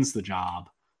wins the job,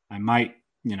 I might,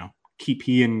 keep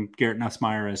he and Garrett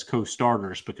Nussmeier as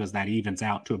co-starters because that evens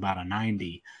out to about a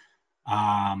 90.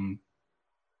 I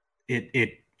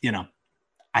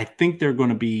think they're going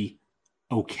to be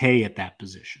okay at that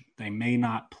position. They may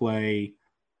not play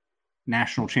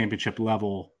national championship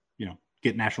level,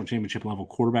 get national championship level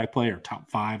quarterback play or top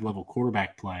 5 level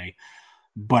quarterback play.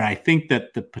 But I think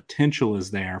that the potential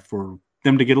is there for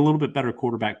them to get a little bit better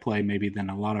quarterback play maybe than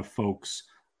a lot of folks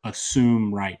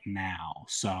assume right now.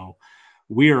 So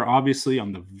we are obviously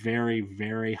on the very,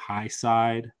 very high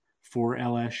side for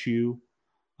LSU.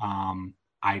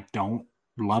 I don't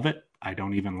love it. I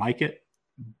don't even like it.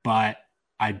 But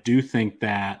I do think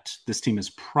that this team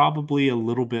is probably a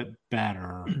little bit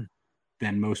better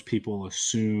than most people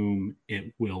assume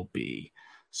it will be.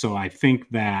 So I think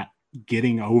that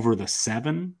getting over the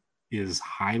 7 is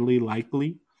highly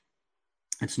likely.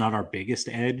 It's not our biggest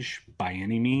edge by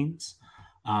any means.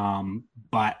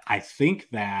 But I think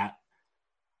that,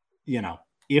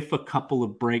 if a couple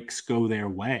of breaks go their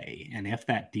way and if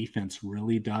that defense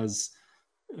really does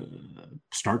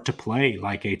start to play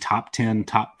like a top 10,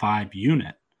 top 5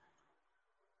 unit,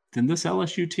 then this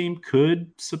LSU team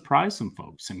could surprise some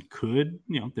folks and could,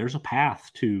 there's a path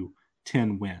to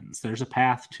 10 wins. There's a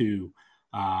path to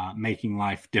making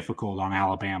life difficult on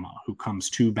Alabama, who comes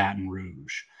to Baton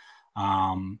Rouge.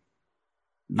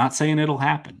 Not saying it'll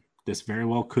happen. This very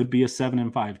well could be a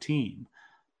 7-5 team,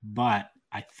 but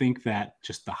I think that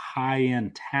just the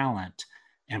high-end talent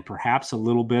and perhaps a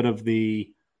little bit of the,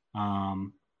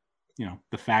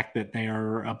 the fact that they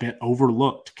are a bit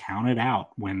overlooked, counted out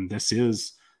when this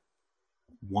is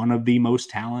one of the most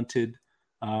talented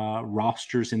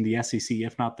rosters in the SEC,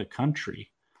 if not the country.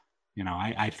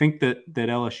 I think that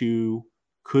LSU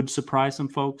could surprise some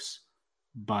folks,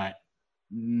 but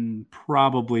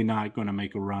probably not going to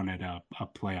make a run at a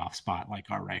playoff spot like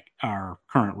our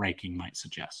current ranking might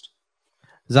suggest.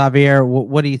 Xavier,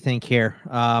 what do you think here?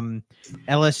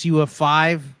 LSU of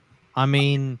 5? I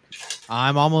mean,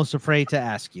 I'm almost afraid to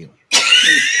ask you.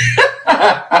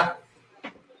 I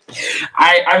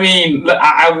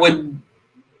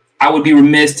would be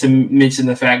remiss to mention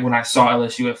the fact when I saw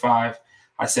LSU at 5,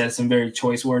 I said some very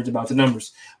choice words about the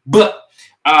numbers. But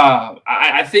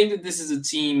I think that this is a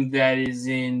team that is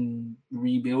in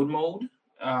rebuild mode.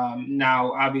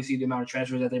 Now, obviously, the amount of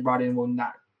transfers that they brought in will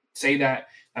not say that.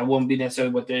 That won't be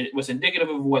necessarily what's indicative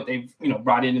of what they've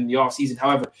brought in the offseason.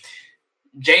 However,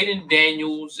 Jayden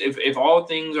Daniels, if all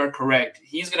things are correct,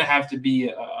 he's going to have to be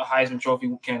a Heisman Trophy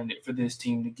candidate for this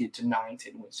team to get to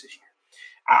 9-10 wins this year.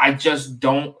 I just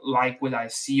don't like what I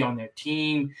see on their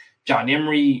team. John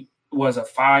Emery was a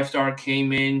 5-star,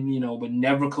 came in, but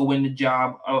never could win the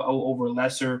job over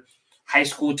lesser high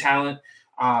school talent,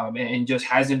 and just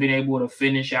hasn't been able to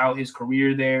finish out his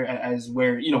career there as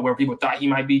where people thought he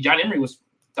might be. John Emery was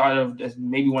thought of as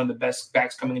maybe one of the best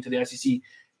backs coming into the SEC,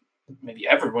 maybe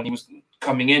ever, when he was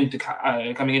coming into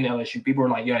LSU. People were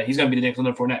like, yeah, he's going to be the next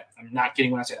Leonard Fournette. I'm not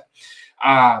kidding when I say that.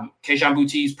 Kayshon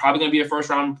Boutte is probably going to be a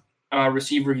first-round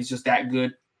receiver. He's just that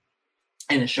good,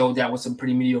 and it showed that with some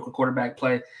pretty mediocre quarterback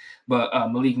play. But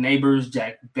Malik Neighbors,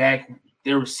 Jack Beck,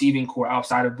 their receiving core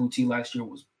outside of Boutte last year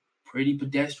was pretty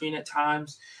pedestrian at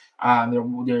times.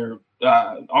 Their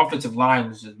offensive line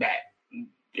was just bad.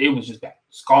 It was just bad.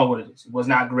 Just call it what it is. It was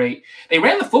not great. They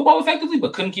ran the football effectively,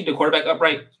 but couldn't keep the quarterback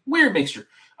upright. Weird mixture.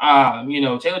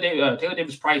 Taylor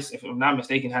Davis-Price, if I'm not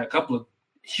mistaken, had a couple of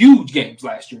huge games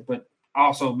last year, but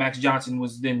also Max Johnson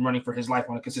was then running for his life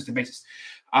on a consistent basis.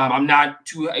 I'm not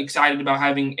too excited about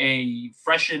having a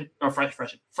freshman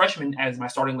as my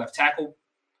starting left tackle.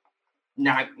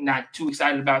 Not too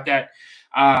excited about that.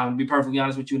 To be perfectly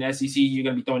honest with you, in the SEC, you're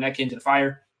going to be throwing that kid into the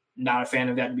fire. Not a fan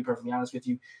of that, to be perfectly honest with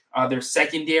you. Their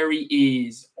secondary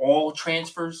is all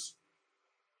transfers.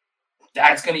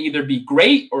 That's going to either be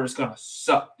great or it's going to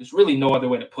suck. There's really no other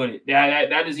way to put it.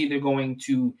 That is either going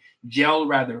to gel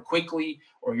rather quickly,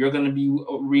 or you're going to be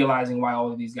realizing why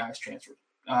all of these guys transferred.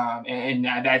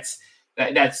 That's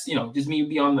just me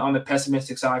be on the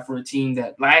pessimistic side for a team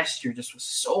that last year just was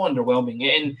so underwhelming.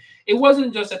 And it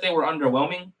wasn't just that they were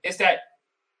underwhelming; it's that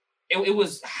it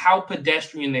was how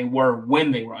pedestrian they were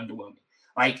when they were underwhelming.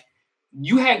 Like,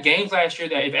 you had games last year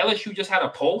that if LSU just had a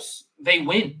pulse, they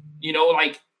win.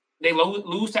 They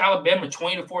lose to Alabama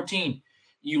 20-14.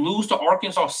 You lose to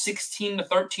Arkansas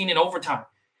 16-13 in overtime.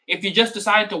 if you just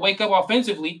decided to wake up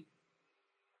offensively,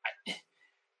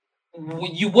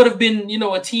 you would have been,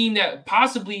 a team that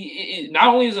possibly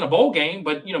not only is in a bowl game,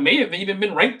 but may have even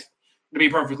been ranked. To be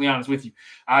perfectly honest with you,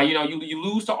 you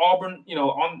lose to Auburn,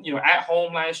 at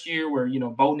home last year, where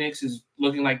Bo Nix is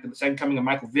looking like the second coming of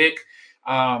Michael Vick.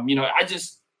 I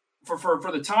just for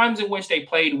the times in which they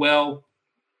played well,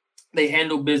 they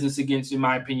handled business against, in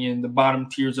my opinion, the bottom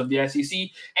tiers of the SEC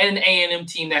and an A&M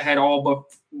team that had all but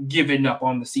given up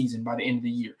on the season by the end of the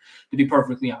year. To be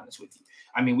perfectly honest with you.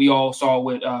 I mean, we all saw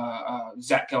what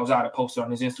Zach Calzada posted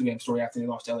on his Instagram story after they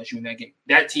lost to LSU in that game.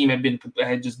 That team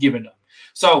had just given up.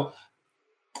 So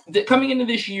coming into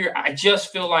this year, I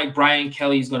just feel like Brian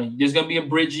Kelly there's going to be a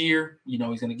bridge year. He's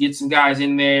going to get some guys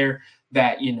in there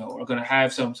that, are going to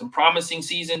have some promising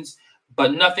seasons,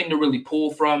 but nothing to really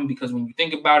pull from, because when you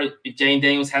think about it, if Jane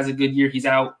Daniels has a good year, he's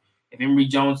out. If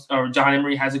John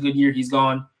Emery has a good year, he's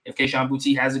gone. If Keishawn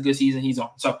Boutte has a good season, he's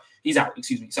on. So he's out,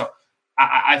 excuse me. So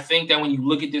I think that when you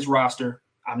look at this roster,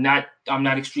 I'm not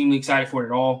extremely excited for it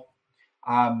at all.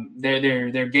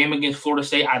 Their game against Florida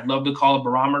State, I'd love to call a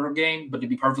barometer game, but to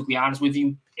be perfectly honest with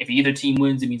you, if either team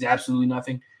wins, it means absolutely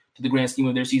nothing to the grand scheme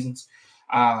of their seasons.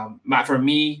 For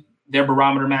me, their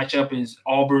barometer matchup is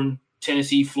Auburn,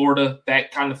 Tennessee, Florida,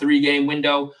 that kind of 3-game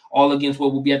window, all against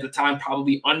what will be at the time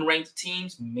probably unranked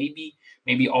teams. Maybe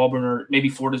Auburn, or maybe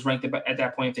Florida's ranked at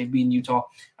that point if they've beaten Utah,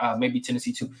 maybe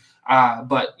Tennessee too.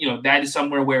 But that is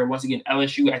somewhere where, once again,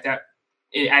 LSU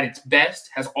at its best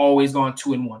has always gone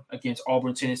 2-1 against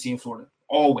Auburn, Tennessee, and Florida.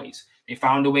 Always. They've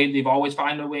always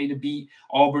found a way to beat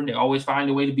Auburn. They always find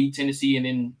a way to beat Tennessee,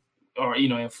 and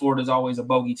Florida's always a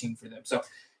bogey team for them. So,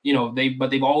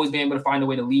 they've always been able to find a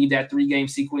way to lead that 3-game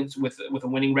sequence with a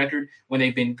winning record when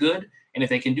they've been good. And if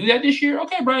they can do that this year,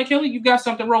 okay, Brian Kelly, you've got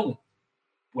something rolling.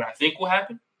 What I think will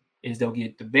happen is they'll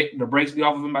get the brakes beat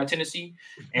off of them by Tennessee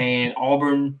and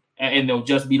Auburn, and they'll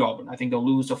just beat Auburn. I think they'll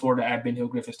lose to Florida at Ben Hill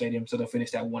Griffin Stadium, so they'll finish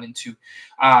that 1-2.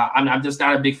 I'm just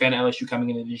not a big fan of LSU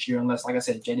coming into this year, unless, like I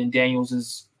said, Jaden Daniels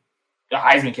is a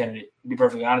Heisman candidate, to be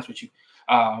perfectly honest with you,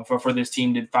 for this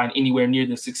team to find anywhere near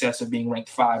the success of being ranked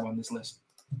 5 on this list.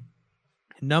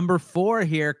 Number 4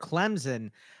 here,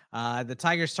 Clemson. The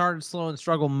Tigers started slow and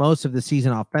struggled most of the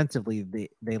season offensively.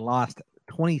 They lost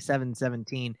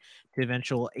 27-17 to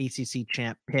eventual ACC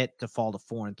champ Pitt to fall to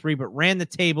 4-3, but ran the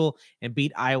table and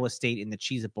beat Iowa State in the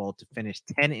Cheez-It Bowl to finish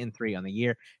 10-3 on the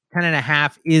year.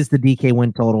 10.5 is the DK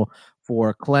win total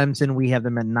for Clemson. We have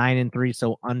them at 9-3,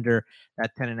 so under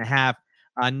that 10.5.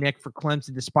 Nick, for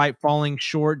Clemson, despite falling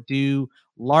short due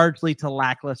largely to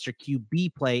lackluster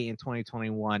QB play in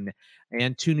 2021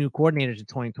 and 2 new coordinators in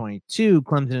 2022,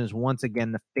 Clemson is once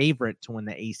again the favorite to win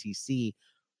the ACC.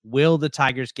 Will the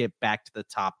Tigers get back to the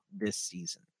top this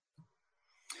season?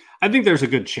 I think there's a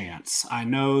good chance. I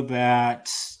know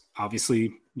that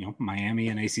obviously, Miami,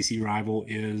 an ACC rival,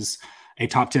 is a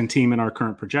top 10 team in our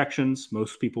current projections.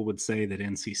 Most people would say that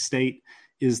NC State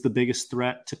is the biggest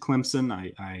threat to Clemson.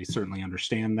 I certainly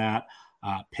understand that.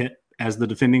 Pitt, as the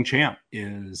defending champ,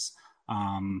 is,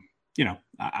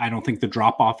 I don't think the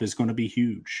drop-off is going to be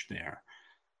huge there.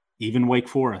 Even Wake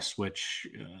Forest, which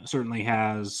certainly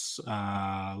has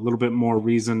a little bit more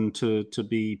reason to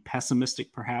be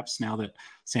pessimistic, perhaps, now that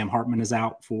Sam Hartman is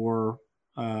out for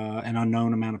an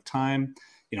unknown amount of time.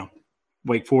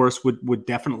 Wake Forest would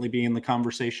definitely be in the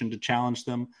conversation to challenge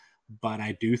them. But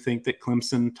I do think that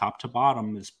Clemson, top to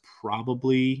bottom, is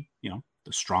probably,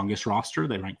 the strongest roster.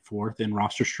 They rank 4th in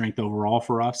roster strength overall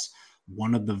for us.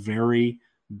 One of the very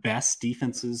best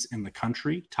defenses in the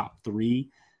country, top 3,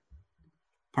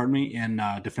 in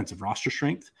defensive roster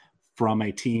strength, from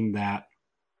a team that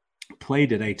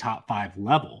played at a top 5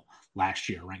 level last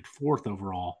year, ranked 4th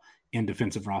overall in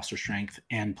defensive roster strength,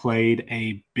 and played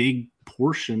a big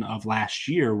portion of last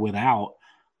year without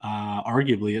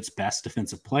arguably its best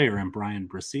defensive player in Brian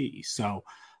Bresee. So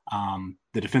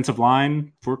the defensive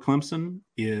line for Clemson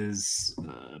is,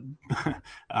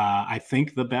 I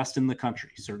think, the best in the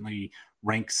country. Certainly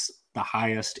ranks the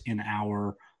highest in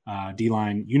our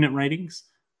D-line unit ratings.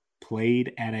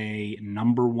 Played at a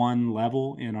number 1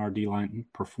 level in our D-line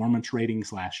performance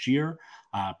ratings last year.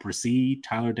 Bresee,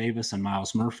 Tyler Davis, and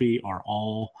Miles Murphy are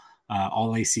all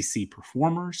ACC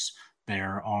performers.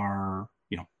 There are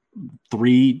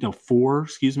 4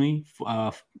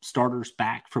 starters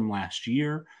back from last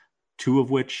year, 2 of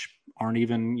which aren't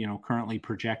even currently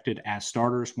projected as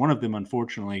starters. One of them,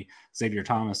 unfortunately, Xavier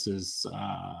Thomas, is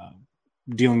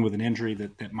dealing with an injury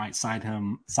that might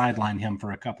sideline him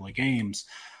for a couple of games.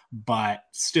 But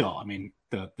still,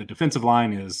 the defensive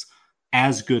line is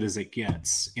as good as it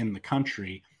gets in the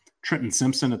country. Trenton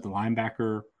Simpson at the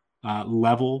linebacker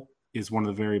level is one of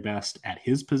the very best at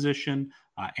his position.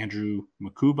 Andrew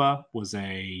Makuba was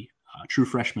a true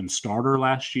freshman starter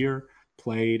last year,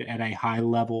 played at a high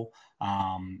level.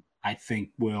 I think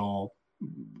will,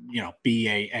 be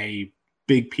a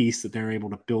big piece that they're able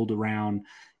to build around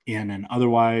in an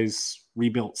otherwise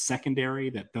rebuilt secondary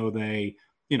that, though they,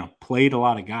 played a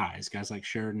lot of guys like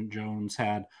Sheridan Jones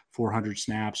had 400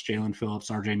 snaps, Jalen Phillips,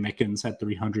 RJ Mickens had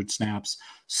 300 snaps,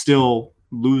 still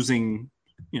losing,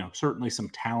 certainly some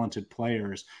talented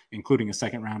players, including a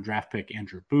second-round draft pick,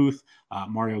 Andrew Booth.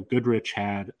 Mario Goodrich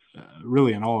had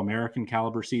really an All-American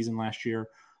caliber season last year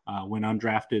when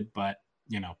undrafted, but,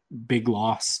 big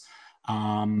loss.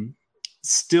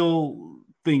 Still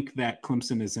think that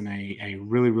Clemson is in a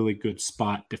really, really good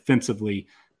spot defensively,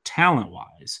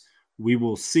 talent-wise. We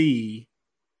will see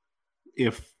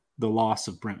if the loss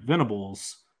of Brent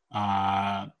Venables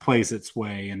plays its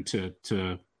way into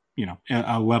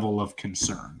a level of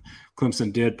concern.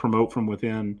 Clemson did promote from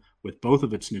within with both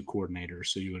of its new coordinators,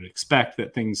 so you would expect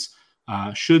that things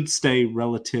should stay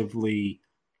relatively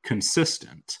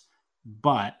consistent.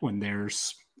 But when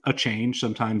there's a change,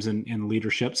 sometimes in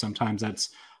leadership, sometimes that's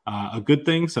a good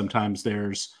thing. Sometimes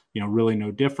there's really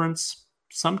no difference.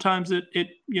 Sometimes it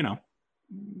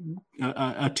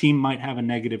a team might have a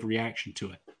negative reaction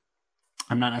to it.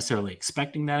 I'm not necessarily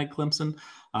expecting that at Clemson,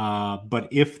 but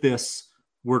if this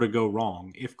were to go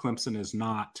wrong, if Clemson is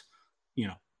not,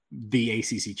 the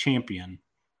ACC champion,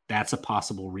 that's a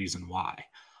possible reason why.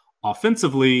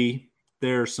 Offensively,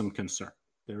 there's some concern.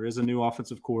 There is a new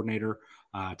offensive coordinator.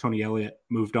 Tony Elliott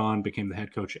moved on, became the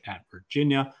head coach at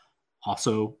Virginia.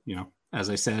 Also, as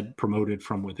I said, promoted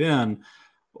from within.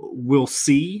 We'll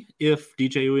see if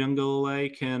DJ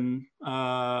Uiagalelei can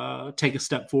take a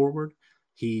step forward.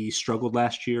 He struggled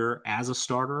last year as a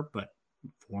starter, but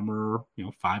former,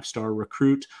 5-star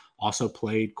recruit, also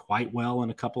played quite well in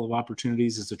a couple of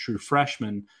opportunities as a true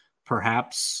freshman.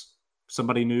 Perhaps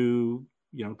somebody new,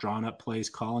 drawing up plays,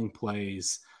 calling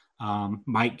plays,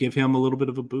 might give him a little bit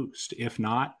of a boost. If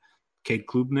not, Cade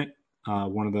Klubnik,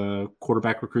 one of the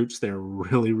quarterback recruits they're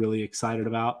really, really excited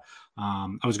about.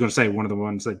 I was going to say one of the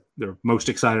ones that they're most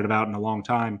excited about in a long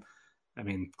time. I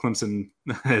mean, Clemson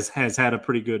has had a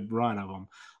pretty good run of them,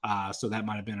 so that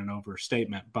might have been an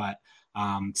overstatement. But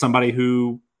somebody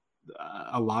who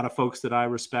a lot of folks that I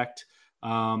respect,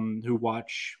 who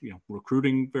watch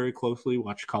recruiting very closely,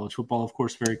 watch college football, of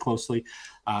course, very closely,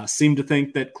 seem to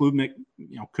think that Klubnik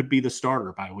could be the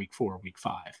starter by week 4, week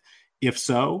 5. If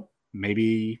so,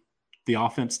 maybe the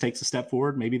offense takes a step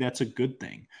forward. Maybe that's a good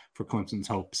thing for Clemson's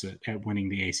hopes at winning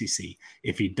the ACC.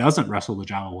 If he doesn't wrestle the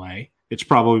job away, it's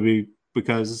probably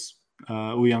because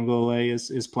Uiagalelei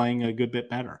is playing a good bit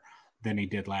better than he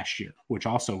did last year, which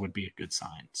also would be a good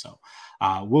sign. So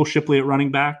Will Shipley at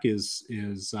running back is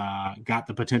got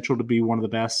the potential to be one of the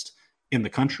best in the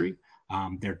country.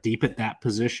 They're deep at that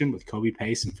position with Kobe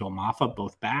Pace and Phil Maffa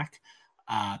both back.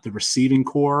 The receiving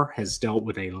core has dealt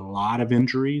with a lot of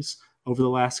injuries over the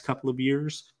last couple of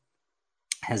years,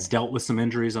 has dealt with some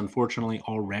injuries, unfortunately,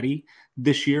 already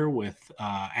this year with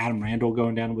Adam Randall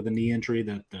going down with a knee injury,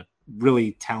 the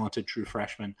really talented true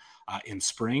freshman in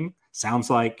spring. Sounds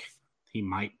like he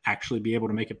might actually be able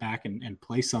to make it back and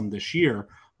play some this year,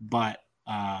 but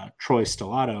Troy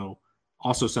Stellato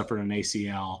also suffered an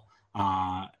ACL.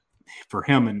 For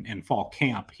him in fall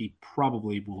camp, he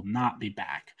probably will not be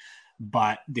back.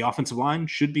 But the offensive line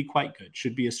should be quite good,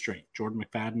 should be a strength. Jordan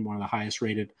McFadden, one of the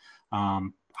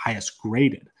highest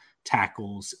graded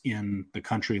tackles in the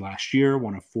country last year,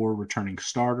 one of 4 returning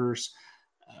starters.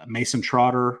 Mason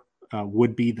Trotter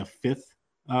would be the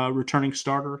 5th returning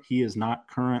starter. He is not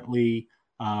currently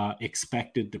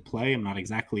expected to play. I'm not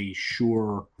exactly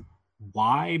sure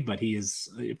why, but he is,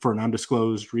 for an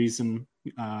undisclosed reason,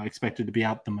 expected to be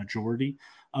out the majority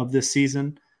of this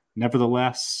season.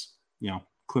 Nevertheless,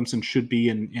 Clemson should be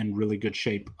in really good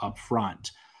shape up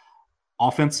front.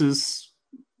 Offenses,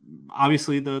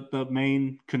 obviously the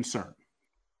main concern.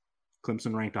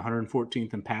 Clemson ranked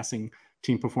 114th in passing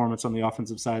team performance on the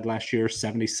offensive side last year,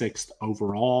 76th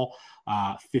overall,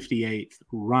 58th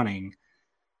running.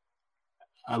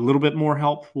 A little bit more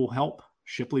help will help.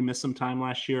 Shipley missed some time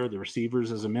last year, the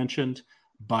receivers, as I mentioned,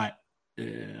 but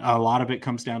a lot of it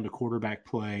comes down to quarterback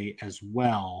play as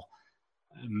well.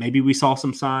 Maybe we saw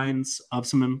some signs of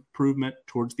some improvement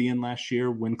towards the end last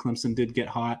year when Clemson did get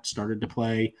hot, started to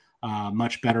play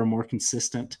much better, more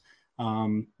consistent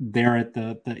there at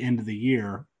the end of the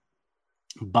year.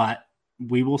 But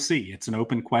we will see. It's an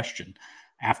open question.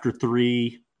 After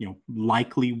 3,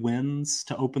 likely wins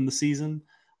to open the season,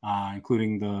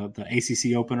 including the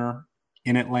ACC opener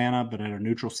in Atlanta, but at a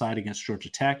neutral site against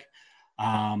Georgia Tech,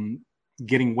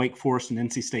 getting Wake Forest and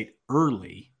NC State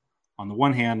early. On the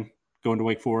one hand, going to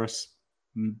Wake Forest,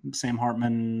 Sam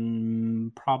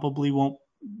Hartman probably won't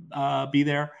be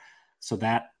there. So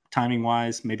that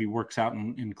timing-wise maybe works out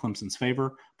in Clemson's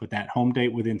favor. But that home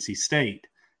date with NC State,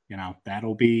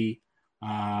 that'll be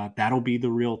the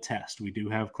real test. We do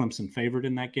have Clemson favored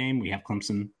in that game. We have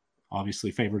Clemson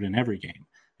obviously favored in every game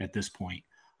at this point.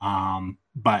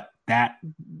 But that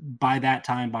by that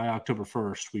time, by October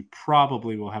 1st, we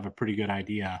probably will have a pretty good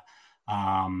idea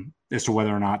as to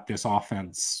whether or not this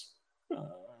offense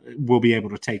will be able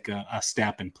to take a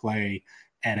step and play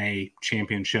at a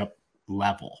championship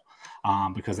level.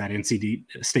 Because that NC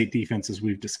State defense, as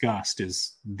we've discussed,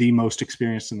 is the most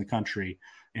experienced in the country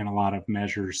in a lot of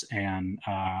measures, and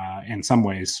in some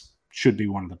ways should be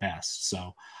one of the best.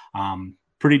 So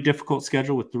pretty difficult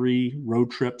schedule with 3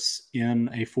 road trips in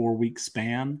a 4-week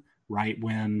span, right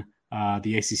when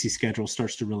the ACC schedule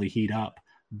starts to really heat up.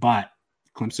 But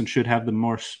Clemson should have the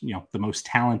most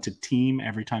talented team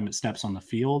every time it steps on the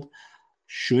field,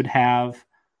 should have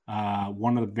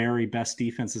one of the very best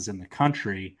defenses in the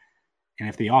country. And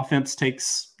if the offense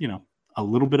takes, a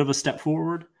little bit of a step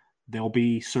forward, they'll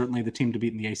be certainly the team to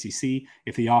beat in the ACC.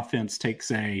 If the offense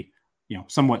takes a,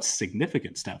 somewhat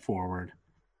significant step forward,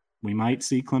 we might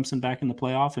see Clemson back in the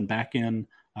playoff and back in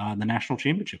the national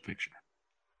championship picture.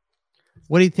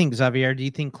 What do you think, Xavier? Do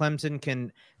you think Clemson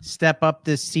can step up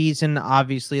this season?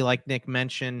 Obviously, like Nick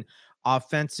mentioned,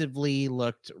 offensively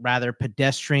looked rather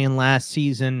pedestrian last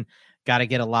season. Got to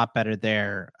get a lot better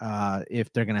there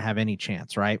if they're going to have any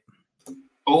chance, right?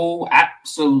 Oh,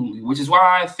 absolutely. Which is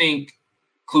why I think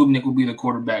Klubnik will be the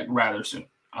quarterback rather soon.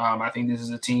 I think this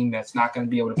is a team that's not going to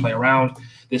be able to play around.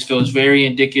 This feels very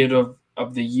indicative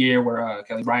of the year where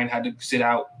Kelly Bryant had to sit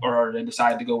out, or they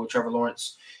decided to go with Trevor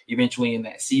Lawrence eventually in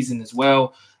that season as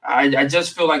well. I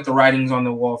just feel like the writing's on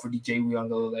the wall for DJ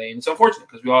Uiagalelei, and it's unfortunate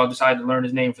because we all decided to learn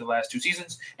his name for the last 2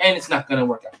 seasons, and it's not going to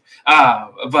work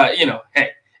out. But, hey,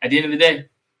 at the end of the day,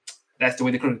 that's the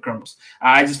way the cookie crumbles.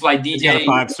 I just feel like DJ. He's got a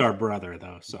 5-star brother,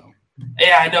 though, so.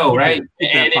 Yeah, I know, right?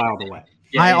 Keep that filed away.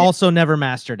 Yeah, I also never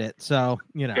mastered it, so,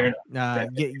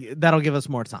 that'll give us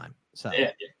more time. So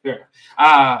yeah, fair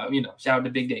enough. Shout out to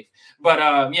Big Dave. But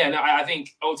I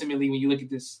think ultimately when you look at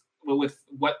this, with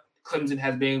what Clemson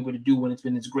has been able to do when it's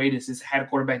been its greatest, is had a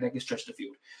quarterback that can stretch the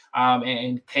field.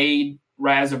 And Cade,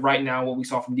 as of right now, what we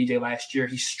saw from DJ last year,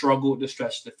 he struggled to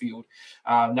stretch the field.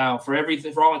 Now, for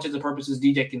all intents and purposes,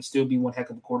 DJ can still be one heck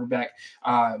of a quarterback.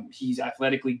 He's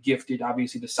athletically gifted.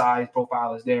 Obviously, the size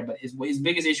profile is there. But his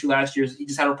biggest issue last year is he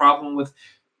just had a problem with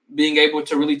being able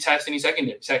to really test any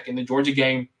secondary. In the Georgia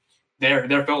game,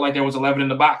 there felt like there was 11 in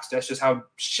the box. That's just how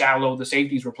shallow the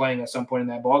safeties were playing at some point in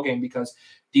that ball game because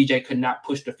DJ could not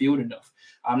push the field enough.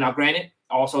 Now, granted,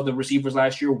 also the receivers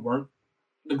last year weren't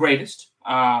the greatest.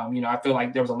 I feel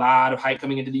like there was a lot of hype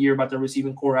coming into the year about the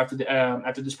receiving core after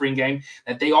the spring game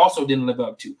that they also didn't live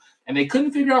up to, and they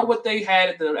couldn't figure out what they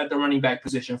had at the running back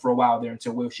position for a while there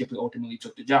until Will Shipley ultimately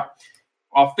took the job.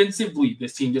 Offensively,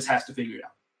 this team just has to figure it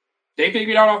out. They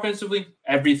figure it out offensively,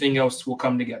 everything else will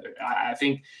come together.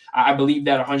 I believe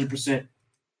that 100%.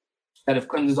 That if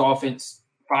Clemson's offense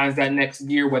finds that next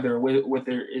gear, whether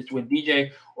it's with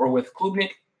DJ or with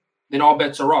Klubnik, then all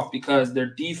bets are off because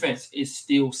their defense is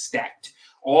still stacked.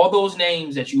 All those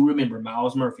names that you remember,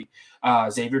 Miles Murphy,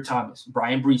 Xavier Thomas,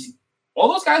 Brian Breesy, all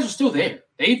those guys are still there.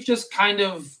 They've just kind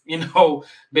of,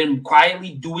 been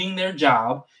quietly doing their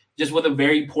job just with a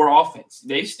very poor offense.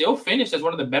 They still finished as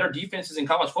one of the better defenses in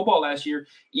college football last year,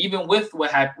 even with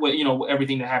what happened,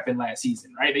 everything that happened last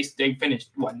season, right? They finished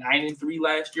 9-3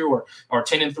 last year or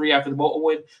 10-3 after the Bolton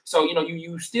win. So,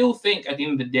 you still think at the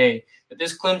end of the day that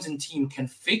this Clemson team can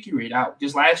figure it out.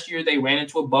 Just last year, they ran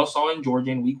into a buzzsaw in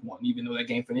Georgia in week 1, even though that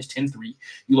game finished 10-3.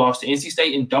 You lost to NC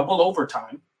State in double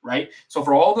overtime, right? So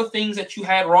for all the things that you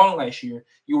had wrong last year,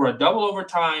 you were a double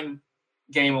overtime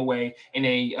game away in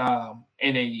a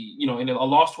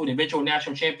loss to an eventual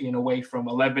national champion away from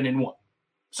 11-1.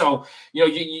 So,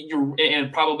 you're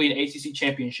and probably an ACC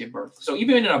championship berth. So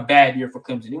even in a bad year for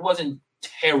Clemson, it wasn't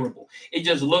terrible. It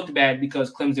just looked bad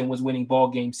because Clemson was winning ball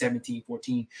game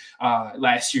 17-14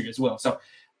 last year as well. So,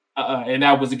 and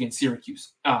that was against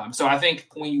Syracuse. So I think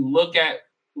when you look at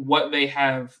what they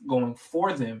have going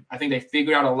for them, I think they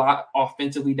figured out a lot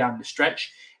offensively down the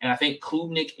stretch. And I think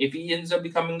Klubnik, if he ends up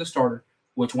becoming the starter,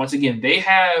 which once again, they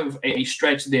have a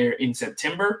stretch there in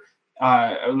September,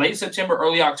 late September,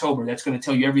 early October. That's going to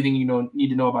tell you everything you need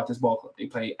to know about this ball club. They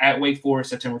play at Wake Forest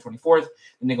September 24th.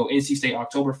 Then they go NC State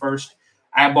October 1st,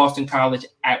 at Boston College,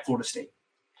 at Florida State.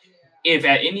 If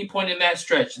at any point in that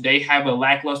stretch they have a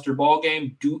lackluster ball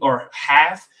game,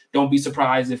 don't be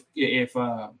surprised if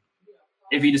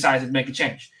if he decides to make a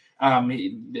change.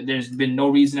 There's been no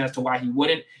reason as to why he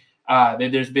wouldn't.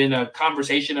 There's been a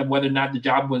conversation of whether or not the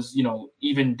job was,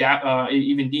 even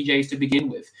DJ's to begin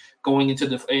with going into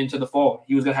the fall.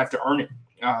 He was going to have to earn it.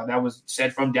 That was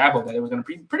said from Dabo that it was going to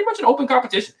be pretty much an open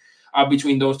competition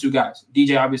between those two guys.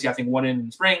 DJ, obviously, I think won it in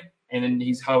the spring, and then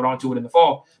he's held on to it in the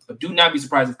fall. But do not be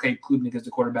surprised if Cade Klubnik is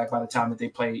the quarterback by the time that they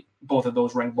play both of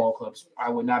those ranked ball clubs. I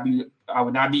would not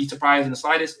be surprised in the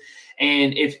slightest.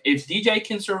 And if DJ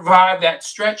can survive that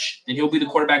stretch, then he'll be the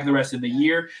quarterback the rest of the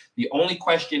year. The only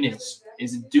question does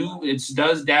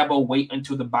Dabo wait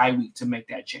until the bye week to make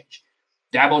that change?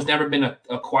 Dabo's never been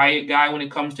a quiet guy when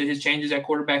it comes to his changes at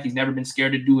quarterback. He's never been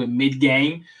scared to do it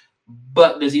mid-game.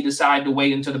 But does he decide to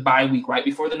wait until the bye week right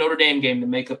before the Notre Dame game to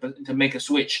make a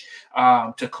switch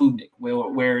to Klubnik,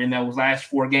 where in those last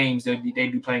 4 games they'd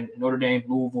be playing Notre Dame,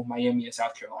 Louisville, Miami, and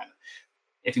South Carolina?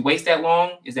 If he waits that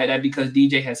long, is that because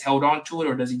DJ has held on to it,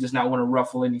 or does he just not want to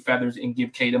ruffle any feathers and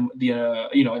give Cade an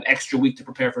extra week to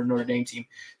prepare for the Notre Dame team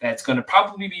that's going to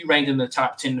probably be ranked in the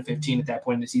top 10 to 15 at that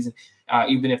point in the season,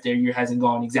 even if their year hasn't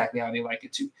gone exactly how they like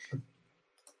it to?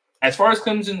 As far as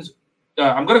Clemson's,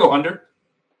 I'm going to go under.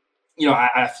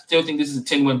 I still think this is a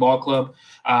 10-win ball club.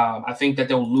 I think that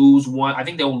they'll lose one. I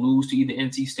think they'll lose to either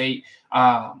NC State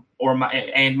or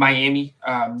Miami.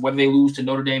 Whether they lose to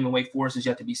Notre Dame and Wake Forest is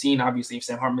yet to be seen. Obviously, if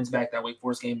Sam Hartman's back, that Wake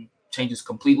Forest game changes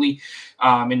completely.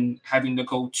 And having to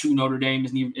go to Notre Dame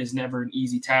is never an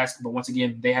easy task. But once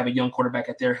again, they have a young quarterback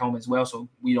at their helm as well, so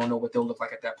we don't know what they'll look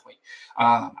like at that point.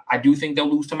 I do think they'll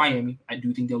lose to Miami. I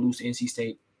do think they'll lose to NC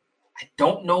State. I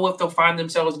don't know if they'll find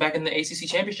themselves back in the ACC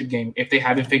championship game if they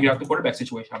haven't figured out the quarterback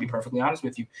situation. I'll be perfectly honest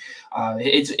with you.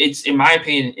 It's in my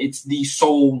opinion, it's the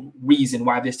sole reason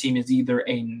why this team is either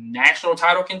a national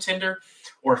title contender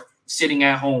or sitting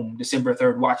at home December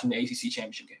 3rd watching the ACC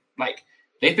championship game. Like,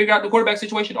 they figured out the quarterback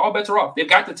situation, all bets are off. They've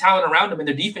got the talent around them, and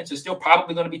their defense is still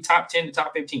probably going to be top 10 to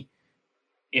top 15.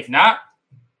 If not,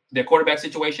 their quarterback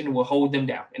situation will hold them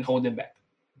down and hold them back.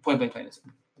 Point blank, plain and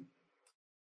simple.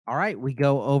 All right, we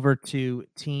go over to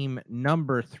team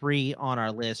number 3 on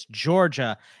our list,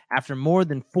 Georgia. After more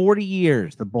than 40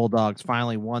 years, the Bulldogs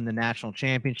finally won the national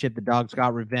championship. The Dogs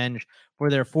got revenge for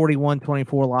their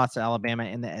 41-24 loss to Alabama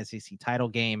in the SEC title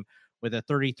game with a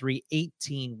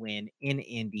 33-18 win in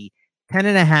Indy.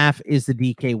 10.5 is the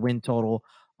DK win total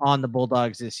on the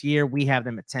Bulldogs this year. We have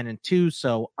them at 10-2,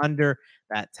 so under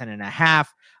that 10.5.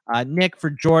 Nick, for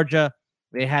Georgia,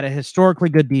 they had a historically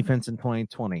good defense in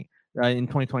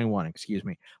 2021,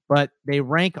 but they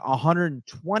rank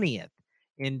 120th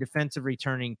in defensive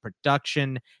returning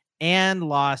production and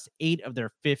lost 8 of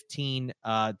their 15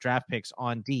 draft picks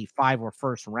on D. 5 were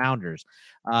first rounders.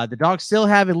 The Dogs still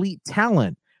have elite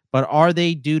talent, but are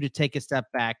they due to take a step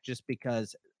back just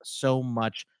because so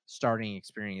much starting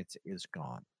experience is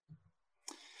gone?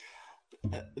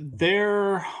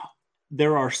 There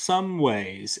are some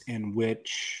ways in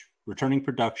which returning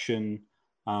production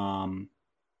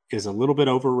is a little bit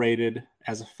overrated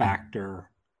as a factor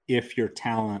if your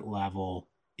talent level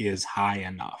is high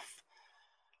enough.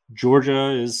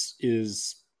 Georgia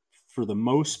is for the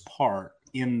most part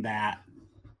in that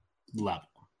level.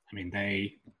 I mean,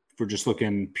 if we're just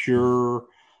looking pure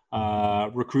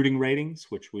recruiting ratings,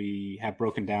 which we have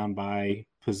broken down by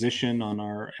position on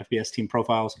our FBS team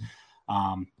profiles,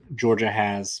 Georgia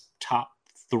has top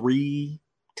 3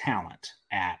 talent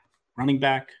at running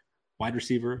back, wide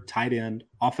receiver, tight end,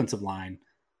 offensive line,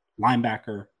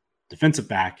 linebacker, defensive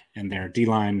back, and their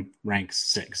D-line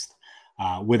ranks 6th.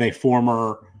 With a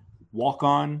former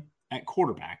walk-on at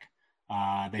quarterback,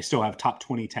 they still have top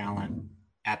 20 talent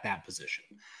at that position.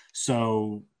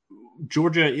 So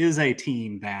Georgia is a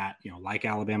team that, like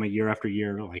Alabama year after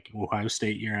year, like Ohio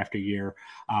State year after year,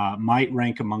 might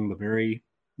rank among the very,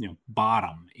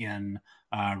 bottom in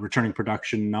returning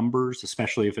production numbers,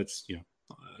 especially if it's,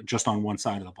 just on one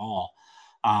side of the ball.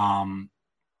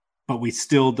 But we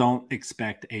still don't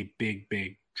expect a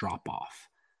big drop off.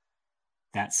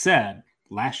 That said,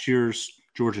 last year's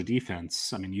Georgia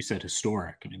defense, I mean, you said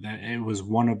historic. I mean, it was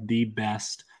one of the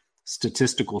best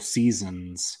statistical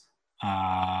seasons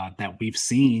that we've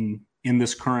seen in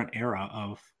this current era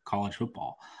of college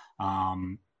football.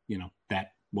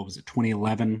 That,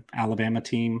 2011 Alabama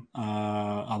team,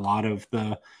 a lot of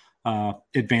the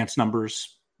advanced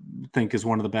numbers think is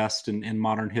one of the best in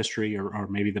modern history, or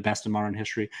maybe the best in modern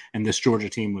history. And this Georgia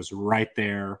team was right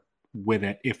there with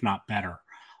it, if not better.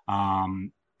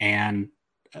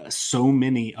 So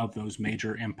many of those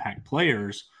major impact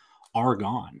players are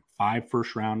gone. 5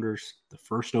 first rounders, the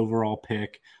first overall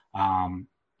pick,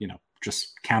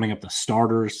 just counting up the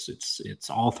starters. It's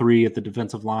all 3 at the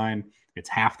defensive line. It's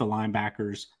half the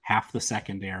linebackers, half the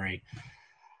secondary.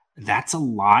 that's a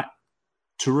lot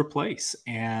to replace.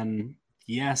 And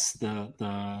yes,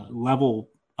 the level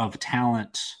of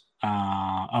talent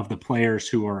of the players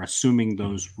who are assuming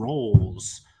those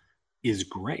roles is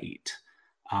great.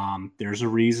 There's a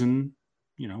reason,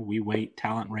 we weight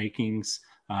talent rankings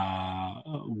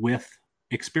with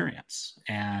experience.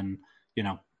 And,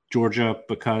 Georgia,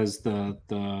 because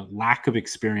the lack of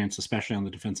experience, especially on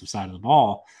the defensive side of the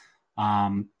ball,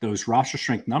 those roster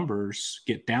strength numbers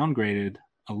get downgraded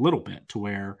a little bit to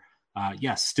where,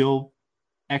 yes, still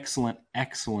excellent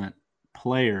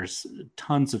players,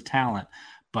 tons of talent,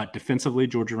 but defensively,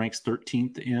 Georgia ranks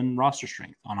 13th in roster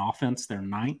strength. On offense, they're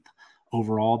 9th.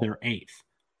 Overall, they're 8th.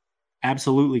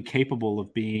 Absolutely capable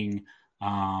of being,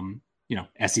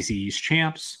 SEC East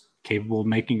champs, capable of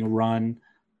making a run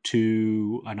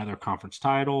to another conference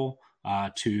title,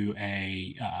 to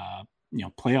a,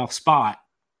 playoff spot.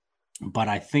 But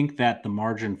I think that the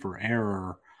margin for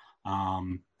error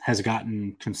has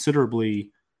gotten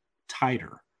considerably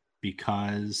tighter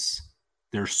because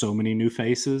there's so many new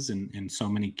faces and so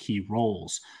many key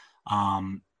roles.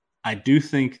 I do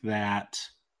think that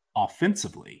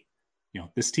offensively,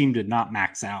 this team did not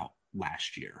max out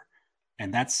last year.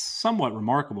 And that's somewhat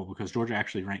remarkable because Georgia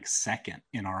actually ranks second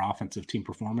in our offensive team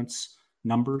performance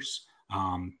numbers.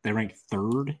 They rank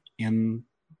third in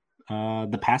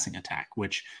the passing attack,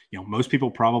 which, most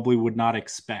people probably would not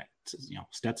expect.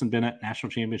 Stetson Bennett, national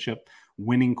championship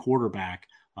winning quarterback,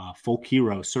 folk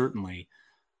hero, certainly.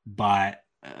 But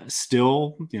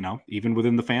still, even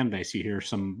within the fan base, you hear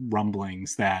some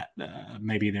rumblings that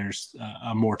maybe there's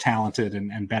a more talented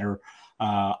and better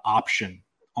option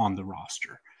on the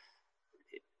roster.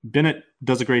 Bennett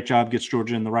does a great job, gets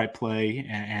Georgia in the right play,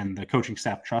 and the coaching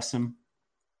staff trusts him.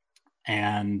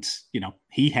 And,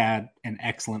 he had an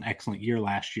excellent year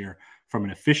last year from an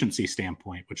efficiency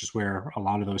standpoint, which is where a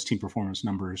lot of those team performance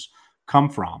numbers come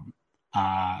from.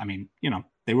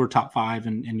 They were top 5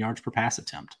 in yards per pass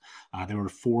attempt. They were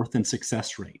 4th in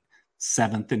success rate,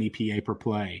 7th in EPA per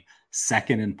play,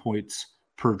 2nd in points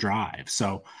per drive.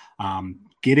 So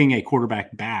getting a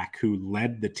quarterback back who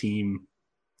led the team,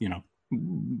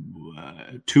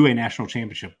 to a national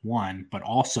championship, one, but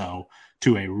also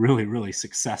to a really, really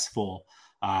successful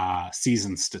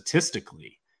season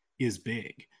statistically is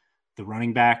big. The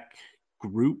running back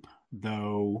group,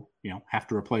 though, have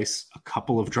to replace a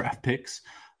couple of draft picks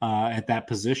at that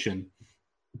position,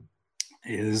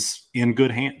 is in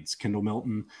good hands. Kendall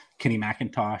Milton, Kenny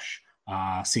McIntosh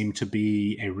seem to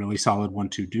be a really solid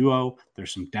 1-2 duo.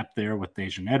 There's some depth there with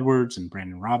Dejan Edwards and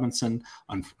Branson Robinson,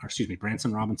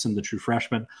 the true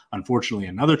freshman. Unfortunately,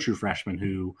 another true freshman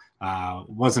who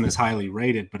wasn't as highly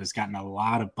rated, but has gotten a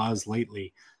lot of buzz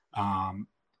lately.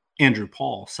 Andrew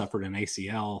Paul suffered an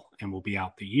ACL and will be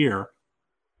out the year.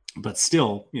 But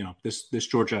still, this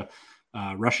Georgia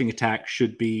rushing attack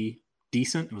should be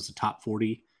decent. It was a top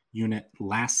 40 unit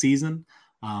last season.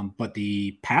 But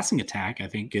the passing attack, I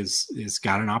think, is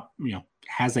got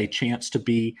has a chance to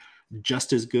be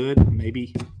just as good,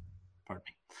 maybe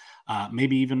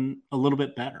even a little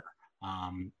bit better.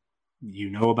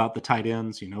 About the tight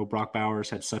ends. Brock Bowers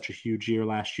had such a huge year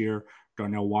last year.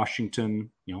 Darnell Washington,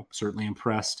 certainly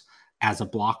impressed as a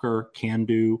blocker, can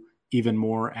do even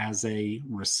more as a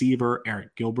receiver.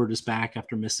 Eric Gilbert is back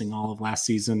after missing all of last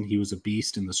season. He was a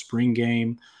beast in the spring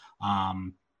game.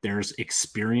 There's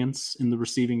experience in the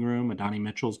receiving room. Adonai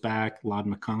Mitchell's back. Ladd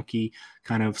McConkey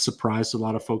kind of surprised a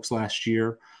lot of folks last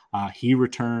year. He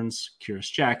returns.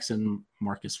 Kyrus Jackson,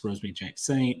 Marcus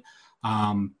Rosemy-Saint,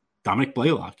 Dominic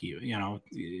Blaylock.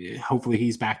 Hopefully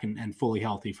he's back and fully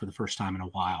healthy for the first time in a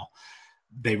while.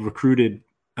 They recruited,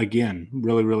 again,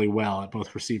 really, really well at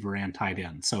both receiver and tight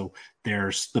end. So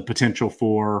there's the potential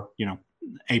for,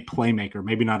 a playmaker,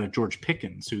 maybe not a George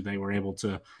Pickens, who they were able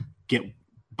to get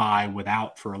by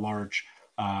without for a large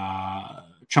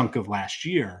chunk of last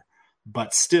year,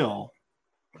 but still,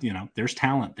 there's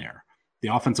talent there. The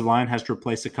offensive line has to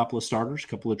replace a couple of starters, a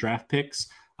couple of draft picks,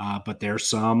 but there's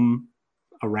some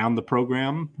around the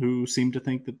program who seem to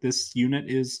think that this unit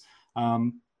is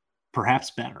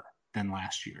perhaps better than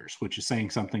last year's, which is saying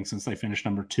something since they finished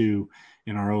number 2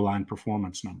 in our O-line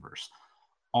performance numbers.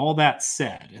 All that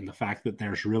said, and the fact that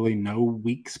there's really no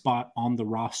weak spot on the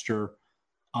roster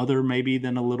other maybe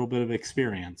than a little bit of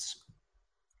experience,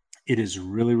 it is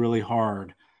really, really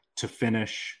hard to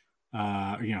finish,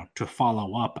 to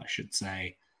follow up, I should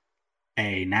say,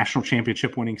 a national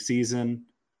championship winning season,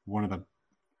 one of the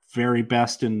very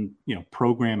best in,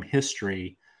 program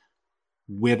history,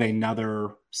 with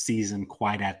another season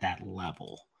quite at that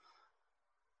level.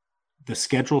 The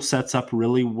schedule sets up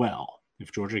really well.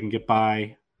 If Georgia can get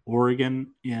by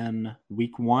Oregon in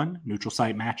week 1, neutral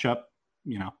site matchup,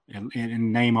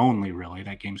 in name only, really,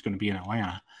 that game's going to be in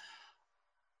Atlanta,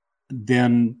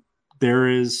 then there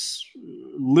is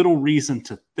little reason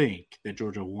to think that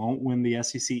Georgia won't win the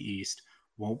SEC East,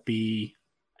 won't be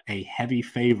a heavy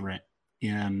favorite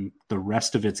in the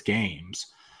rest of its games.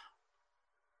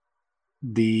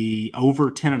 The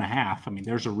over 10.5, I mean,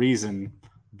 there's a reason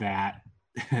that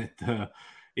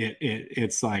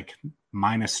it's like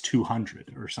minus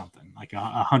 200 or something. Like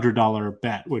a $100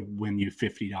 bet would win you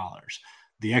 $50.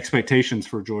 The expectations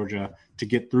for Georgia to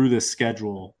get through this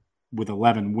schedule with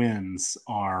 11 wins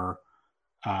are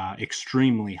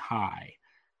extremely high.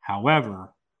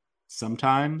 However,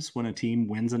 sometimes when a team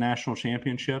wins a national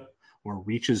championship or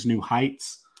reaches new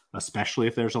heights, especially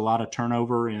if there's a lot of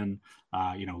turnover in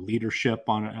leadership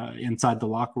on inside the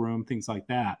locker room, things like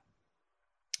that,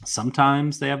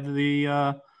 sometimes they have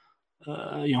the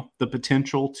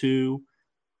potential to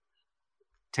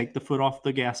take the foot off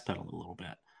the gas pedal a little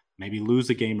bit, maybe lose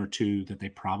a game or two that they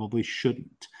probably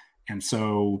shouldn't. And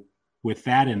so with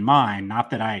that in mind, not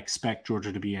that I expect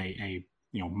Georgia to be a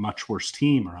much worse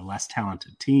team or a less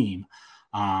talented team,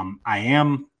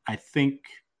 I think,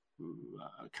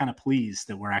 kind of pleased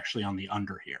that we're actually on the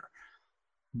under here.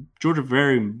 Georgia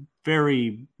very,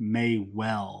 very may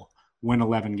well win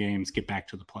 11 games, get back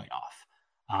to the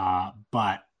playoff.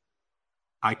 But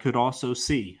I could also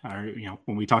see,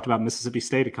 when we talked about Mississippi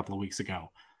State a couple of weeks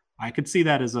ago, I could see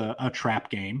that as a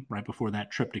trap game right before that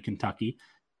trip to Kentucky.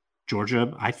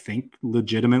 Georgia, I think,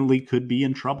 legitimately could be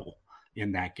in trouble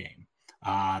in that game.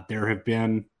 There have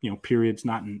been, periods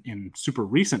not in super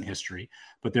recent history,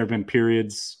 but there have been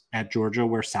periods at Georgia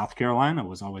where South Carolina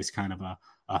was always kind of a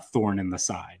thorn in the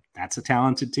side. That's a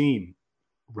talented team.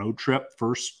 Road trip,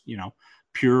 first,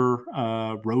 pure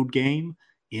road game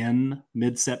in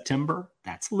mid-September.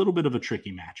 That's a little bit of a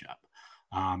tricky matchup.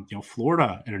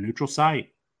 Florida at a neutral site,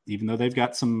 even though they've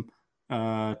got some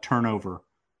turnover,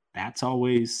 that's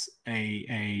always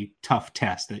a tough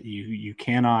test that you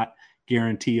cannot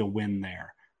guarantee a win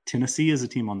there. Tennessee is a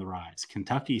team on the rise.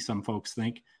 Kentucky, some folks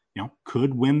think,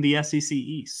 could win the SEC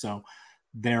East. So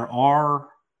there are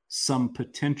some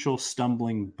potential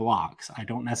stumbling blocks. I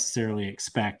don't necessarily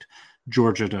expect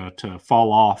Georgia to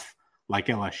fall off like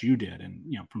LSU did and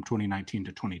from 2019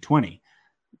 to 2020.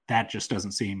 That just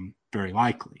doesn't seem very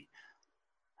likely.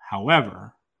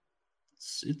 However,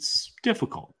 it's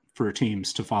difficult for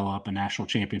teams to follow up a national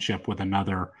championship with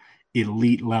another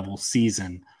elite level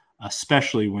season,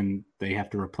 especially when they have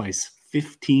to replace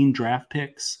 15 draft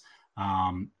picks,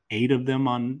 8 of them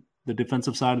on the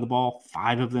defensive side of the ball,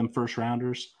 5 of them first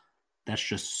rounders. That's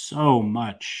just so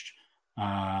much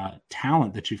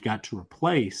talent that you've got to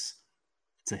replace.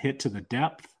 It's a hit to the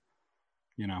depth.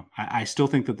 I still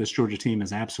think that this Georgia team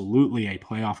is absolutely a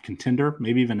playoff contender,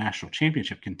 maybe even national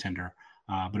championship contender.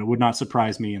 But it would not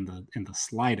surprise me in the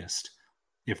slightest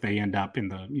if they end up in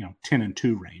the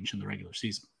 10-2 range in the regular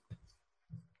season.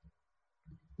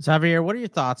 Xavier, what are your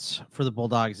thoughts for the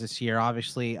Bulldogs this year?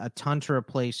 Obviously, a ton to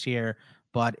replace here,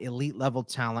 but elite level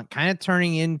talent, kind of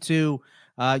turning into.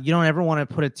 You don't ever want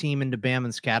to put a team into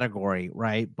Bama's category,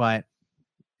 right? But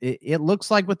it looks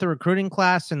like with the recruiting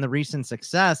class and the recent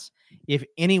success, if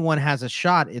anyone has a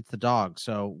shot, it's the Dogs.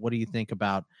 So, what do you think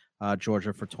about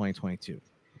Georgia for 2022?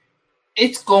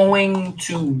 It's going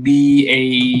to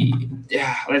be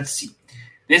let's see.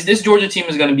 This Georgia team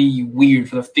is going to be weird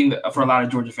for a lot of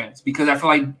Georgia fans, because I feel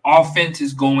like offense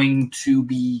is going to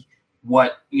be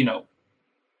what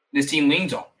this team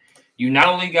leans on. You not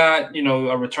only got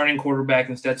a returning quarterback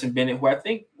in Stetson Bennett, who I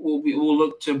think will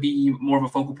look to be more of a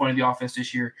focal point of the offense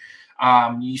this year.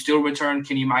 You still return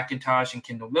Kenny McIntosh and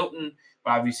Kendall Milton.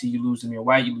 But obviously, you lose Amir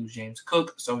White, you lose James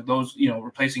Cook. So those,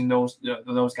 replacing those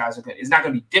guys it's not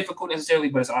going to be difficult necessarily,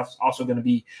 but it's also going to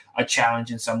be a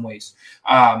challenge in some ways.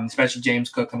 Especially James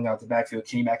Cook coming out the backfield.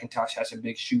 Kenny McIntosh has some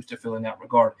big shoes to fill in that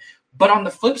regard. But on the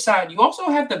flip side, you also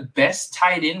have the best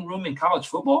tight end room in college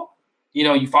football.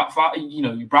 Brock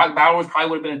Bowers probably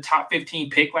would have been a top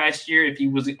 15 pick last year if he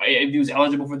was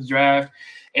eligible for the draft.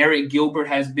 Eric Gilbert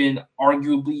has been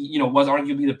was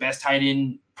arguably the best tight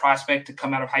end prospect to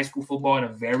come out of high school football in a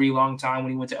very long time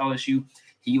when he went to LSU.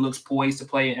 He looks poised to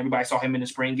play, and everybody saw him in the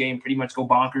spring game pretty much go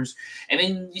bonkers. And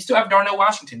then you still have Darnell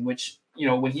Washington, which,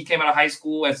 when he came out of high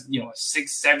school as,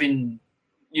 6'7",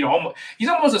 he's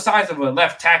almost the size of a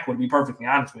left tackle, to be perfectly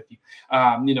honest with you.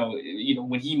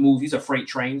 When he moves, he's a freight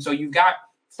train. So you've got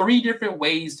 3 different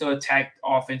ways to attack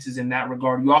offenses in that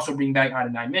regard. You also bring back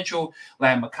Adonai Mitchell.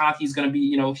 Ladd McConkey is going to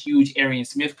be, huge. Arian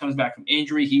Smith comes back from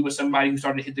injury. He was somebody who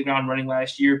started to hit the ground running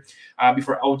last year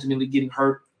before ultimately getting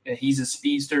hurt. He's a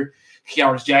speedster.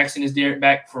 Kearis Jackson is there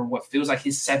back for what feels like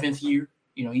his 7th year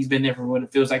You know, he's been there for what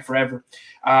it feels like forever.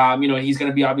 You know, he's going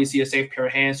to be obviously a safe pair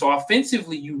of hands. So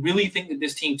offensively, you really think that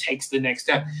this team takes the next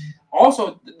step.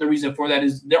 Also, the reason for that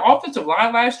is their offensive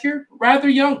line last year, rather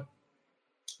young.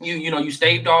 You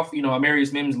staved off,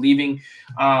 Amarius Mims leaving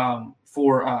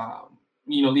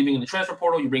leaving in the transfer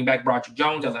portal. You bring back Broderick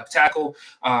Jones at left tackle.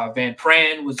 Van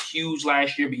Pran was huge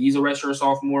last year, but he's a redshirt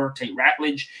sophomore. Tate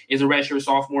Ratledge is a redshirt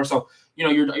sophomore. So,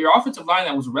 your offensive line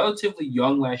that was relatively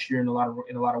young last year in a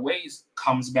lot of ways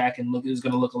comes back and is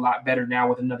going to look a lot better now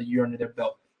with another year under their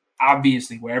belt.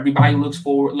 Obviously, where everybody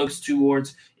looks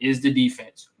towards is the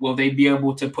defense. Will they be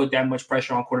able to put that much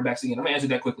pressure on quarterbacks again? I'm gonna answer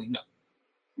that quickly.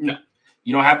 No.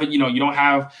 You don't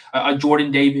have a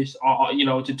Jordan Davis,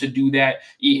 to do that.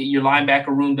 Your linebacker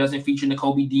room doesn't feature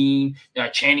Nakobe Dean,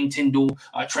 Channing Tindall,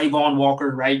 Trayvon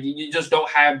Walker, right? You just don't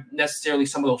have necessarily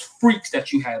some of those freaks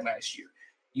that you had last year.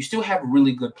 You still have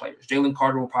really good players. Jalen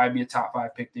Carter will probably be a top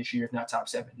 5 pick this year, if not top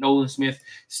 7. Nolan Smith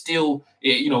still,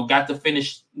 got to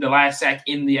finish the last sack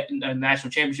in the national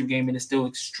championship game and is still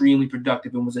extremely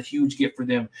productive and was a huge gift for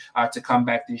them to come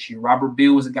back this year. Robert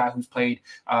Beal is a guy who's played,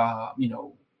 a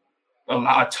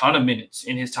ton of minutes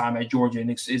in his time at Georgia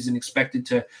and isn't expected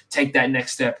to take that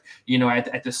next step,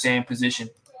 at the same position.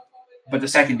 But the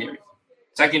secondary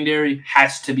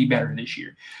has to be better this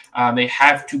year. They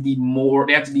have to be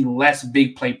less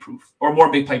big play proof or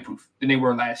more big play proof than they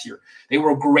were last year. They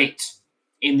were great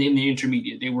in the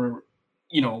intermediate. They were,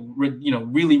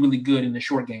 really, really good in the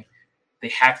short game. They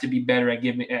have to be better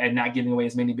at not giving away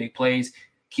as many big plays.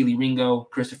 Keely Ringo,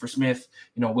 Christopher Smith,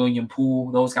 William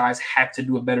Poole, those guys have to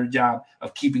do a better job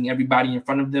of keeping everybody in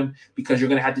front of them, because you're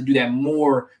going to have to do that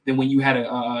more than when you had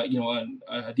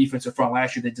a defensive front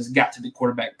last year that just got to the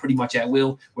quarterback pretty much at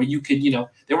will, where you could,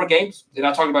 there were games that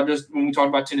I talked about just when we talked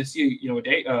about Tennessee,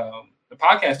 the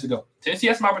podcast ago. Tennessee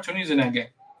had some opportunities in that game.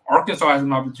 Arkansas has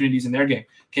some opportunities in their game.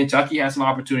 Kentucky has some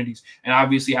opportunities, and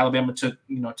obviously Alabama took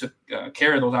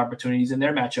care of those opportunities in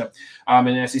their matchup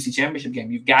in the SEC championship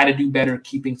game. You've got to do better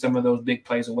keeping some of those big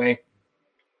plays away.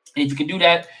 And if you can do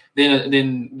that,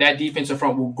 then that defensive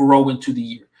front will grow into the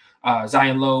year.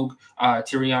 Zion Logue,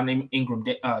 Tyrion Ingram,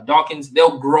 Dawkins,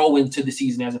 they'll grow into the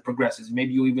season as it progresses.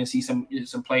 Maybe you'll even see some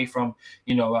play from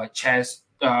Chaz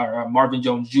Marvin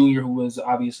Jones Jr., who was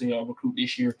obviously a recruit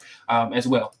this year as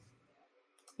well.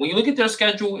 When you look at their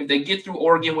schedule, if they get through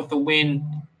Oregon with a win,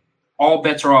 all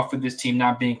bets are off for this team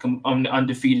not being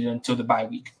undefeated until the bye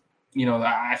week.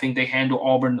 I think they handle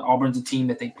Auburn. Auburn's a team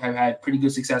that they have had pretty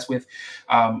good success with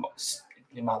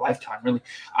in my lifetime, really.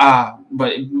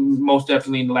 But most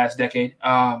definitely in the last decade.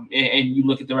 And you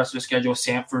look at the rest of the schedule,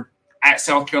 Samford at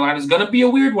South Carolina is going to be a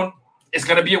weird one. It's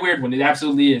going to be a weird one. It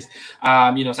absolutely is.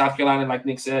 South Carolina, like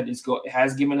Nick said,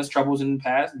 has given us troubles in the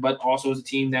past, but also is a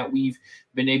team that we've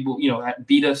been able,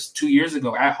 beat us 2 years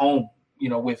ago at home,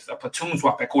 with a platoon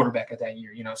swap at quarterback at that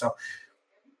year, So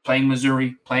playing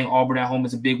Missouri, playing Auburn at home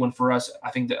is a big one for us. I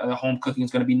think the home cooking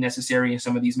is going to be necessary in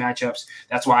some of these matchups.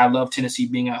 That's why I love Tennessee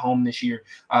being at home this year.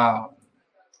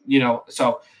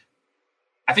 So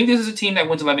I think this is a team that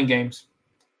wins 11 games.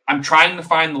 I'm trying to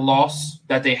find the loss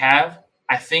that they have.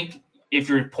 I think if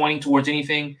you're pointing towards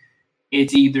anything,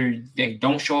 it's either they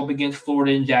don't show up against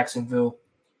Florida and Jacksonville,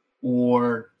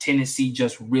 or Tennessee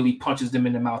just really punches them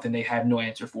in the mouth and they have no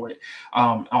answer for it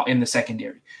in the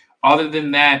secondary. Other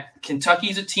than that,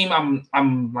 Kentucky's a team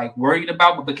I'm like worried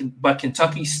about, but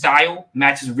Kentucky's style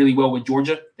matches really well with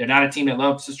Georgia. They're not a team that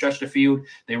loves to stretch the field.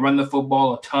 They run the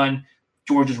football a ton.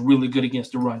 Georgia's really good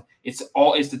against the run. It's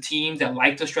the teams that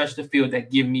like to stretch the field that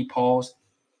give me pause.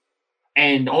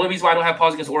 And the only reason why I don't have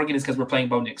pause against Oregon is because we're playing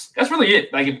Bo Nix. That's really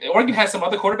it. Like, if Oregon has some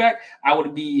other quarterback, I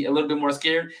would be a little bit more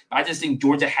scared. But I just think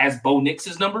Georgia has Bo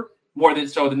Nix's number more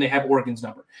than they have Oregon's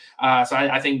number. So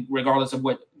I think regardless of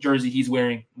what jersey he's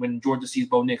wearing, when Georgia sees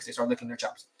Bo Nix, they start licking their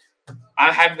chops.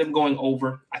 I have them going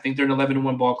over. I think they're an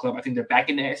 11-1 ball club. I think they're back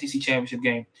in the SEC championship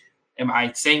game. Am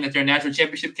I saying that they're a national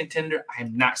championship contender? I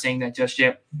am not saying that just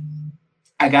yet.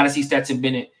 I got to see Stetson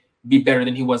Bennett be better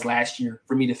than he was last year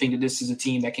for me to think that this is a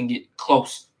team that can get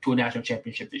close to a national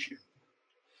championship this year.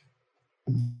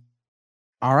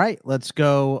 All right, let's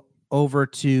go over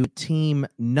to team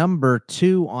number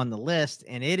 2 on the list,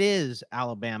 and it is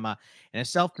Alabama in a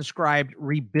self-described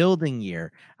rebuilding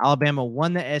year. Alabama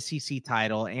won the SEC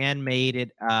title and made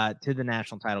it to the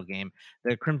national title game.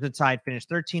 The Crimson Tide finished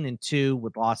 13-2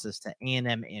 with losses to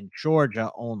A&M and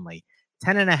Georgia only.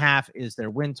 10.5 is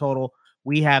their win total.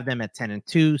 We have them at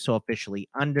 10-2, so officially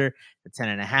under the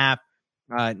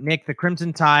 10.5. Nick, the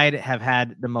Crimson Tide have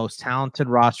had the most talented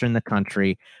roster in the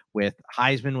country with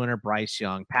Heisman winner Bryce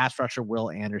Young, pass rusher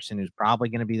Will Anderson, who's probably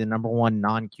going to be the number 1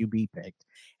 non-QB picked,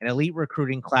 an elite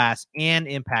recruiting class, and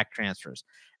impact transfers.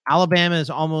 Alabama is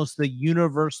almost the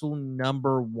universal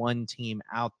number one team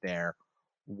out there.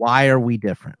 Why are we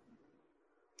different?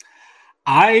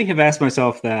 I have asked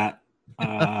myself that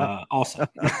also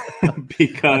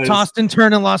because tossed and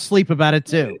turned and lost sleep about it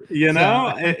too. You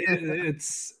know, it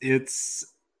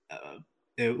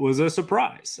was a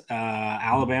surprise.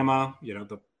 Alabama, you know,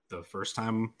 the first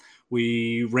time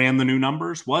we ran the new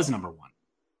numbers was number one.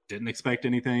 Didn't expect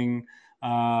anything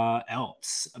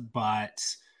else,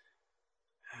 but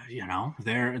you know,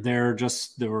 there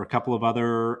were a couple of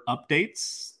other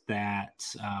updates that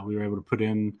we were able to put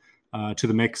in to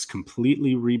the mix.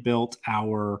 Completely rebuilt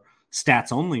our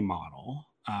stats only model,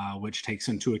 which takes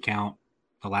into account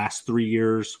the last 3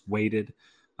 years weighted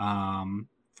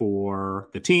for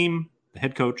the team, the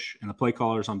head coach, and the play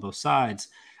callers on both sides.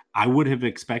 I would have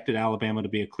expected Alabama to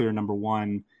be a clear number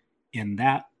one in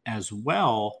that as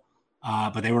well,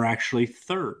 but they were actually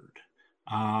third.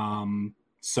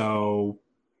 So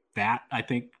that, I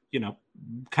think, you know,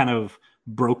 kind of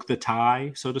broke the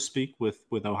tie, so to speak, with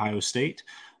Ohio State.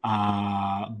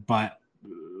 But,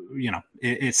 you know,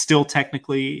 it's still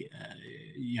technically,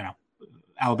 you know,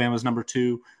 Alabama's number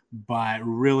two, but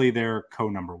really they're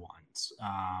co-number ones.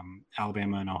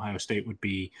 Alabama and Ohio State would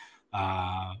be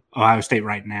Ohio State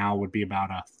right now would be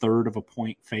about a third of a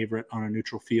point favorite on a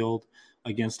neutral field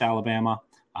against Alabama.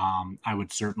 I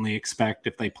would certainly expect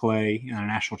if they play in a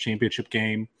national championship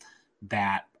game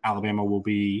that Alabama will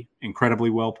be incredibly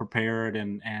well prepared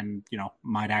and you know,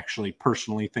 might actually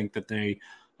personally think that they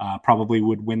probably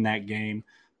would win that game.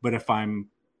 But if I'm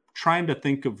trying to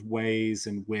think of ways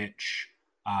in which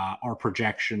our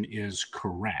projection is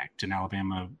correct and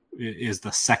Alabama is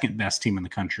the second best team in the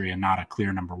country and not a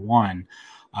clear number one,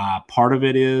 part of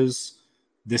it is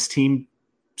this team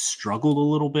struggled a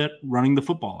little bit running the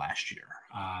football last year.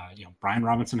 You know, Brian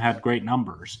Robinson had great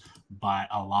numbers, but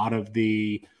a lot of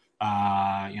the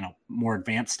you know, more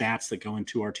advanced stats that go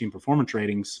into our team performance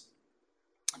ratings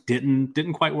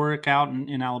didn't quite work out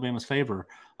in Alabama's favor.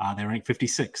 They ranked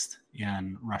 56th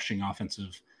in rushing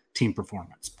offensive team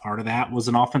performance. Part of that was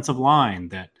an offensive line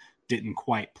that didn't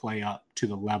quite play up to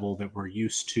the level that we're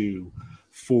used to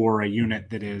for a unit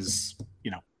that is,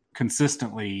 you know,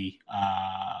 consistently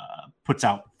puts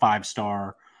out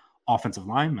 5-star offensive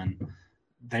linemen.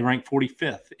 They ranked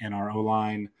 45th in our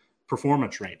O-line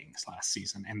performance ratings last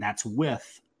season, and that's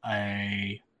with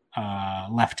a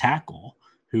left tackle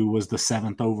who was the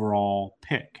 7th overall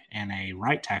pick and a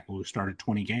right tackle who started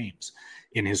 20 games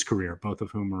in his career, both of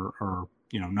whom are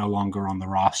you know, no longer on the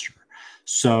roster.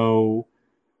 So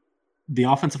the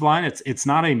offensive line, it's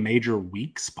not a major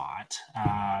weak spot.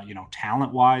 You know,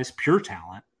 talent-wise, pure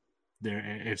talent,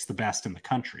 it's the best in the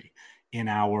country. In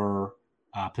our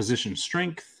position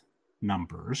strength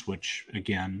numbers, which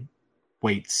again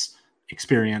weights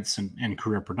experience and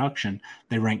career production,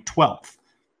 they rank 12th.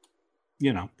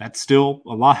 You know, that's still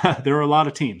a lot. There are a lot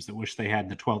of teams that wish they had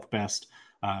the 12th best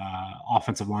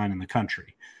offensive line in the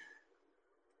country.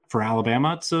 For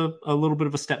Alabama, it's a little bit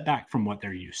of a step back from what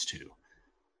they're used to.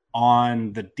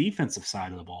 On the defensive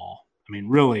side of the ball, I mean,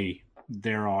 really,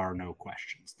 there are no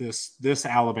questions. This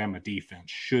Alabama defense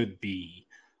should be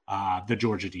the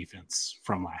Georgia defense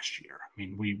from last year. I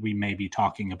mean, we may be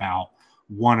talking about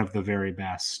one of the very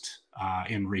best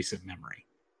in recent memory.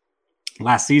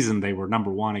 Last season, they were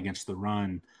number one against the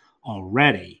run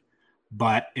already,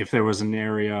 but if there was an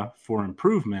area for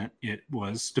improvement, it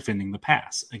was defending the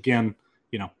pass. Again,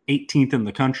 you know, 18th in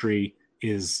the country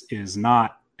is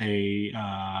not a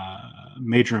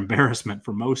major embarrassment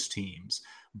for most teams,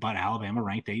 but Alabama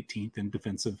ranked 18th in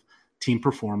defensive team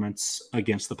performance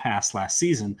against the pass last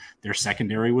season. Their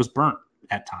secondary was burnt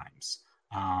at times.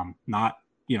 Not,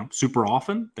 you know, super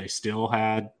often. They still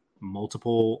had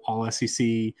multiple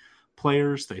All-SEC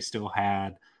players. They still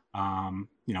had,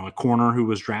 you know, a corner who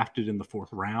was drafted in the 4th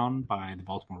round by the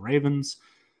Baltimore Ravens.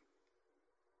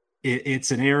 It's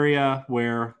an area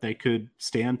where they could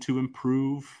stand to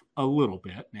improve a little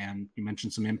bit. And you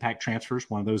mentioned some impact transfers.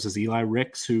 One of those is Eli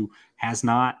Ricks, who has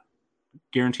not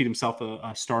guaranteed himself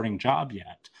a starting job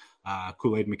yet.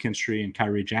 Kool-Aid McKinstry and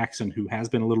Kyrie Jackson, who has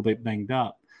been a little bit banged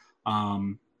up,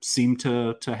 seem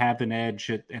to have an edge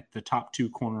at the top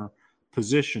 2 corner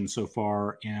position so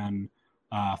far in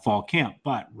fall camp.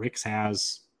 But Ricks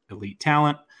has elite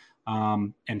talent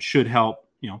and should help,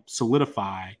 you know,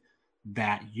 solidify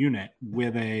that unit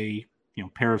with a, you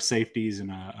know, pair of safeties and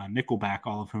a nickelback,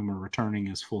 all of whom are returning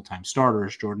as full-time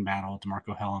starters, Jordan Battle,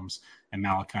 DeMarco Helms, and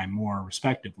Malachi Moore,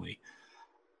 respectively.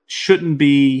 Shouldn't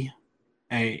be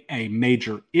a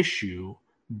major issue,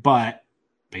 but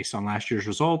based on last year's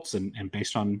results and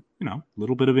based on, you know, a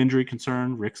little bit of injury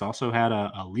concern, Ricks also had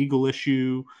a legal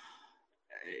issue.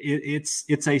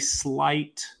 it's a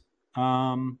slight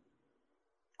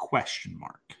question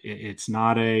mark. It's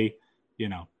not a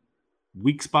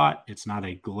weak spot. It's not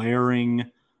a glaring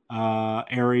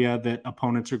area that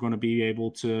opponents are going to be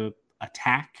able to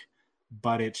attack,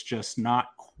 but it's just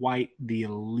not quite the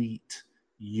elite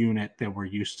unit that we're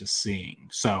used to seeing.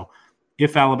 So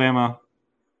if Alabama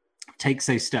takes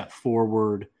a step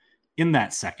forward in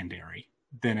that secondary,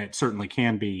 then it certainly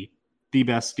can be the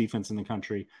best defense in the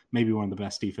country, maybe one of the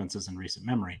best defenses in recent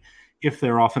memory. If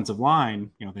their offensive line,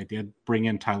 they did bring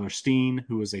in Tyler Steen,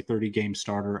 who is a 30-game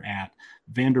starter at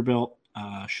Vanderbilt,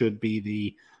 should be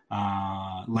the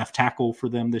left tackle for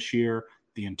them this year.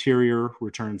 The interior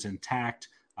returns intact.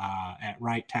 At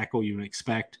right tackle, you would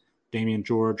expect Damian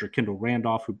George or Kendall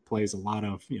Randolph, who plays a lot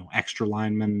of extra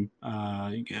lineman,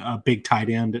 a big tight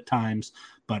end at times,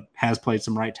 but has played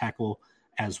some right tackle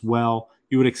as well.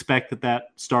 You would expect that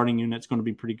starting unit's going to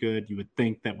be pretty good. You would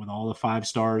think that with all the 5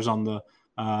 stars on the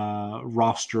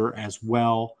roster as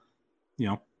well,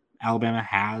 Alabama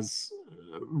has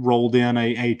rolled in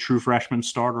a true freshman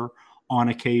starter on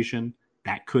occasion.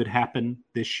 That could happen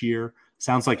this year.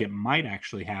 Sounds like it might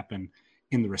actually happen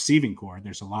in the receiving corps.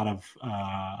 There's a lot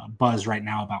of buzz right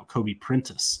now about Kobe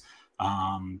Prentice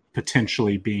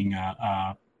potentially being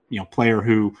a player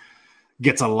who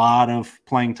gets a lot of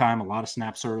playing time, a lot of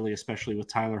snaps early, especially with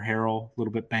Tyler Harrell, a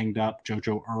little bit banged up.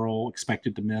 JoJo Earl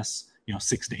expected to miss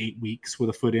 6 to 8 weeks with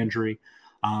a foot injury.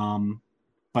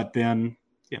 But then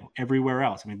everywhere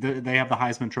else, they have the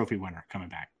Heisman Trophy winner coming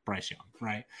back, Bryce Young,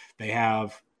 right? They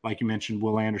have, like you mentioned,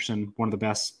 Will Anderson, one of the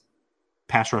best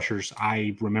pass rushers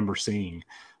I remember seeing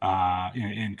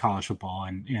in college football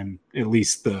and at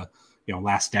least the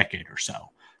last decade or so.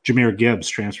 Jahmyr Gibbs,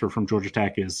 transfer from Georgia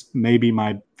Tech, is maybe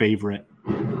my favorite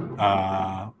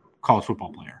college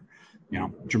football player.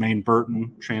 Jermaine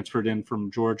Burton transferred in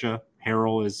from Georgia.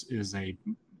 Harrell is a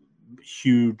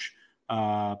huge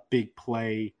big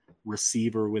play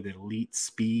receiver with elite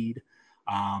speed.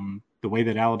 The way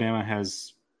that Alabama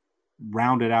has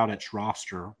rounded out its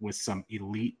roster with some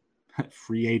elite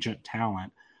free agent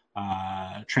talent,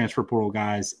 transfer portal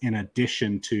guys, in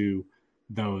addition to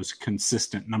those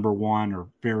consistent number 1 or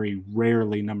very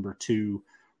rarely number 2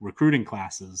 recruiting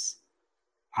classes,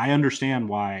 I understand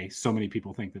why so many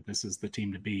people think that this is the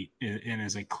team to beat and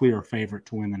is a clear favorite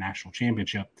to win the national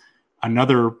championship.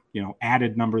 Another,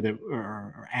 added number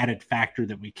or added factor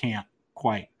that we can't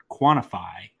quite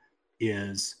quantify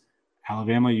is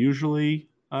Alabama usually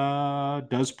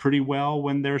does pretty well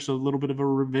when there's a little bit of a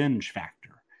revenge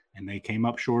factor, and they came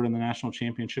up short in the national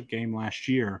championship game last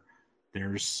year.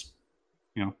 There's,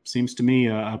 seems to me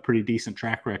a pretty decent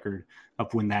track record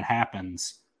of when that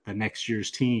happens, the next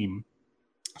year's team,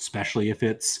 especially if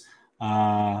it's,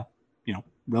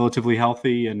 relatively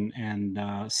healthy and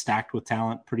stacked with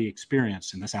talent, pretty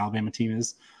experienced. And this Alabama team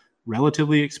is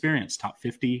relatively experienced. Top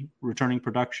 50 returning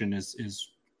production is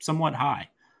somewhat high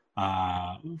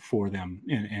for them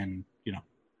in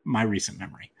my recent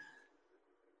memory.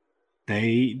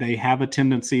 They have a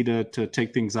tendency to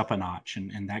take things up a notch,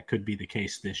 and that could be the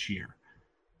case this year.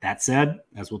 That said,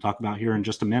 as we'll talk about here in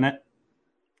just a minute,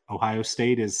 Ohio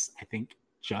State is, I think,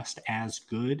 just as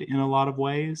good in a lot of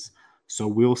ways. So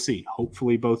we'll see.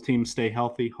 Hopefully both teams stay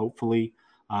healthy. Hopefully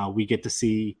we get to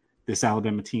see this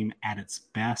Alabama team at its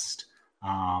best.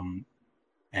 An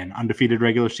undefeated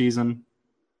regular season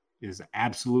is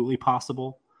absolutely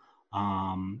possible.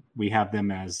 We have them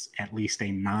as at least a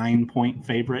 9-point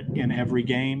favorite in every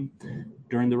game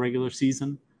during the regular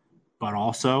season. But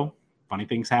also, funny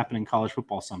things happen in college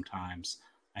football sometimes.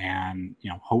 And,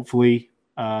 hopefully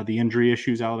the injury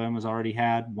issues Alabama's already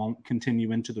had won't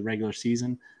continue into the regular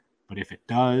season. But if it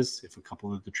does, if a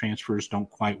couple of the transfers don't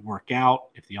quite work out,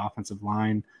 if the offensive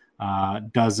line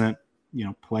doesn't,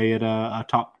 play at a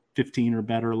top 15 or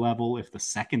better level, if the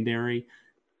secondary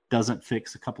doesn't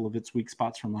fix a couple of its weak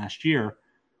spots from last year,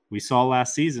 we saw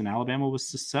last season Alabama was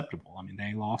susceptible.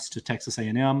 They lost to Texas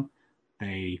A&M.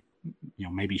 They,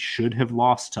 maybe should have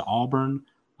lost to Auburn,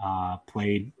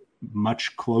 played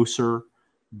much closer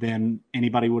than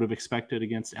anybody would have expected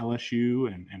against LSU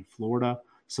and Florida,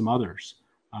 some others.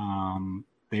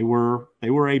 They were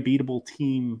a beatable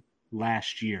team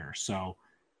last year. So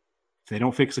if they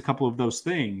don't fix a couple of those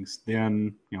things,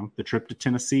 then, the trip to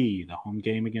Tennessee, the home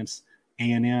game against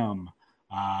A&M,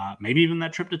 maybe even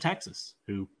that trip to Texas,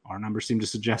 who our numbers seem to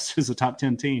suggest is a top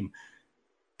 10 team,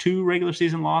 2 regular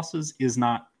season losses is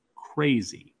not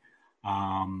crazy.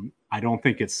 I don't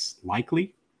think it's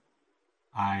likely.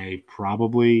 I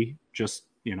probably just,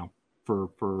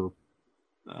 for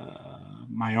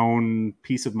my own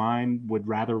peace of mind, would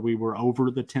rather we were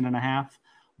over the 10.5,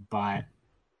 but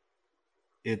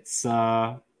it's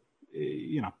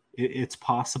it's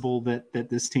possible that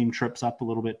this team trips up a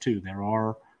little bit too. There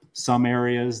are some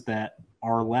areas that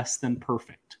are less than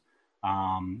perfect.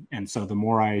 And so the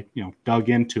more I, dug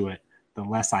into it, the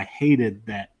less I hated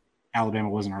that Alabama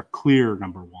wasn't our clear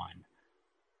number one.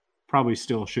 Probably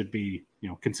still should be,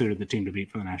 considered the team to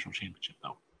beat for the national championship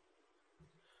though.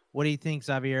 What do you think,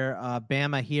 Xavier?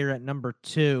 Bama here at number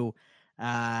 2.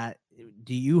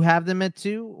 Do you have them at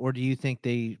 2, or do you think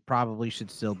they probably should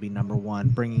still be number 1,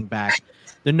 bringing back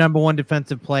the number 1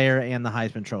 defensive player and the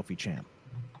Heisman Trophy champ?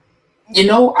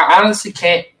 I honestly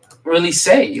can't really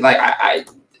say.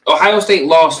 Ohio State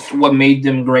lost what made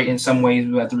them great in some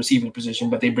ways at the receiving position,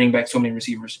 but they bring back so many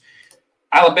receivers.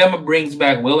 Alabama brings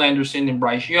back Will Anderson and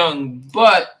Bryce Young,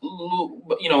 but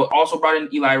also brought in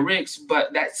Eli Ricks.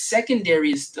 But that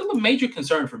secondary is still a major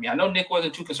concern for me. I know Nick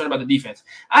wasn't too concerned about the defense.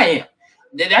 I am.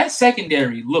 That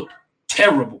secondary looked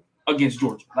terrible against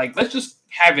Georgia. Let's just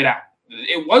have it out.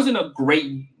 It wasn't a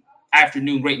great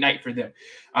afternoon, great night for them.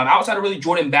 Outside of really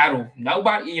Jordan Battle,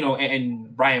 nobody,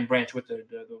 and Brian Branch with the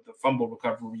fumble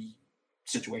recovery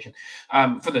situation.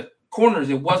 For the corners,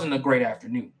 it wasn't a great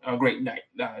afternoon, a great night.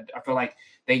 I feel like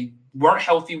they weren't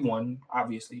healthy, 1,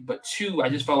 obviously, but 2, I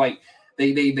just felt like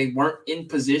they weren't in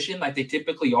position like they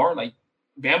typically are.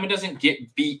 Bama doesn't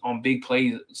get beat on big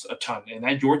plays a ton, and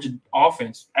that Georgia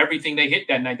offense, everything they hit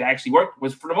that night that actually worked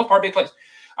was for the most part big plays.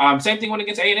 Same thing when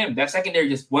against A&M. That secondary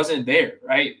just wasn't there,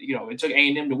 right? It took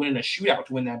A&M to win in a shootout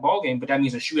to win that ball game, but that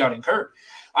means a shootout incurred.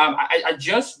 I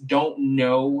just don't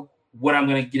know what I'm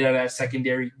going to get out of that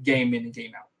secondary game in and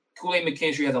game out. Kool-Aid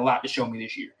McKinstry has a lot to show me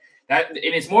this year. And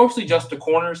it's mostly just the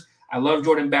corners. I love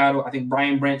Jordan Battle. I think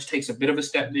Brian Branch takes a bit of a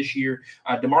step this year.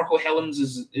 DeMarco Hellams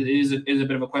is a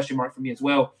bit of a question mark for me as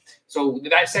well. So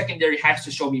that secondary has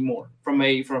to show me more from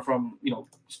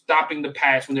stopping the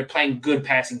pass when they're playing good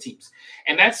passing teams.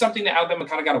 And that's something that Alabama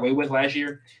kind of got away with last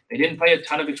year. They didn't play a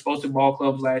ton of explosive ball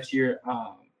clubs last year.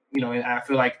 And I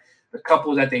feel like the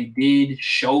couple that they did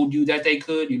showed you that they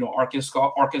could.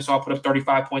 Arkansas put up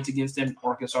 35 points against them.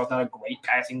 Arkansas is not a great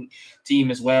passing team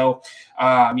as well.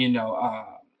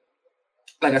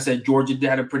 Like I said, Georgia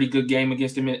had a pretty good game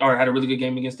against them, or had a really good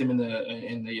game against them in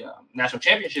the national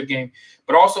championship game.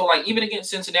 But also, even against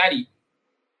Cincinnati,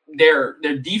 their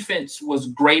defense was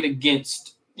great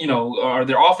against, or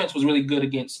their offense was really good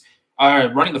against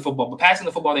running the football, but passing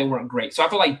the football they weren't great. So I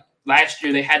feel like last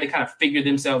year they had to kind of figure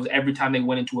themselves every time they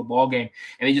went into a ball game,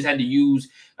 and they just had to use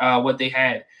what they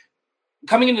had.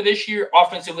 Coming into this year,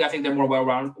 offensively, I think they're more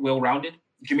well-rounded.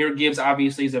 Jahmyr Gibbs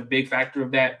obviously is a big factor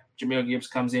of that. Jahmyr Gibbs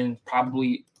comes in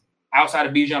probably outside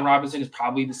of Bijan Robinson is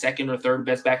probably the second or third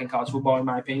best back in college football, in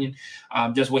my opinion.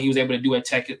 Just what he was able to do at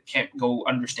Tech can't go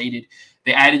understated.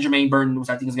 They added Jermaine Burton, which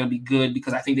I think is going to be good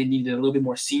because I think they needed a little bit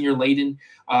more senior-laden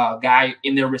guy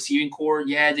in their receiving core.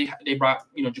 Yeah, they brought,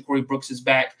 Ja'Cory Brooks is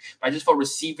back. But I just felt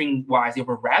receiving-wise, they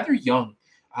were rather young.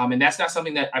 And that's not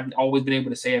something that I've always been able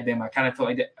to say at them. I kind of felt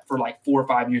like that for 4 or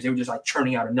 5 years, they were just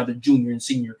churning out another junior and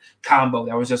senior combo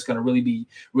that was just going to really be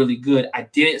really good. I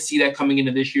didn't see that coming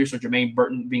into this year, so Jermaine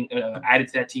Burton being added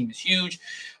to that team is huge.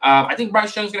 I think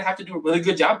Bryce Young's going to have to do a really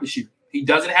good job this year. He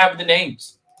doesn't have the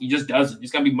names. He just doesn't.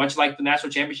 It's going to be much like the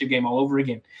national championship game all over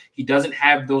again. He doesn't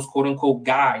have those quote-unquote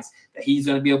guys that he's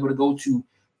going to be able to go to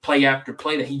play after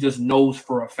play that he just knows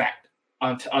for a fact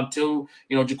until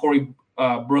Ja'Cory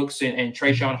Brooks and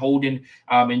Trayshawn Holden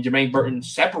and Jermaine Burton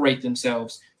separate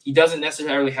themselves. He doesn't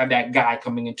necessarily have that guy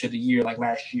coming into the year like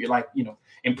last year,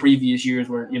 in previous years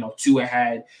where, Tua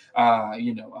had,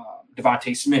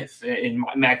 Devontae Smith and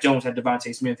Mac Jones had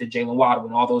Devontae Smith and Jalen Waddle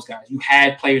and all those guys. You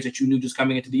had players that you knew just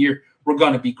coming into the year were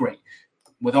going to be great.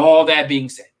 With all that being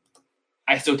said,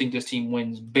 I still think this team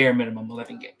wins bare minimum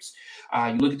 11 games.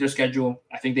 You look at their schedule.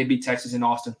 I think they beat Texas and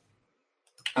Austin.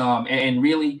 And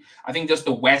really, I think just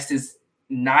the West is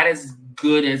not as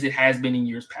good as it has been in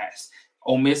years past.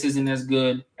 Ole Miss isn't as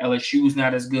good. LSU's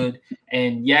not as good.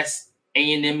 And yes,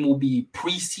 A&M will be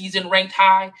preseason ranked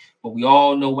high, but we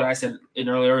all know what I said in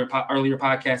earlier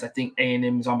podcast. I think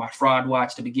A&M is on my fraud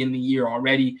watch to begin the year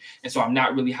already, and so I'm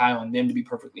not really high on them, to be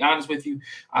perfectly honest with you.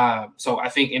 So I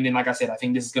think, and then like I said, I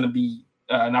think this is going to be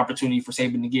an opportunity for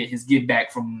Saban to get his give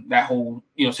back from that whole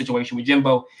situation with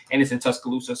Jimbo, and it's in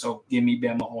Tuscaloosa, so give me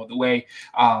Bama all the way.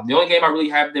 The only game I really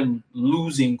have them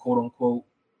losing, quote unquote,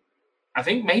 I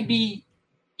think maybe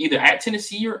either at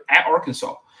Tennessee or at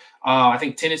Arkansas. I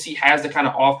think Tennessee has the kind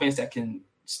of offense that can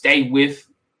stay with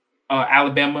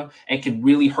Alabama and can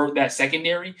really hurt that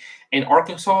secondary. And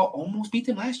Arkansas almost beat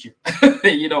them last year.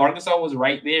 Arkansas was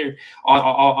right there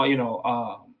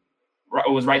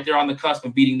was right there on the cusp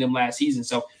of beating them last season.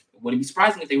 So wouldn't be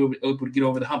surprising if they were able to get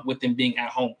over the hump with them being at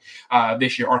home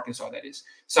this year, Arkansas, that is.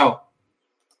 So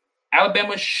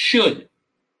Alabama should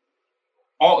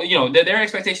their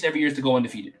expectation every year is to go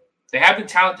undefeated. They have the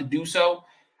talent to do so.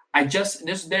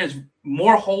 There's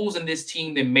more holes in this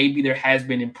team than maybe there has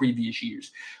been in previous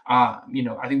years. I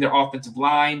think their offensive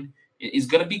line is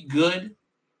going to be good.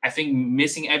 I think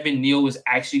missing Evan Neal is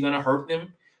actually going to hurt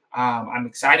them. I'm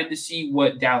excited to see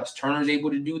what Dallas Turner is able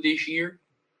to do this year.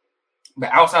 But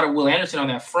outside of Will Anderson on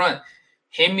that front,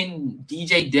 him and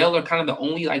DJ Dell are kind of the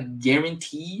only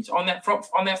guarantees on that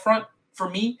front for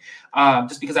me.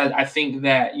 Just because I think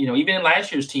that, even in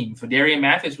last year's team, Fedarian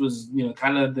Mathis was,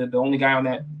 kind of the only guy on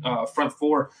that front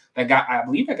four that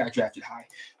got drafted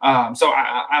high. So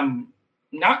I'm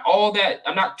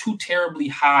not too terribly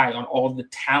high on all the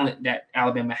talent that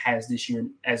Alabama has this year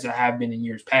as I have been in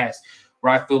years past,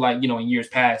 where I feel like, in years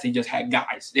past, they just had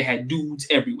guys. They had dudes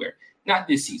everywhere. Not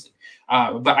this season.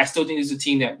 But I still think this is a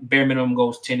team that bare minimum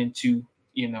goes 10-2,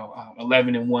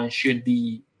 11-1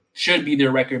 should be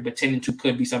their record, but 10-2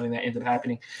 could be something that ends up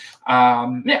happening.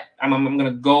 I'm going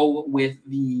to go with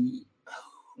the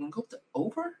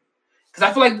over, because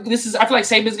I feel like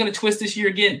Saban's going to twist this year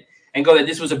again and go that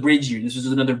this was a bridge year. This was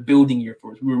another building year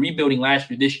for us. We were rebuilding last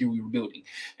year. This year we were building,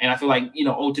 and I feel like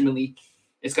ultimately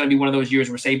it's going to be one of those years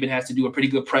where Saban has to do a pretty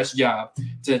good press job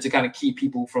to kind of keep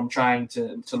people from trying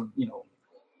to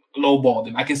lowball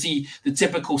them. I can see the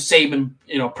typical Saban,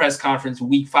 press conference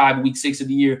week 5, week 6 of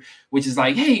the year, which is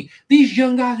like, hey, these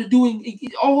young guys are doing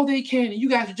all they can, and you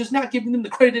guys are just not giving them the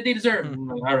credit that they deserve. I'm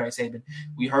like, all right, Saban,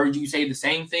 we heard you say the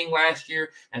same thing last year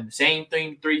and the same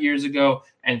thing 3 years ago,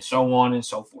 and so on and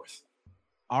so forth.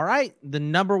 All right. The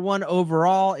number 1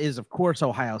 overall is, of course,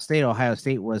 Ohio State. Ohio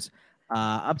State was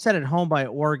upset at home by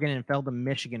Oregon and fell to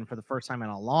Michigan for the first time in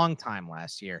a long time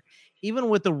last year. Even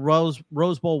with the Rose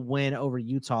Bowl win over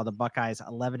Utah, the Buckeyes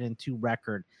 11-2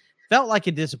 record felt like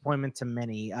a disappointment to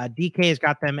many. DK has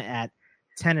got them at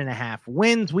 10.5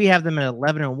 wins. We have them at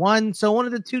 11-1. So one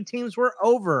of the two teams we're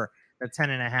over the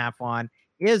 10.5 on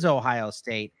is Ohio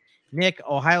State. Nick,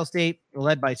 Ohio State,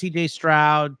 led by CJ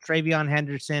Stroud, Travion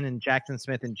Henderson, and Jackson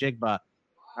Smith and Jigba.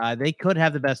 They could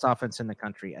have the best offense in the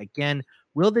country. Again,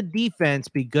 will the defense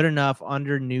be good enough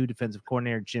under new defensive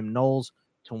coordinator Jim Knowles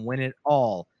to win it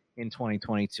all in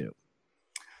 2022?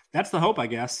 That's the hope, I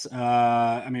guess.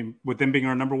 With them being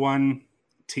our number 1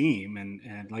 team,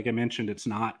 and like I mentioned, it's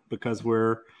not because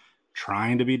we're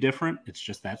trying to be different. It's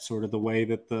just that's sort of the way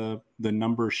that the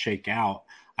numbers shake out.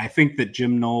 I think that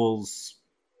Jim Knowles,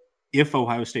 if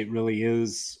Ohio State really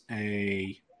is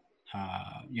going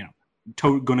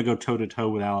to go toe-to-toe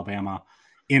with Alabama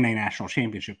in a national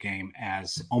championship game,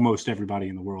 as almost everybody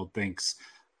in the world thinks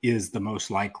is the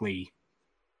most likely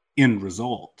end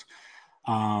result.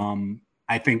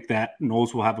 I think that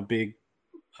Knowles will have a big,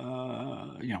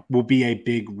 will be a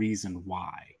big reason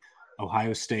why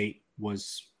Ohio State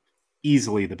was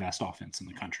easily the best offense in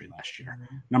the country last year.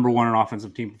 Number 1 in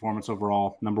offensive team performance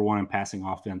overall, number 1 in passing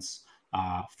offense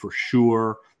for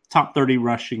sure. Top 30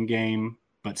 rushing game,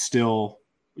 but still,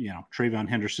 Travion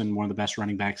Henderson, one of the best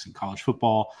running backs in college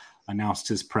football, announced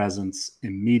his presence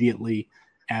immediately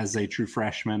as a true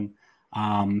freshman.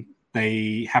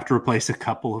 They have to replace a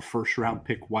couple of first-round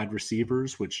pick wide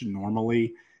receivers, which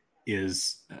normally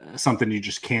is something you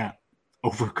just can't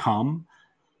overcome.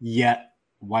 Yet,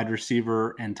 wide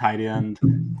receiver and tight end,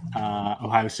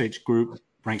 Ohio State's group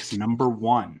ranks number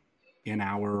 1 in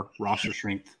our roster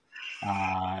strength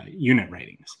unit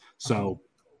ratings. So,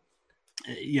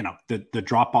 the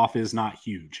drop-off is not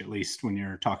huge, at least when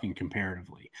you're talking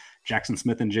comparatively. Jackson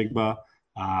Smith and Jigba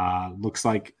looks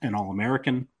like an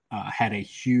All-American. Had a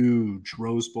huge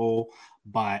Rose Bowl,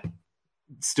 but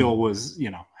still was,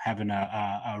 having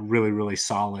a really, really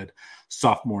solid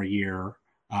sophomore year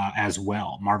as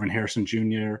well. Marvin Harrison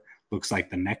Jr. looks like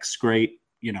the next great,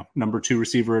 number 2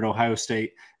 receiver at Ohio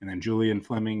State. And then Julian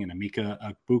Fleming and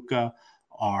Emeka Egbuka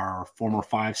are former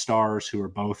 5 stars who are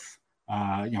both,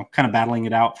 kind of battling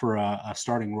it out for a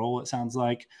starting role, it sounds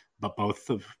like, but both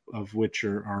of which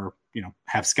are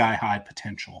have sky-high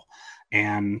potential.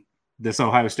 And this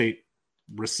Ohio State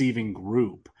receiving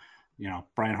group,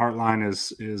 Brian Hartline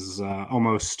is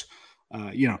almost,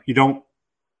 you don't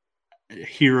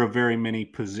hear of very many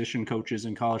position coaches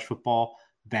in college football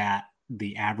that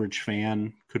the average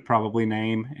fan could probably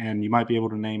name. And you might be able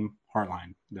to name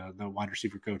Hartline, the wide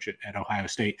receiver coach at Ohio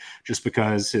State, just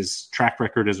because his track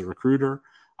record as a recruiter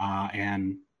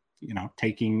and,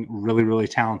 taking really, really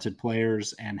talented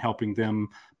players and helping them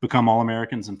become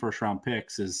All-Americans and first-round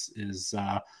picks is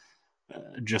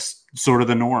just sort of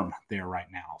the norm there right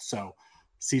now. So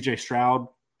CJ Stroud,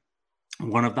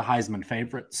 one of the Heisman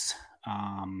favorites,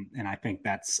 And I think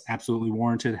that's absolutely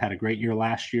warranted. Had a great year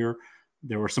last year.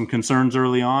 There were some concerns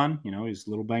early on. He's a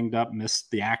little banged up,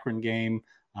 missed the Akron game,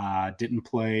 didn't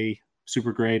play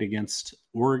super great against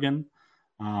Oregon.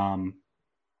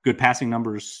 Good passing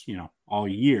numbers, all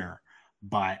year.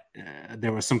 But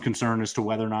there was some concern as to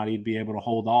whether or not he'd be able to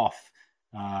hold off,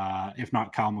 if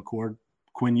not Kyle McCord,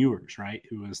 Quinn Ewers, right,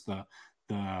 who was the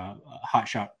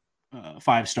hotshot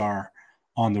 5-star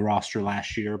on the roster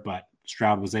last year. But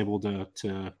Stroud was able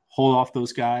to hold off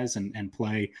those guys and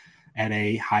play at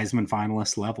a Heisman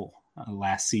finalist level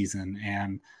last season.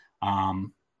 And,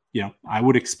 I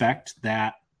would expect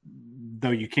that,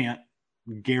 though you can't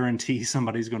guarantee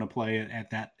somebody's going to play at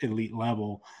that elite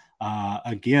level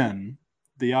again,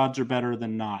 the odds are better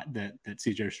than not that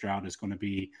CJ Stroud is going to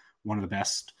be one of the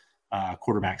best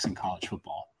quarterbacks in college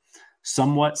football.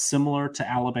 Somewhat similar to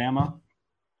Alabama,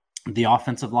 the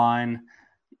offensive line,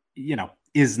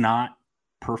 is not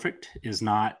perfect, is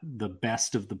not the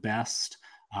best of the best,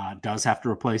 does have to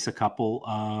replace a couple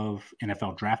of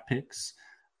NFL draft picks,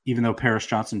 even though Paris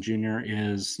Johnson Jr.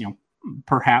 is,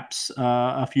 perhaps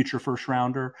a future first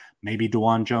rounder. Maybe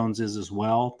DeJuan Jones is as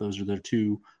well. Those are their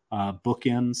two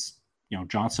bookends.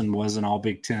 Johnson was an all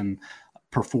Big Ten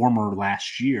performer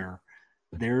last year.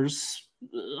 There's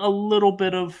a little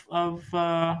bit of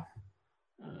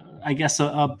I guess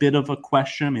a bit of a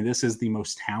question. I mean, this is the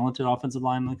most talented offensive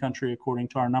line in the country, according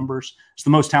to our numbers. It's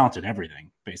the most talented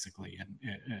everything, basically,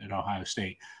 at Ohio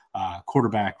State.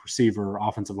 Quarterback, receiver,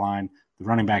 offensive line. The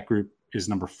running back group is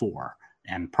number 4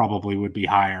 and probably would be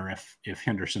higher if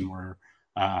Henderson were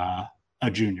a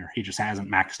junior. He just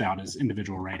hasn't maxed out his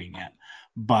individual rating yet.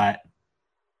 But,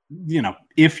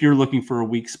 if you're looking for a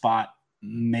weak spot,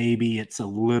 maybe it's a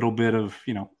little bit of,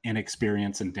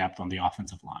 inexperience and depth on the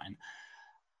offensive line.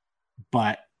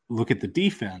 But look at the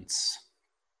defense.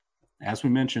 As we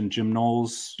mentioned, Jim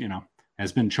Knowles,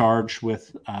 has been charged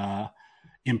with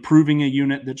improving a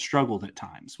unit that struggled at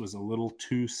times, was a little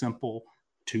too simple,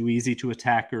 too easy to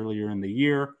attack earlier in the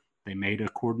year. They made a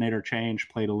coordinator change,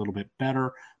 played a little bit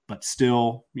better, but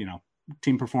still,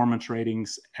 team performance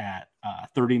ratings at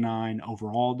 39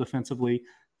 overall defensively,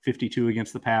 52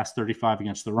 against the pass, 35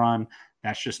 against the run.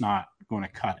 That's just not going to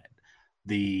cut it.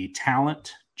 The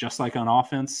talent, just like on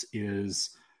offense,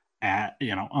 is at,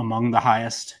 among the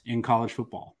highest in college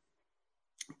football.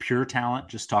 Pure talent,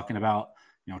 just talking about,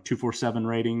 247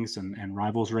 ratings and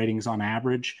Rivals ratings on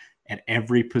average at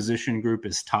every position group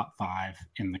is top 5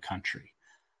 in the country.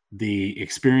 The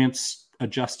experience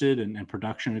adjusted and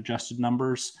production adjusted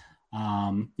numbers,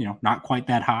 not quite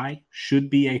that high, should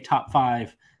be a top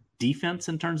 5 defense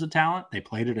in terms of talent. They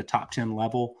played at a top 10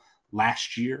 level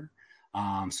last year.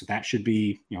 So that should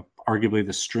be, arguably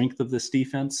the strength of this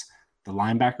defense. The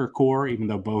linebacker core, even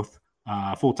though both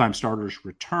full-time starters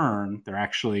return, they're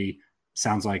actually,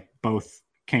 sounds like both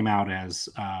came out as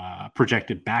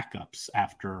projected backups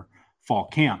after fall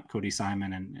camp. Cody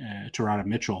Simon and Terada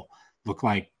Mitchell look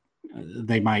like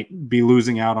they might be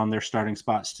losing out on their starting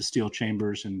spots to Steel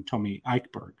Chambers and Tommy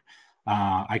Eichenberg,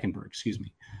 excuse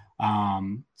me.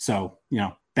 So,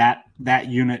 that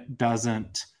unit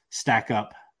doesn't stack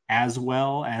up as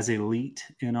well as elite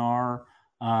in our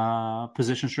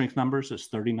position strength numbers. It's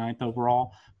 39th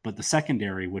overall, but the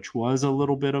secondary, which was a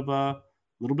little bit of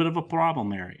a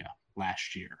problem area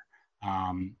last year,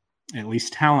 at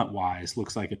least talent wise,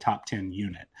 looks like a top 10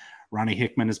 unit. Ronnie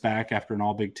Hickman is back after an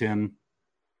all Big Ten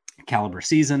caliber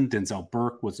season. Denzel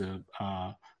Burke was a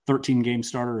 13-game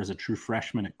starter as a true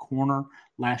freshman at corner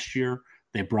last year.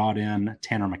 They brought in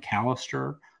Tanner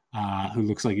McAllister, who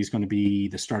looks like he's going to be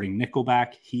the starting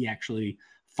nickelback. He actually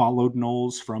followed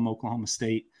Knowles from Oklahoma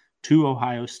State to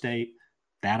Ohio State.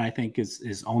 That, I think,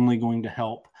 is only going to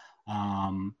help,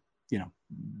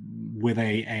 with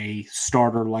a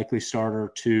starter, likely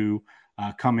starter, to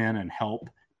come in and help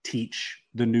teach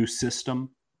the new system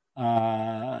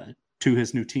to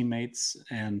his new teammates.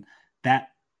 And that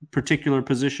particular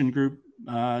position group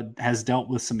has dealt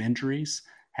with some injuries,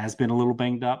 has been a little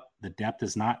banged up. The depth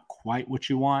is not quite what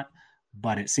you want,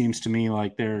 but it seems to me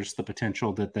like there's the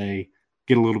potential that they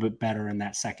get a little bit better in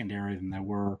that secondary than they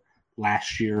were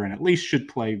last year, and at least should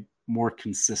play more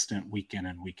consistent week in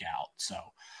and week out. So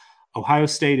Ohio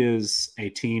State is a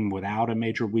team without a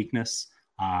major weakness.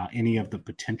 Any of the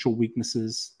potential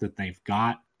weaknesses that they've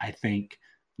got, I think,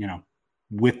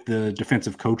 with the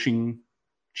defensive coaching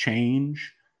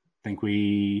change, I think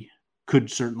we could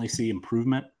certainly see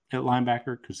improvement at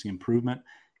linebacker, could see improvement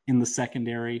in the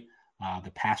secondary,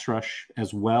 the pass rush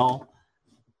as well.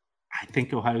 I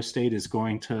think Ohio State is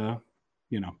going to,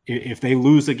 if they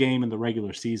lose a game in the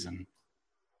regular season,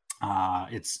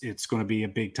 it's going to be a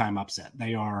big time upset.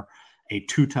 They are a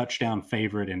 2-touchdown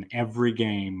favorite in every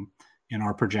game in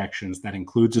our projections. That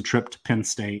includes a trip to Penn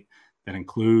State. That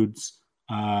includes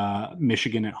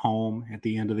Michigan at home at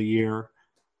the end of the year.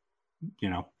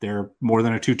 They're more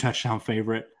than a 2-touchdown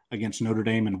favorite against Notre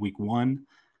Dame in week 1.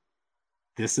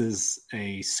 This is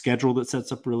a schedule that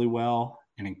sets up really well,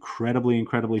 an incredibly,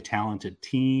 incredibly talented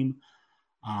team.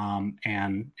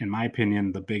 And in my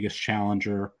opinion, the biggest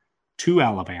challenger to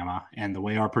Alabama, and the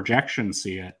way our projections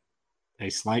see it, a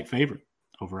slight favorite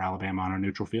over Alabama on a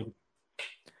neutral field.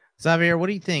 Xavier, what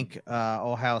do you think?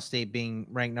 Ohio State being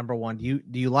ranked number 1.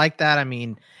 Do you like that? I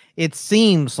mean, it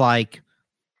seems like,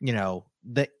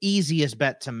 the easiest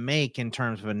bet to make in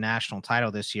terms of a national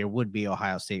title this year would be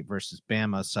Ohio State versus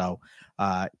Bama. So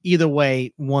either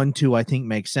way, 1-2, I think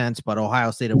makes sense, but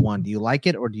Ohio State at 1, do you like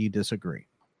it or do you disagree?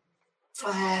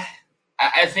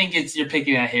 I think you're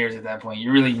picking at hairs at that point.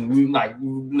 You're really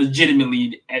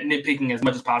legitimately nitpicking as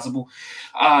much as possible.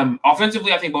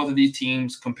 Offensively, I think both of these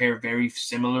teams compare very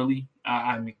similarly.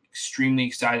 I'm extremely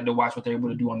excited to watch what they're able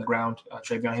to do on the ground.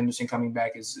 TreVeyon Henderson coming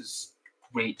back is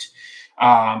great.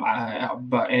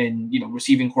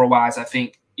 Receiving core wise, I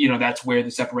think, that's where the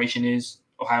separation is.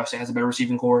 Ohio State has a better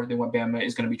receiving core than what Bama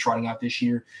is going to be trotting out this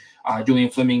year.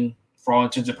 Julian Fleming, for all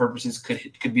intents and purposes,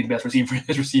 could be the best receiver in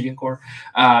his receiving core,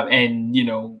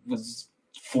 was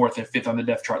 4th and 5th on the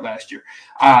depth chart last year.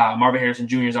 Marvin Harrison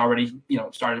Jr. has already,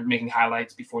 started making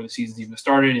highlights before the season's even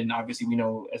started, and obviously we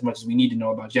know as much as we need to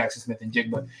know about Jackson Smith and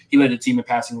Jigba. He led the team in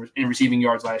passing and receiving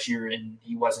yards last year, and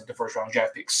he wasn't the first-round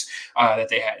draft picks that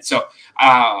they had. So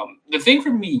the thing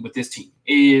for me with this team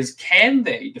is, can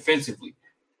they defensively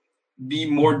be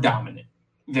more dominant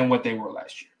than what they were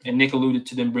last year? And Nick alluded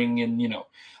to them bringing in,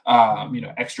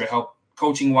 extra help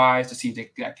coaching-wise to see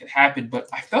if that could happen. But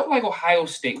I felt like Ohio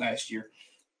State last year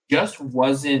just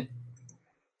wasn't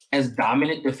as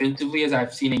dominant defensively as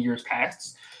I've seen in years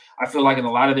past. I feel like in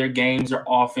a lot of their games, their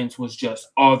offense was just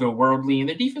otherworldly, and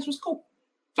their defense was cool.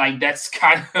 Like, that's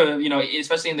kind of,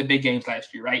 especially in the big games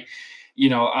last year, right?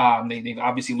 They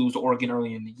obviously lose to Oregon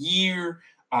early in the year.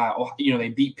 They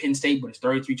beat Penn State, but it's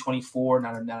 33-24,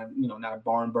 not a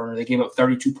barn burner. They gave up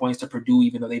 32 points to Purdue,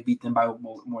 even though they beat them by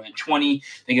more than 20.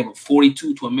 They gave up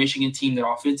 42 to a Michigan team that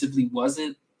offensively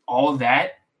wasn't all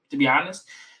that, to be honest.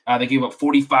 They gave up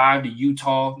 45 to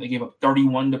Utah. They gave up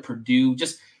 31 to Purdue.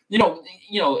 Just,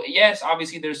 yes,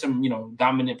 obviously there's some,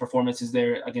 dominant performances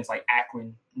there against like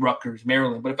Akron, Rutgers,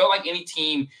 Maryland. But it felt like any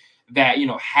team that,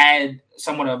 had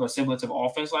somewhat of a semblance of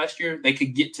offense last year, they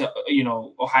could get to,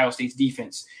 Ohio State's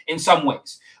defense in some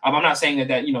ways. I'm not saying that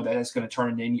that's going to turn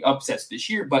into any upsets this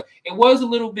year, but it was a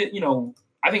little bit,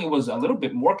 I think it was a little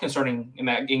bit more concerning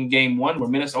in game 1 where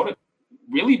Minnesota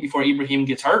really, before Ibrahim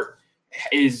gets hurt,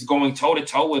 is going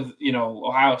toe-to-toe with,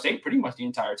 Ohio State pretty much the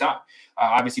entire time.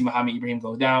 Obviously, Muhammad Ibrahim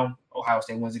goes down. Ohio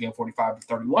State wins again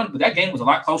 45-31, but that game was a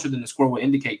lot closer than the score would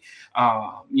indicate,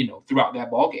 throughout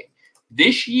that ball game.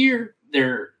 This year,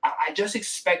 I just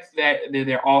expect that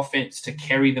their offense to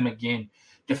carry them again.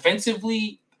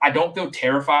 Defensively, I don't feel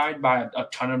terrified by a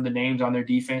ton of the names on their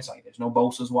defense. Like, there's no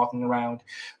Bosa's walking around,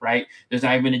 right? There's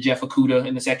not even a Jeff Okudah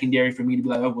in the secondary for me to be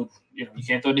like, oh, well, you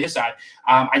can't throw to his side.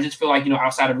 I just feel like,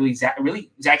 outside of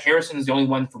Zach Harrison is the only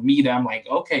one for me that I'm like,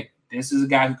 okay, this is a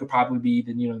guy who could probably be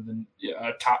the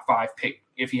top 5 pick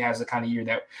if he has the kind of year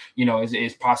that,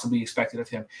 is possibly expected of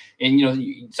him.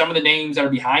 And, some of the names that are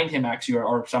behind him actually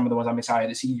are some of the ones I'm excited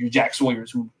to see. Your Jack Sawyers,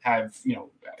 who have,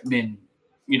 been,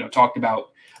 talked about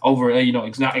over, ad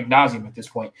nauseum at this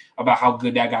point about how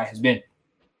good that guy has been.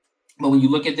 But when you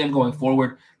look at them going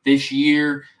forward this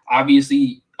year,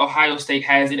 obviously Ohio State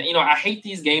has it. I hate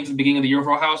these games at the beginning of the year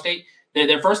for Ohio State.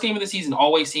 Their first game of the season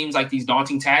always seems like these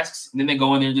daunting tasks, and then they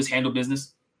go in there and just handle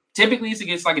business. Typically, it's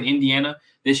against like an Indiana.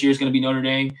 This year is going to be Notre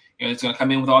Dame. It's going to come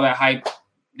in with all that hype.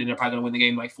 Then they're probably going to win the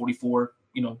game like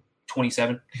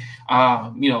 44-27.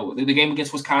 The game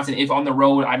against Wisconsin, if on the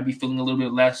road, I'd be feeling a little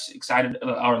bit less excited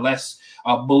or less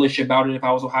bullish about it if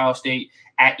I was Ohio State.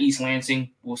 At East Lansing,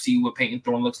 we'll see what Peyton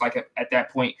Thorne looks like at that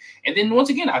point. And then once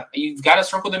again, you've got to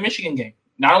circle the Michigan game.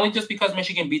 Not only just because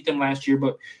Michigan beat them last year,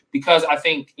 but because I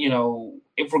think,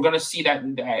 if we're going to see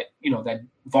that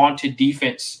vaunted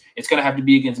defense, it's going to have to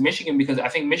be against Michigan, because I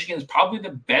think Michigan is probably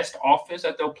the best offense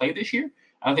that they'll play this year.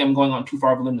 I don't think I'm going on too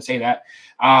far of a limb to say that.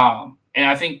 And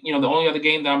I think, the only other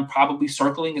game that I'm probably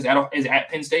circling is at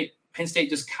Penn State. Penn State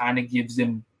just kind of gives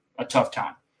them a tough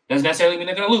time. Doesn't necessarily mean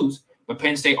they're going to lose, but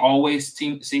Penn State always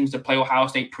seems to play Ohio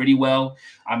State pretty well.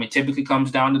 It typically comes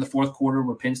down to the fourth quarter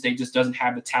where Penn State just doesn't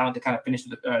have the talent to kind of finish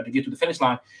to get to the finish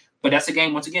line. But that's a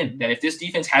game, once again, that if this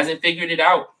defense hasn't figured it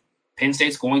out, Penn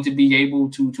State's going to be able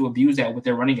to abuse that with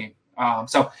their running game.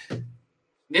 So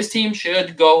this team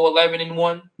should go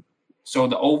 11-1. So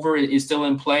the over is still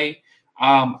in play.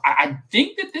 I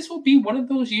think that this will be one of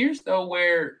those years, though,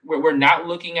 where we're not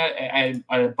looking at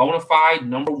a bona fide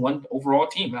number one overall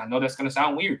team. And I know that's going to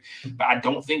sound weird, but I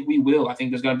don't think we will. I think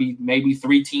there's going to be maybe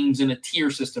 3 teams in a tier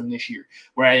system this year,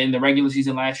 where in the regular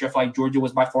season last year, I feel like Georgia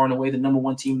was by far and away the number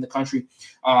one team in the country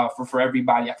for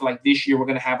everybody. I feel like this year we're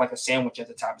going to have like a sandwich at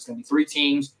the top. It's going to be 3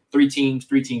 teams, 3 teams,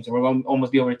 3 teams, and we're going to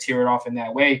almost be able to tear it off in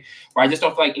that way, where I just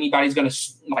don't feel like anybody's going to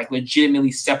like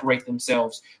legitimately separate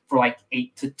themselves for like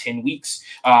 8 to 10 weeks,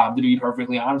 to be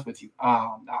perfectly honest with you.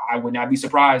 I would not be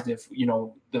surprised if, you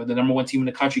know, the number one team in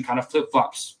the country kind of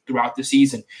flip-flops throughout the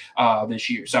season this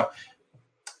year. So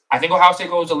I think Ohio State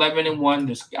goes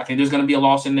 11-1. I think there's going to be a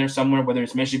loss in there somewhere, whether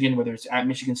it's Michigan, whether it's at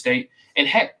Michigan State. And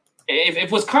heck,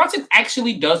 if Wisconsin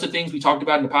actually does the things we talked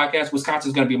about in the podcast,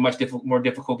 Wisconsin's going to be a much more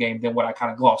difficult game than what I kind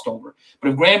of glossed over. But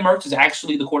if Graham Mertz is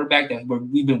actually the quarterback that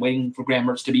we've been waiting for Graham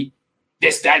Mertz to be,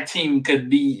 that team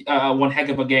could be one heck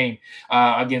of a game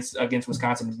against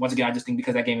Wisconsin. Once again, I just think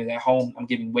because that game is at home, I'm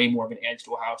giving way more of an edge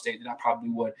to Ohio State than I probably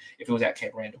would if it was at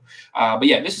Camp Randall. But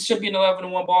yeah, this should be an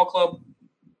 11-1 ball club.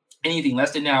 Anything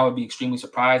less than now, I would be extremely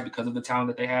surprised because of the talent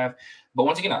that they have. But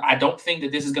once again, I don't think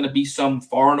that this is going to be some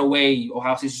far and away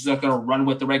Ohio State is just going to run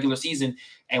with the regular season,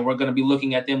 and we're going to be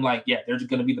looking at them like, yeah, they're just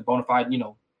going to be the bona fide, you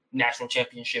know, national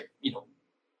championship, you know,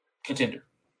 contender.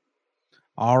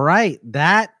 All right,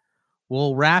 that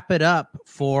will wrap it up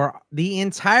for the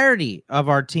entirety of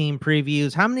our team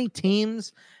previews. How many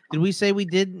teams did we say we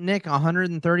did, Nick?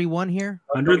 131 here?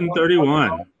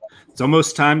 131. It's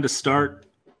almost time to start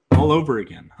all over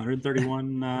again.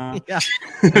 131. Yeah.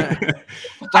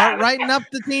 Start writing up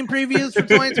the team previews for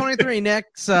 2023, Nick.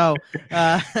 So,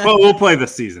 well, we'll play the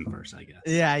season first, I guess.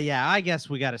 Yeah. I guess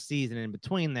we got a season in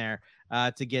between there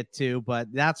to get to,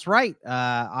 but that's right.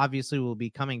 Obviously, we'll be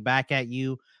coming back at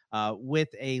you with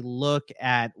a look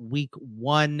at week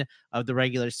 1 of the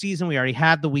regular season. We already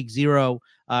had the week 0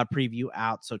 preview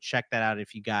out, so check that out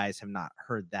if you guys have not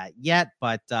heard that yet.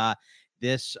 But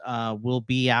this will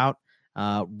be out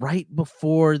right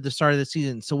before the start of the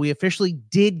season. So we officially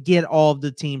did get all of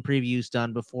the team previews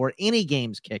done before any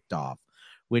games kicked off,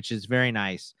 which is very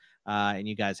nice. And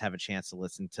you guys have a chance to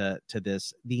listen to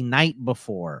this the night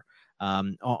before.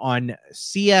 On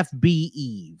CFB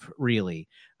Eve, really,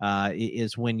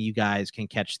 is when you guys can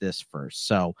catch this first.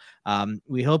 So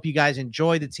we hope you guys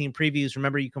enjoy the team previews.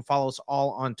 Remember, you can follow us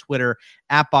all on Twitter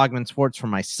at Bogman Sports for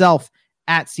myself,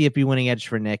 at CFB Winning Edge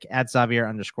for Nick, at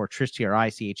Xavier_Triche,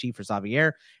 TRICHE for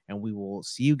Xavier. And we will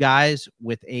see you guys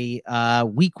with a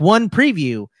week 1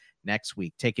 preview next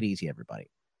week. Take it easy, everybody.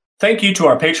 Thank you to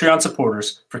our Patreon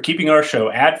supporters for keeping our show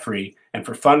ad-free and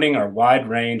for funding our wide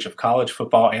range of college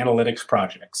football analytics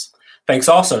projects. Thanks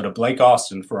also to Blake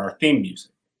Austin for our theme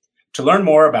music. To learn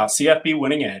more about CFB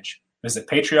Winning Edge, visit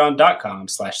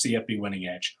patreon.com/CFB Winning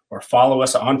Edge or follow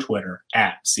us on Twitter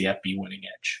at CFB Winning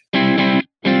Edge.